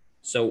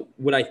 So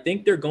what I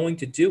think they're going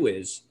to do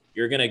is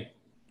you're going to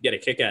get a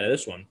kick out of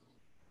this one.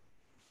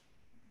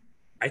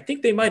 I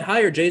think they might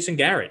hire Jason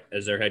Garrett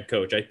as their head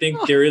coach. I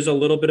think there is a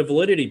little bit of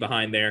validity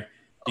behind there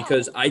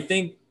because I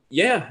think,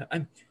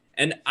 I'm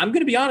going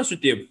to be honest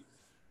with you.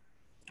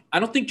 I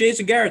don't think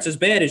Jason Garrett's as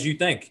bad as you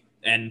think.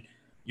 And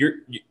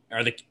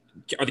are the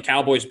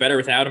Cowboys better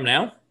without him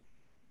now?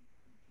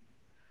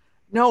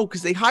 No,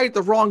 because they hired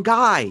the wrong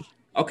guy.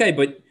 Okay,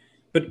 but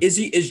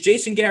is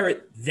Jason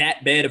Garrett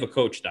that bad of a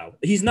coach though?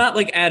 He's not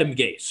like Adam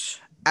Gase.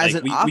 As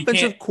an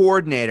offensive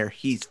coordinator,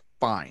 he's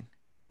fine.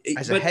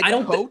 As a head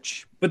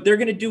coach, but they're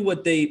going to do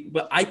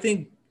but I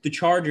think the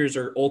Chargers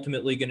are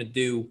ultimately going to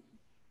do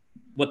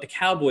what the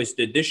Cowboys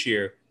did this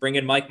year, bring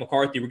in Mike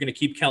McCarthy. We're going to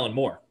keep Kellen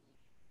Moore.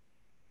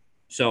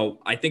 So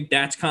I think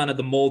that's kind of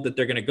the mold that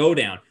they're going to go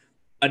down.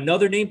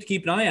 Another name to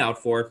keep an eye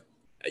out for,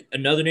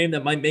 another name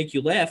that might make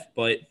you laugh,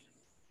 but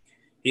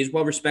he's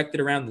well respected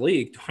around the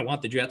league. Do I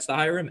want the Jets to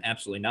hire him?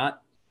 Absolutely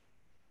not.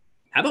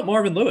 How about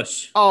Marvin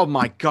Lewis? Oh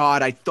my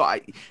God.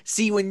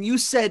 When you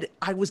said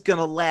I was going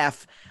to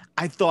laugh,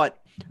 I thought,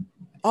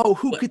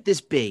 who could this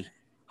be?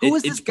 Who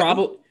is this guy?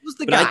 Who's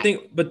the guy?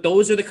 But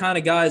those are the kind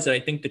of guys that I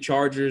think the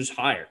Chargers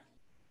hire.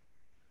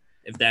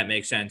 If that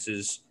makes sense,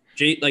 is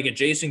like a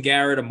Jason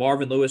Garrett, a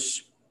Marvin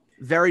Lewis,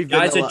 very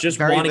guys vanilla, that just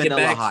want to get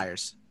back.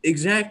 Hires.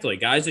 Exactly,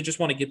 guys that just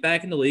want to get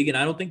back in the league, and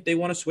I don't think they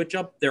want to switch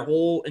up their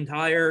whole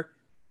entire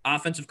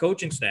offensive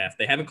coaching staff.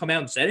 They haven't come out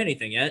and said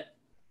anything yet.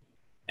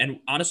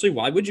 And honestly,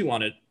 why would you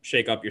want to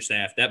shake up your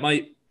staff? That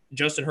might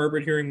Justin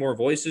Herbert hearing more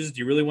voices. Do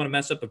you really want to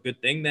mess up a good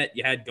thing that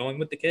you had going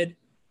with the kid?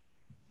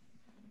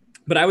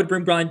 But I would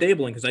bring Brian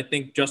Dable in because I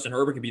think Justin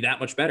Herbert could be that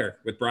much better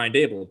with Brian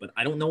Dable. But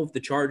I don't know if the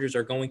Chargers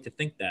are going to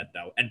think that,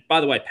 though. And by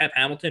the way, Pep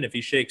Hamilton, if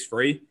he shakes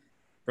free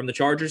from the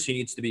Chargers, he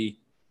needs to be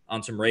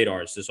on some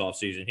radars this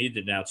offseason. He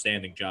did an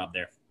outstanding job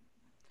there.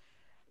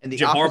 And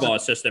Jim Harbaugh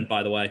assistant,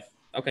 by the way.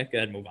 Okay, go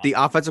ahead, move on. The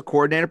offensive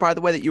coordinator, by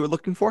the way, that you were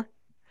looking for?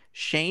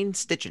 Shane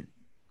Steichen.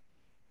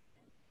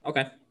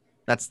 Okay.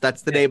 That's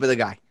the name of the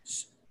guy.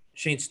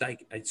 Shane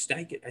Steichen. I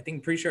think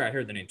I'm pretty sure I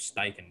heard the name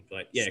Steichen,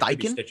 but yeah, Steichen? It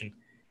could be Steichen.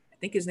 I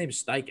think his name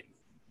is Steichen.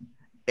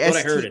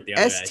 I heard it the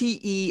other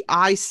day.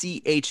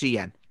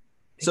 Steichen.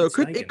 So it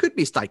could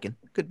be Steichen.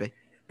 Could be.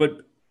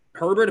 But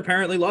Herbert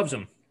apparently loves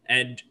him.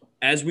 And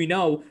as we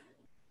know,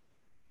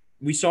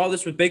 we saw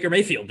this with Baker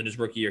Mayfield in his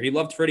rookie year. He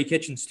loved Freddie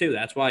Kitchens too.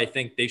 That's why I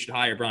think they should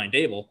hire Brian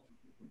Dable.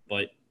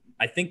 But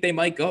I think they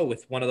might go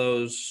with one of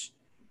those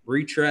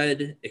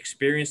retread,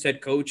 experienced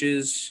head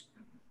coaches,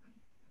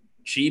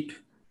 cheap.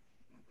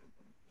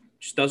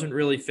 Just doesn't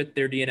really fit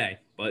their DNA.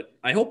 But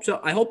I hope so.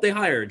 I hope they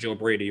hire Joe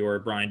Brady or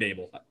Brian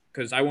Dable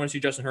because I want to see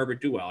Justin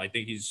Herbert do well. I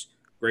think he's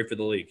great for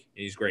the league.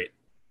 He's great.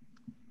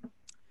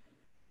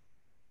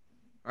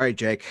 All right,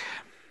 Jake.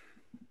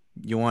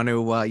 You want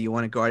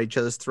to go at each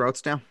other's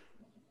throats now?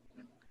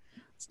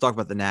 Let's talk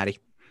about the Natty.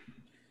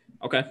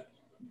 Okay.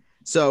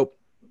 So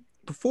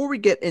before we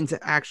get into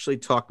actually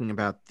talking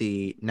about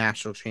the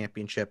national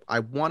championship, I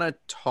want to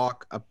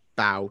talk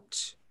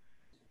about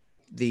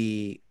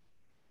the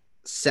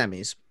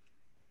semis.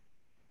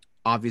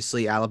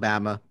 Obviously,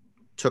 Alabama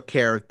took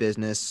care of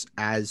business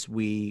as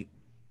we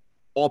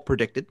all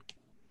predicted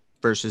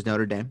versus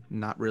Notre Dame.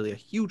 Not really a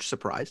huge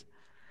surprise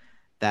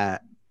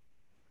that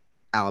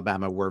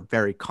Alabama were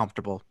very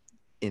comfortable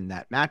in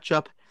that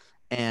matchup.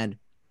 And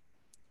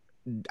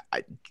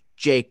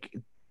Jake,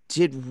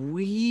 did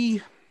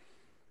we,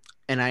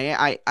 and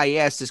I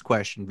asked this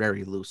question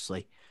very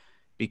loosely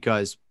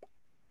because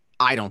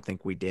I don't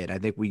think we did. I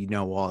think we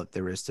know all that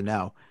there is to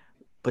know.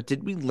 But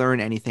did we learn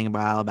anything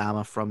about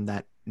Alabama from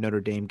that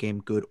Notre Dame game,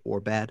 good or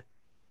bad?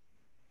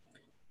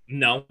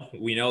 No,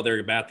 we know they're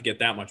about to get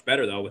that much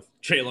better, though, with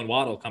Jalen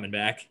Waddle coming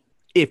back.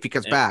 If he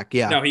comes back,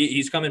 yeah. No,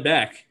 he's coming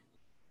back.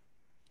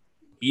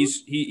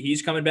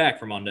 He's coming back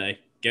for Monday.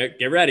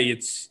 Get ready.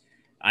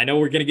 I know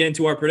we're going to get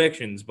into our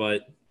predictions,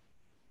 but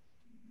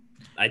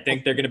I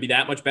think they're going to be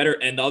that much better.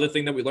 And the other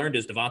thing that we learned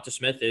is Devonta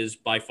Smith is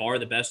by far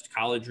the best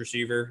college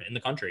receiver in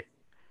the country.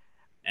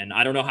 And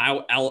I don't know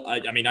how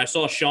I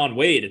saw Sean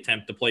Wade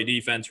attempt to play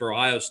defense for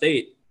Ohio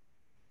State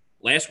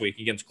last week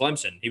against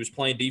Clemson. He was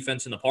playing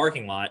defense in the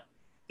parking lot.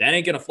 That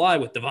ain't going to fly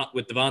with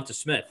Devonta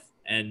Smith.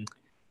 And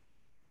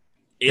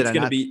it's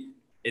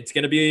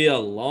going to be a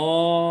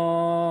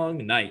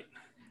long night,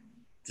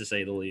 to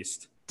say the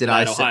least. Did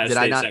I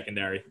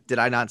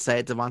not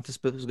say Devonta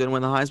Smith was going to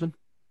win the Heisman?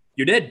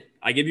 You did.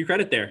 I give you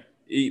credit there.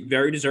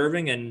 Very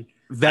deserving, and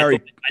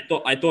very.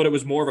 I thought it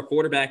was more of a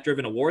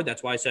quarterback-driven award.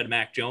 That's why I said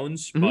Mac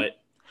Jones. Mm-hmm. But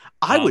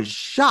I was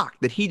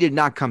shocked that he did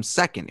not come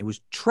second. It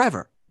was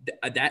Trevor.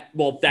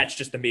 That's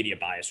just the media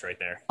bias right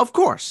there. Of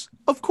course.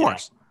 You know,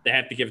 they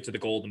have to give it to the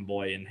Golden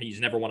Boy, and he's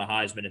never won a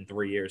Heisman in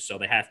 3 years, so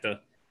they have to.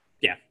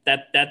 Yeah,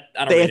 that I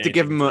don't. They have to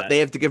give him. They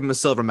have to give him a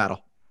silver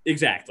medal.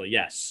 Exactly.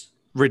 Yes.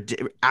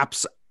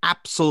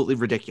 Absolutely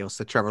ridiculous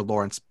that Trevor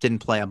Lawrence didn't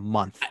play a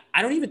month.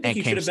 I don't even think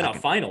he should have been a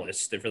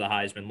finalist for the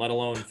Heisman, let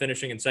alone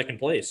finishing in second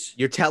place.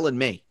 You're telling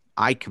me.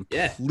 I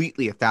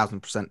completely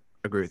 1,000%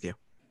 agree with you.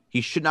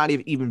 He should not have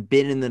even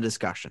been in the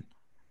discussion,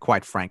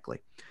 quite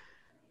frankly.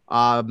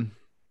 Yeah,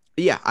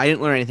 I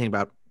didn't learn anything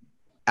about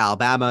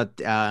Alabama.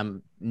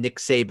 Nick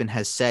Saban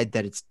has said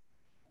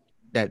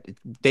that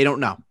they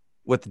don't know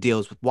what the deal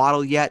is with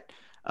Waddle yet.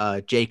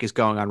 Jake is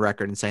going on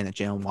record and saying that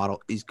Jalen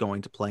Waddle is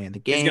going to play in the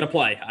game. He's going to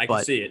play. I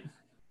can see it.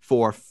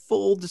 For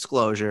full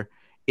disclosure,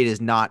 it is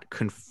not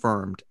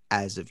confirmed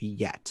as of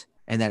yet,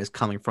 and that is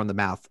coming from the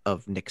mouth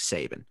of Nick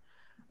Saban.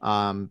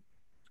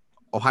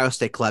 Ohio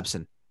State,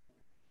 Clemson.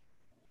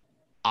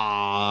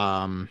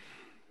 I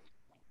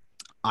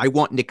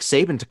want Nick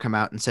Saban to come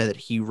out and say that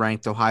he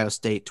ranked Ohio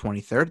State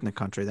 23rd in the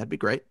country. That'd be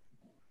great.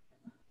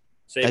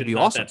 That'd be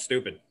awesome. That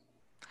stupid.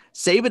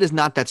 Saban is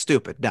not that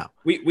stupid. No,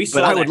 we saw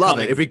but I would love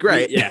it. It'd be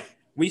great.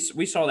 We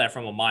saw that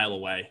from a mile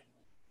away.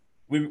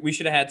 We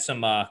should have had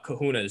some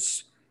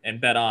kahunas and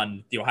bet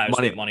on the Ohio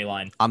State money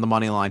line. On the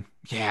money line.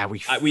 Yeah, we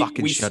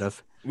should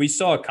have. We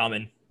saw it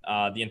coming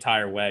the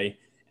entire way,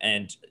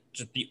 and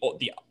just the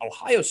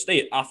Ohio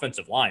State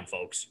offensive line,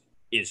 folks,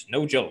 is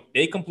no joke.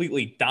 They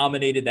completely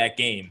dominated that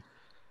game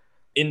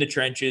in the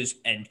trenches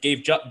and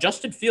gave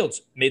Justin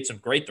Fields made some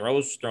great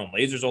throws, throwing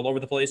lasers all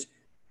over the place.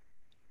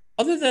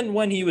 Other than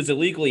when he was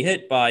illegally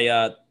hit by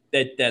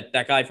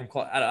that guy from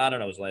I don't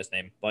know his last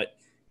name, but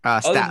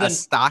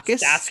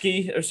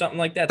Statsky or something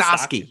like that.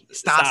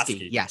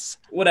 Statsky, yes,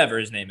 whatever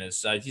his name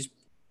is. He's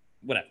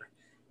whatever.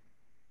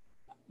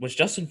 Was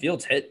Justin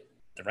Fields hit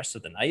the rest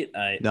of the night?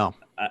 No.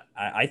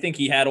 I think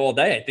he had all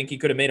day. I think he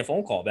could have made a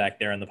phone call back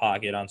there in the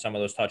pocket on some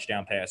of those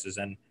touchdown passes,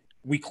 and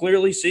we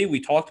clearly see. We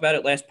talked about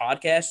it last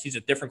podcast. He's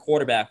a different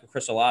quarterback with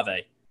Chris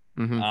Olave.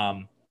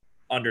 Mm-hmm.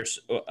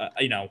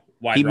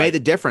 Wide he right. made the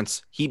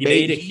difference. He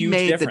made a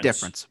huge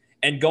difference.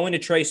 And going to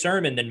Trey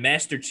Sermon, then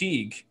Master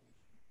Teague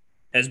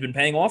has been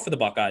paying off for the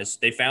Buckeyes.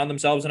 They found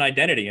themselves an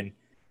identity, and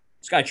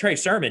this guy Trey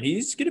Sermon,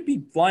 he's going to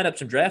be flying up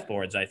some draft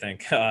boards. I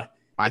think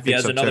if he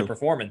has another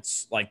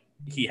performance like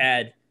he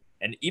had,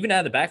 and even out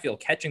of the backfield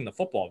catching the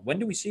football. When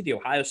do we see the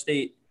Ohio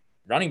State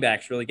running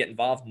backs really get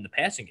involved in the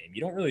passing game? You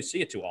don't really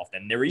see it too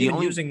often. They're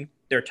even using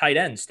their tight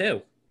ends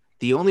too.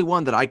 The only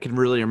one that I can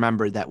really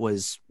remember that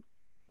was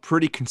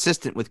pretty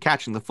consistent with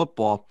catching the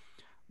football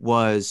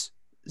was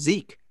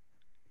Zeke,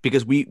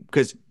 because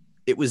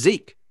it was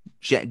Zeke,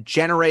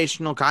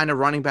 generational kind of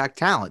running back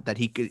talent that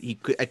he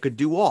could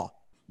do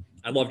all.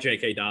 I love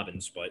J.K.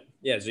 Dobbins, but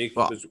yeah, Zeke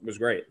was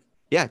great.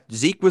 Yeah,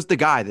 Zeke was the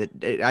guy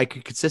that I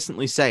could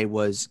consistently say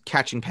was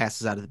catching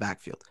passes out of the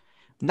backfield.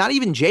 Not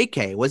even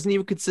J.K. It wasn't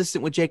even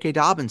consistent with J.K.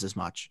 Dobbins as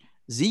much.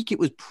 Zeke, it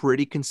was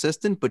pretty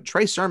consistent, but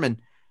Trey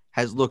Sermon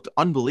has looked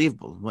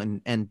unbelievable.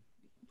 And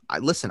I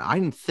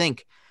didn't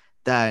think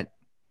that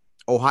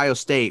Ohio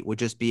State would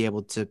just be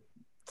able to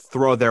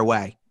throw their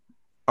way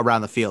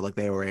around the field like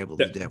they were able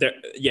to do.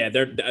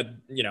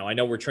 I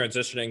know we're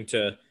transitioning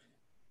to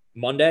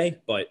Monday,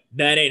 but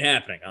that ain't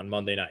happening on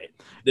Monday night.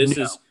 It's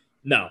a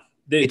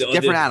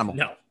different animal.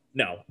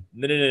 No.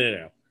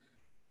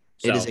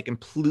 So, it is a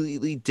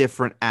completely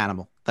different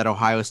animal. that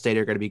Ohio State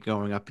are going to be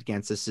going up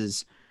against. This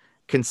is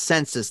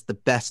consensus the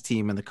best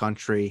team in the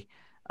country,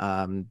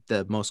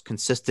 the most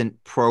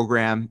consistent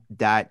program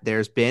that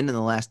there's been in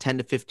the last 10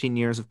 to 15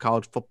 years of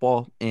college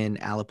football in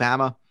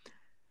Alabama.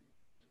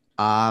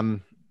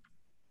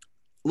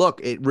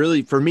 Look, it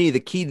really, for me, the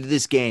key to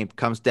this game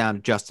comes down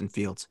to Justin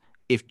Fields.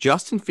 If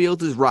Justin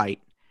Fields is right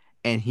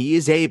and he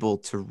is able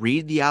to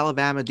read the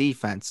Alabama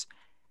defense,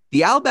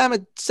 the Alabama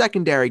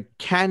secondary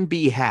can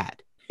be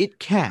had. It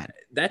can.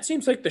 That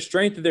seems like the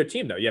strength of their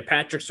team, though. Yeah,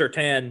 Patrick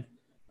Surtain,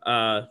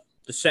 the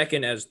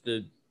second as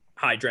the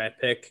high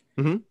draft pick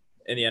in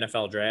the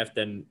NFL draft.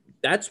 And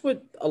that's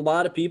what a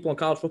lot of people in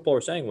college football were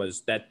saying,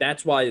 was that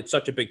that's why it's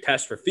such a big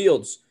test for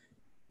Fields,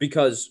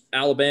 because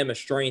Alabama's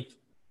strength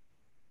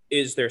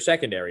is their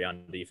secondary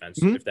on defense,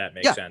 if that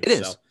makes sense. It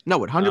is. So,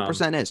 no, it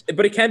 100% is.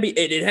 But it can be,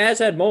 it has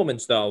had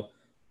moments, though,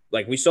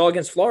 like we saw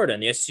against Florida in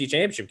the SEC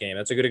championship game.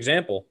 That's a good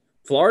example.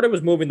 Florida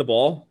was moving the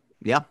ball.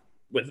 Yeah.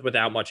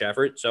 Without much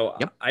effort. So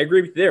I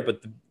agree with you there.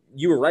 But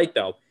you were right,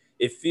 though.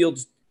 If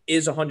Fields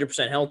is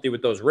 100% healthy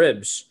with those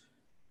ribs,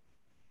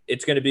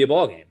 it's going to be a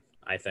ball game,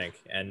 I think.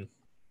 And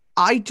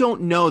I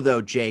don't know,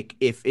 though, Jake,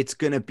 if it's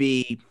going to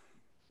be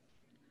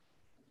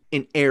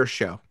an air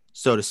show,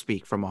 so to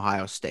speak, from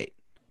Ohio State.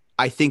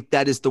 I think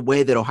that is the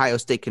way that Ohio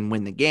State can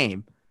win the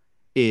game,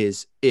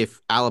 is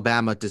if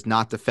Alabama does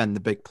not defend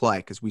the big play,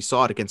 because we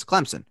saw it against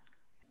Clemson.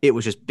 It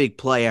was just big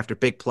play after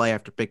big play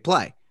after big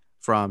play,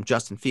 from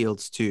Justin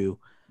Fields to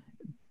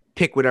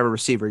pick whatever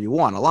receiver you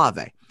want,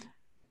 Olave.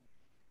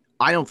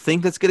 I don't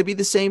think that's going to be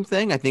the same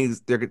thing. I think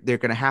they're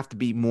going to have to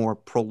be more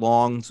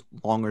prolonged,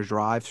 longer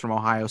drives from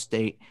Ohio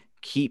State,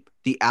 keep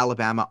the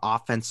Alabama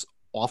offense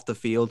off the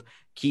field,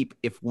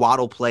 if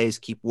Waddle plays,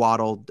 keep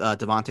Waddle,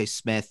 Devontae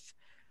Smith,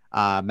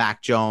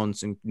 Mac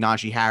Jones, and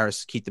Najee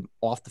Harris, keep them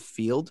off the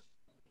field.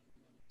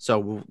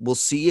 So we'll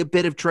see a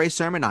bit of Trey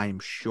Sermon. I am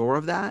sure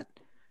of that.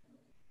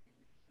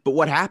 But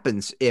what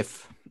happens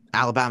if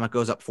Alabama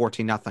goes up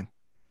 14-0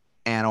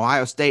 and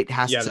Ohio State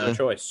has to? No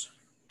choice.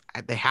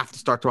 They have to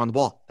start throwing the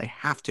ball. They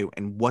have to.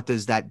 And what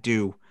does that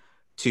do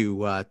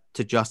to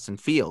Justin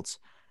Fields?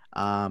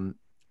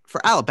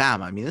 For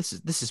Alabama, I mean, this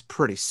is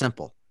pretty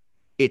simple.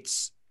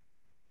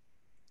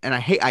 And I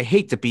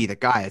hate to be the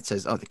guy that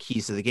says, "Oh, the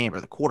keys to the game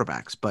are the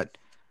quarterbacks," but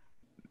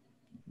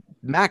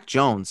Mac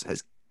Jones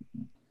has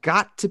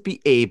got to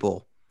be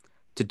able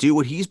to do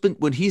what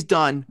he's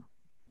done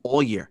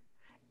all year,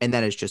 and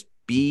that is just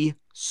be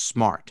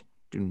smart.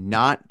 Do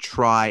not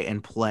try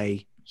and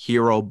play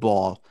hero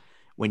ball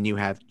when you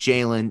have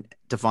Jalen,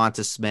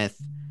 Devonta Smith.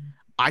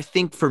 I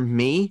think for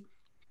me,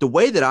 the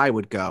way that I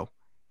would go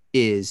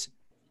is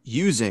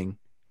using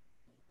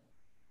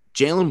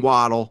Jalen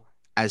Waddle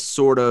as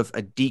sort of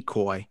a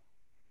decoy,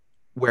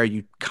 where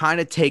you kind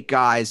of take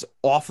guys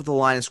off of the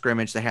line of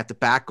scrimmage. They have to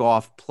back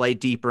off, play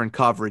deeper in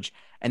coverage,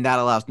 and that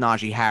allows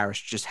Najee Harris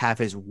to just have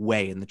his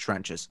way in the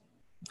trenches.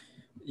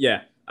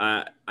 Yeah,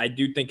 I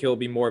do think he'll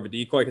be more of a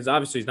decoy, because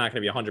obviously he's not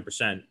going to be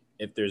 100%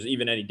 if there's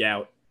even any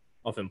doubt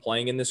of him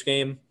playing in this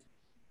game.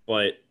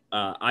 But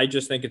I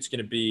just think it's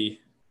going to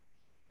be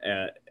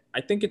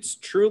I think it's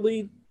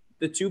truly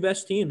the two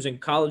best teams in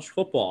college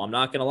football. I'm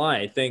not going to lie.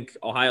 I think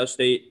Ohio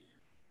State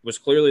was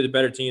clearly the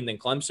better team than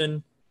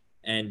Clemson,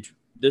 and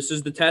this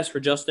is the test for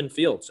Justin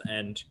Fields.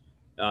 And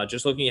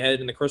just looking ahead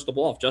in the crystal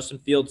ball, if Justin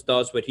Fields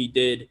does what he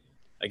did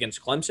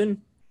against Clemson,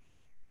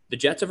 the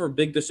Jets have a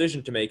big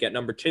decision to make at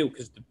number 2,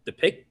 because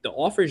the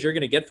offers you're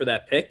going to get for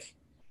that pick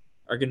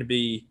are going to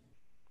be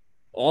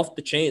off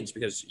the chains,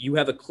 because you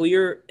have a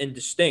clear and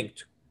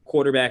distinct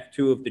quarterback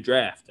 2 of the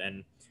draft.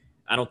 And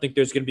I don't think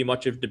there's going to be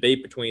much of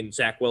debate between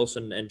Zach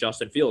Wilson and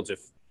Justin Fields. If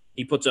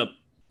he puts up,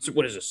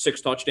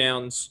 6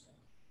 touchdowns,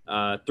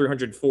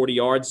 340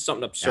 yards,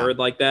 something absurd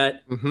like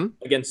that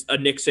against a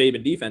Nick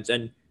Saban defense.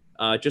 And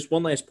just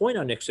one last point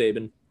on Nick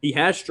Saban. He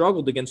has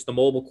struggled against the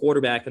mobile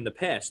quarterback in the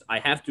past. I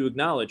have to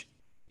acknowledge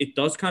it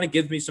does kind of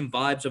give me some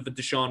vibes of a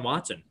Deshaun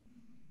Watson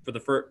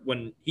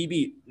when he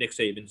beat Nick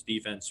Saban's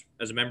defense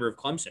as a member of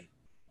Clemson.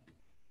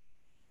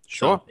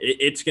 Sure. So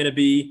it's going to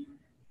be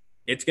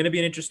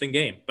an interesting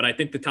game, but I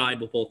think the Tide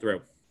will pull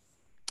through.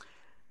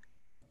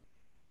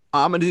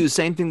 I'm going to do the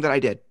same thing that I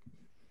did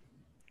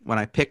when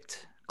I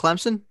picked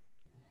Clemson.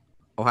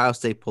 Ohio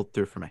State pulled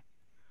through for me.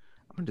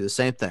 I'm going to do the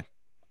same thing.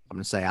 I'm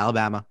going to say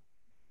Alabama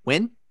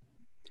win,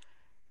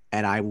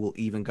 and I will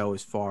even go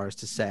as far as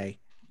to say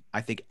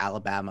I think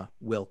Alabama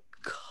will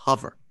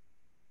cover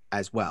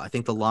as well. I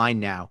think the line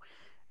now,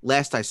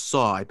 last I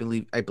saw, I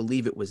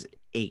believe it was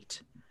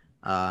 8.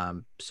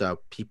 So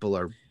people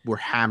were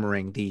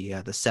hammering the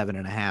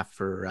 7.5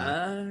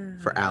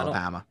 for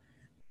Alabama.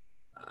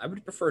 I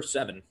would prefer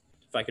 7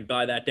 if I could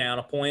buy that down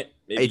a point.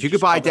 If you could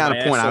buy it down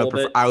a point,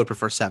 I would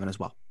prefer 7 as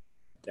well.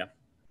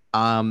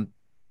 Yeah.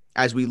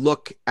 As we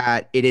look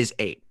at, it is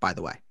 8, by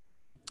the way.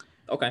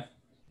 Okay.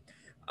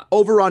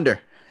 Over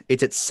under,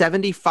 it's at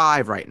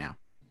 75 right now.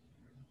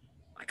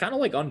 I kind of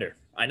like under.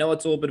 I know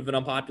it's a little bit of an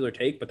unpopular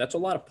take, but that's a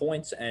lot of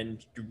points,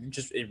 and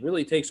it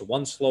really takes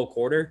one slow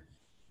quarter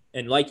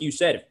And like you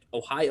said, if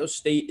Ohio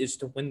State is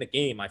to win the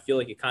game, I feel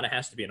like it kind of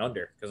has to be an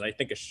under because I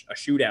think a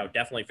shootout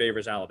definitely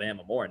favors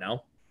Alabama more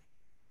now.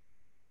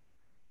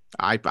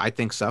 I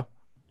think so.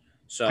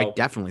 So I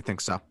definitely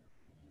think so.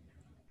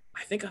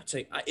 I think I'd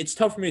say it's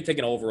tough for me to take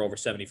an over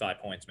 75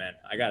 points, man.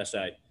 I got to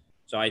say.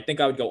 So I think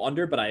I would go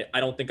under, but I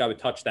don't think I would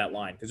touch that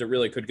line because it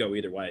really could go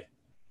either way.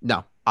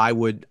 No, I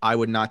would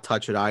not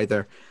touch it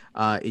either.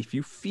 If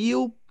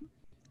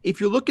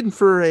you're looking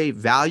for a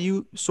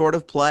value sort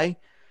of play,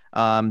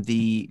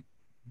 the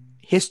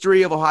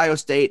history of Ohio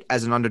State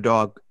as an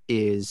underdog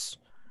is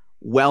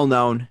well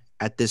known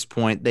at this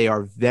point. They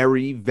are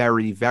very,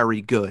 very,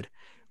 very good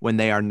when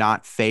they are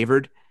not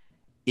favored.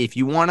 If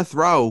you want to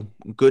throw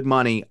good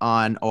money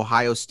on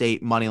Ohio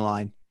State money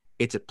line,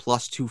 it's at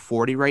plus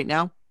 240 right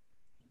now.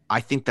 I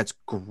think that's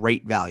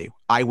great value.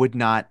 I would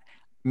not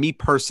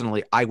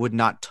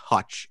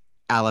touch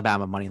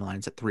Alabama money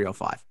lines at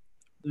 305.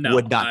 No,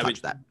 would not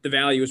touch that. The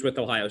value is with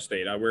Ohio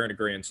State. We're in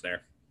agreement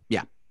there.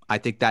 Yeah, I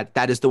think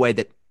that is the way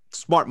that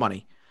smart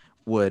money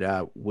would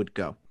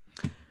go.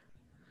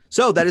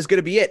 So that is going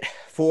to be it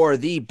for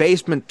the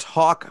Basement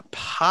Talk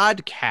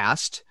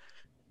podcast.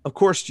 Of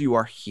course, you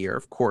are here.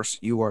 Of course,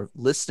 you are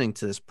listening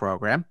to this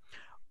program.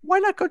 Why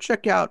not go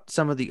check out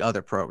some of the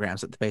other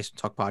programs that the Basement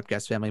Talk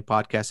Podcast family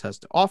podcast has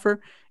to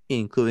offer,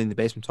 including the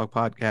Basement Talk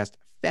Podcast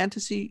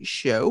Fantasy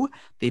Show,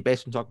 the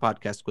Basement Talk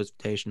Podcast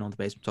Quizitational, the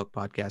Basement Talk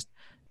Podcast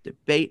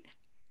Debate,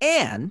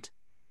 and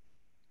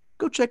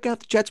go check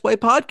out the Jets Way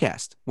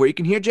podcast where you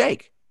can hear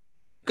Jake.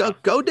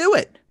 Go do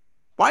it.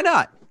 Why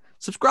not?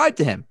 Subscribe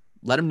to him.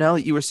 Let him know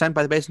that you were sent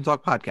by the Basement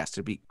Talk Podcast.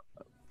 It'd be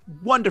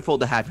wonderful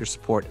to have your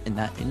support in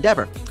that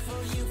endeavor.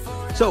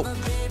 So,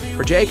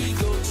 for Jake,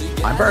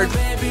 I'm Bird.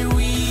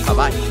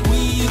 Bye-bye.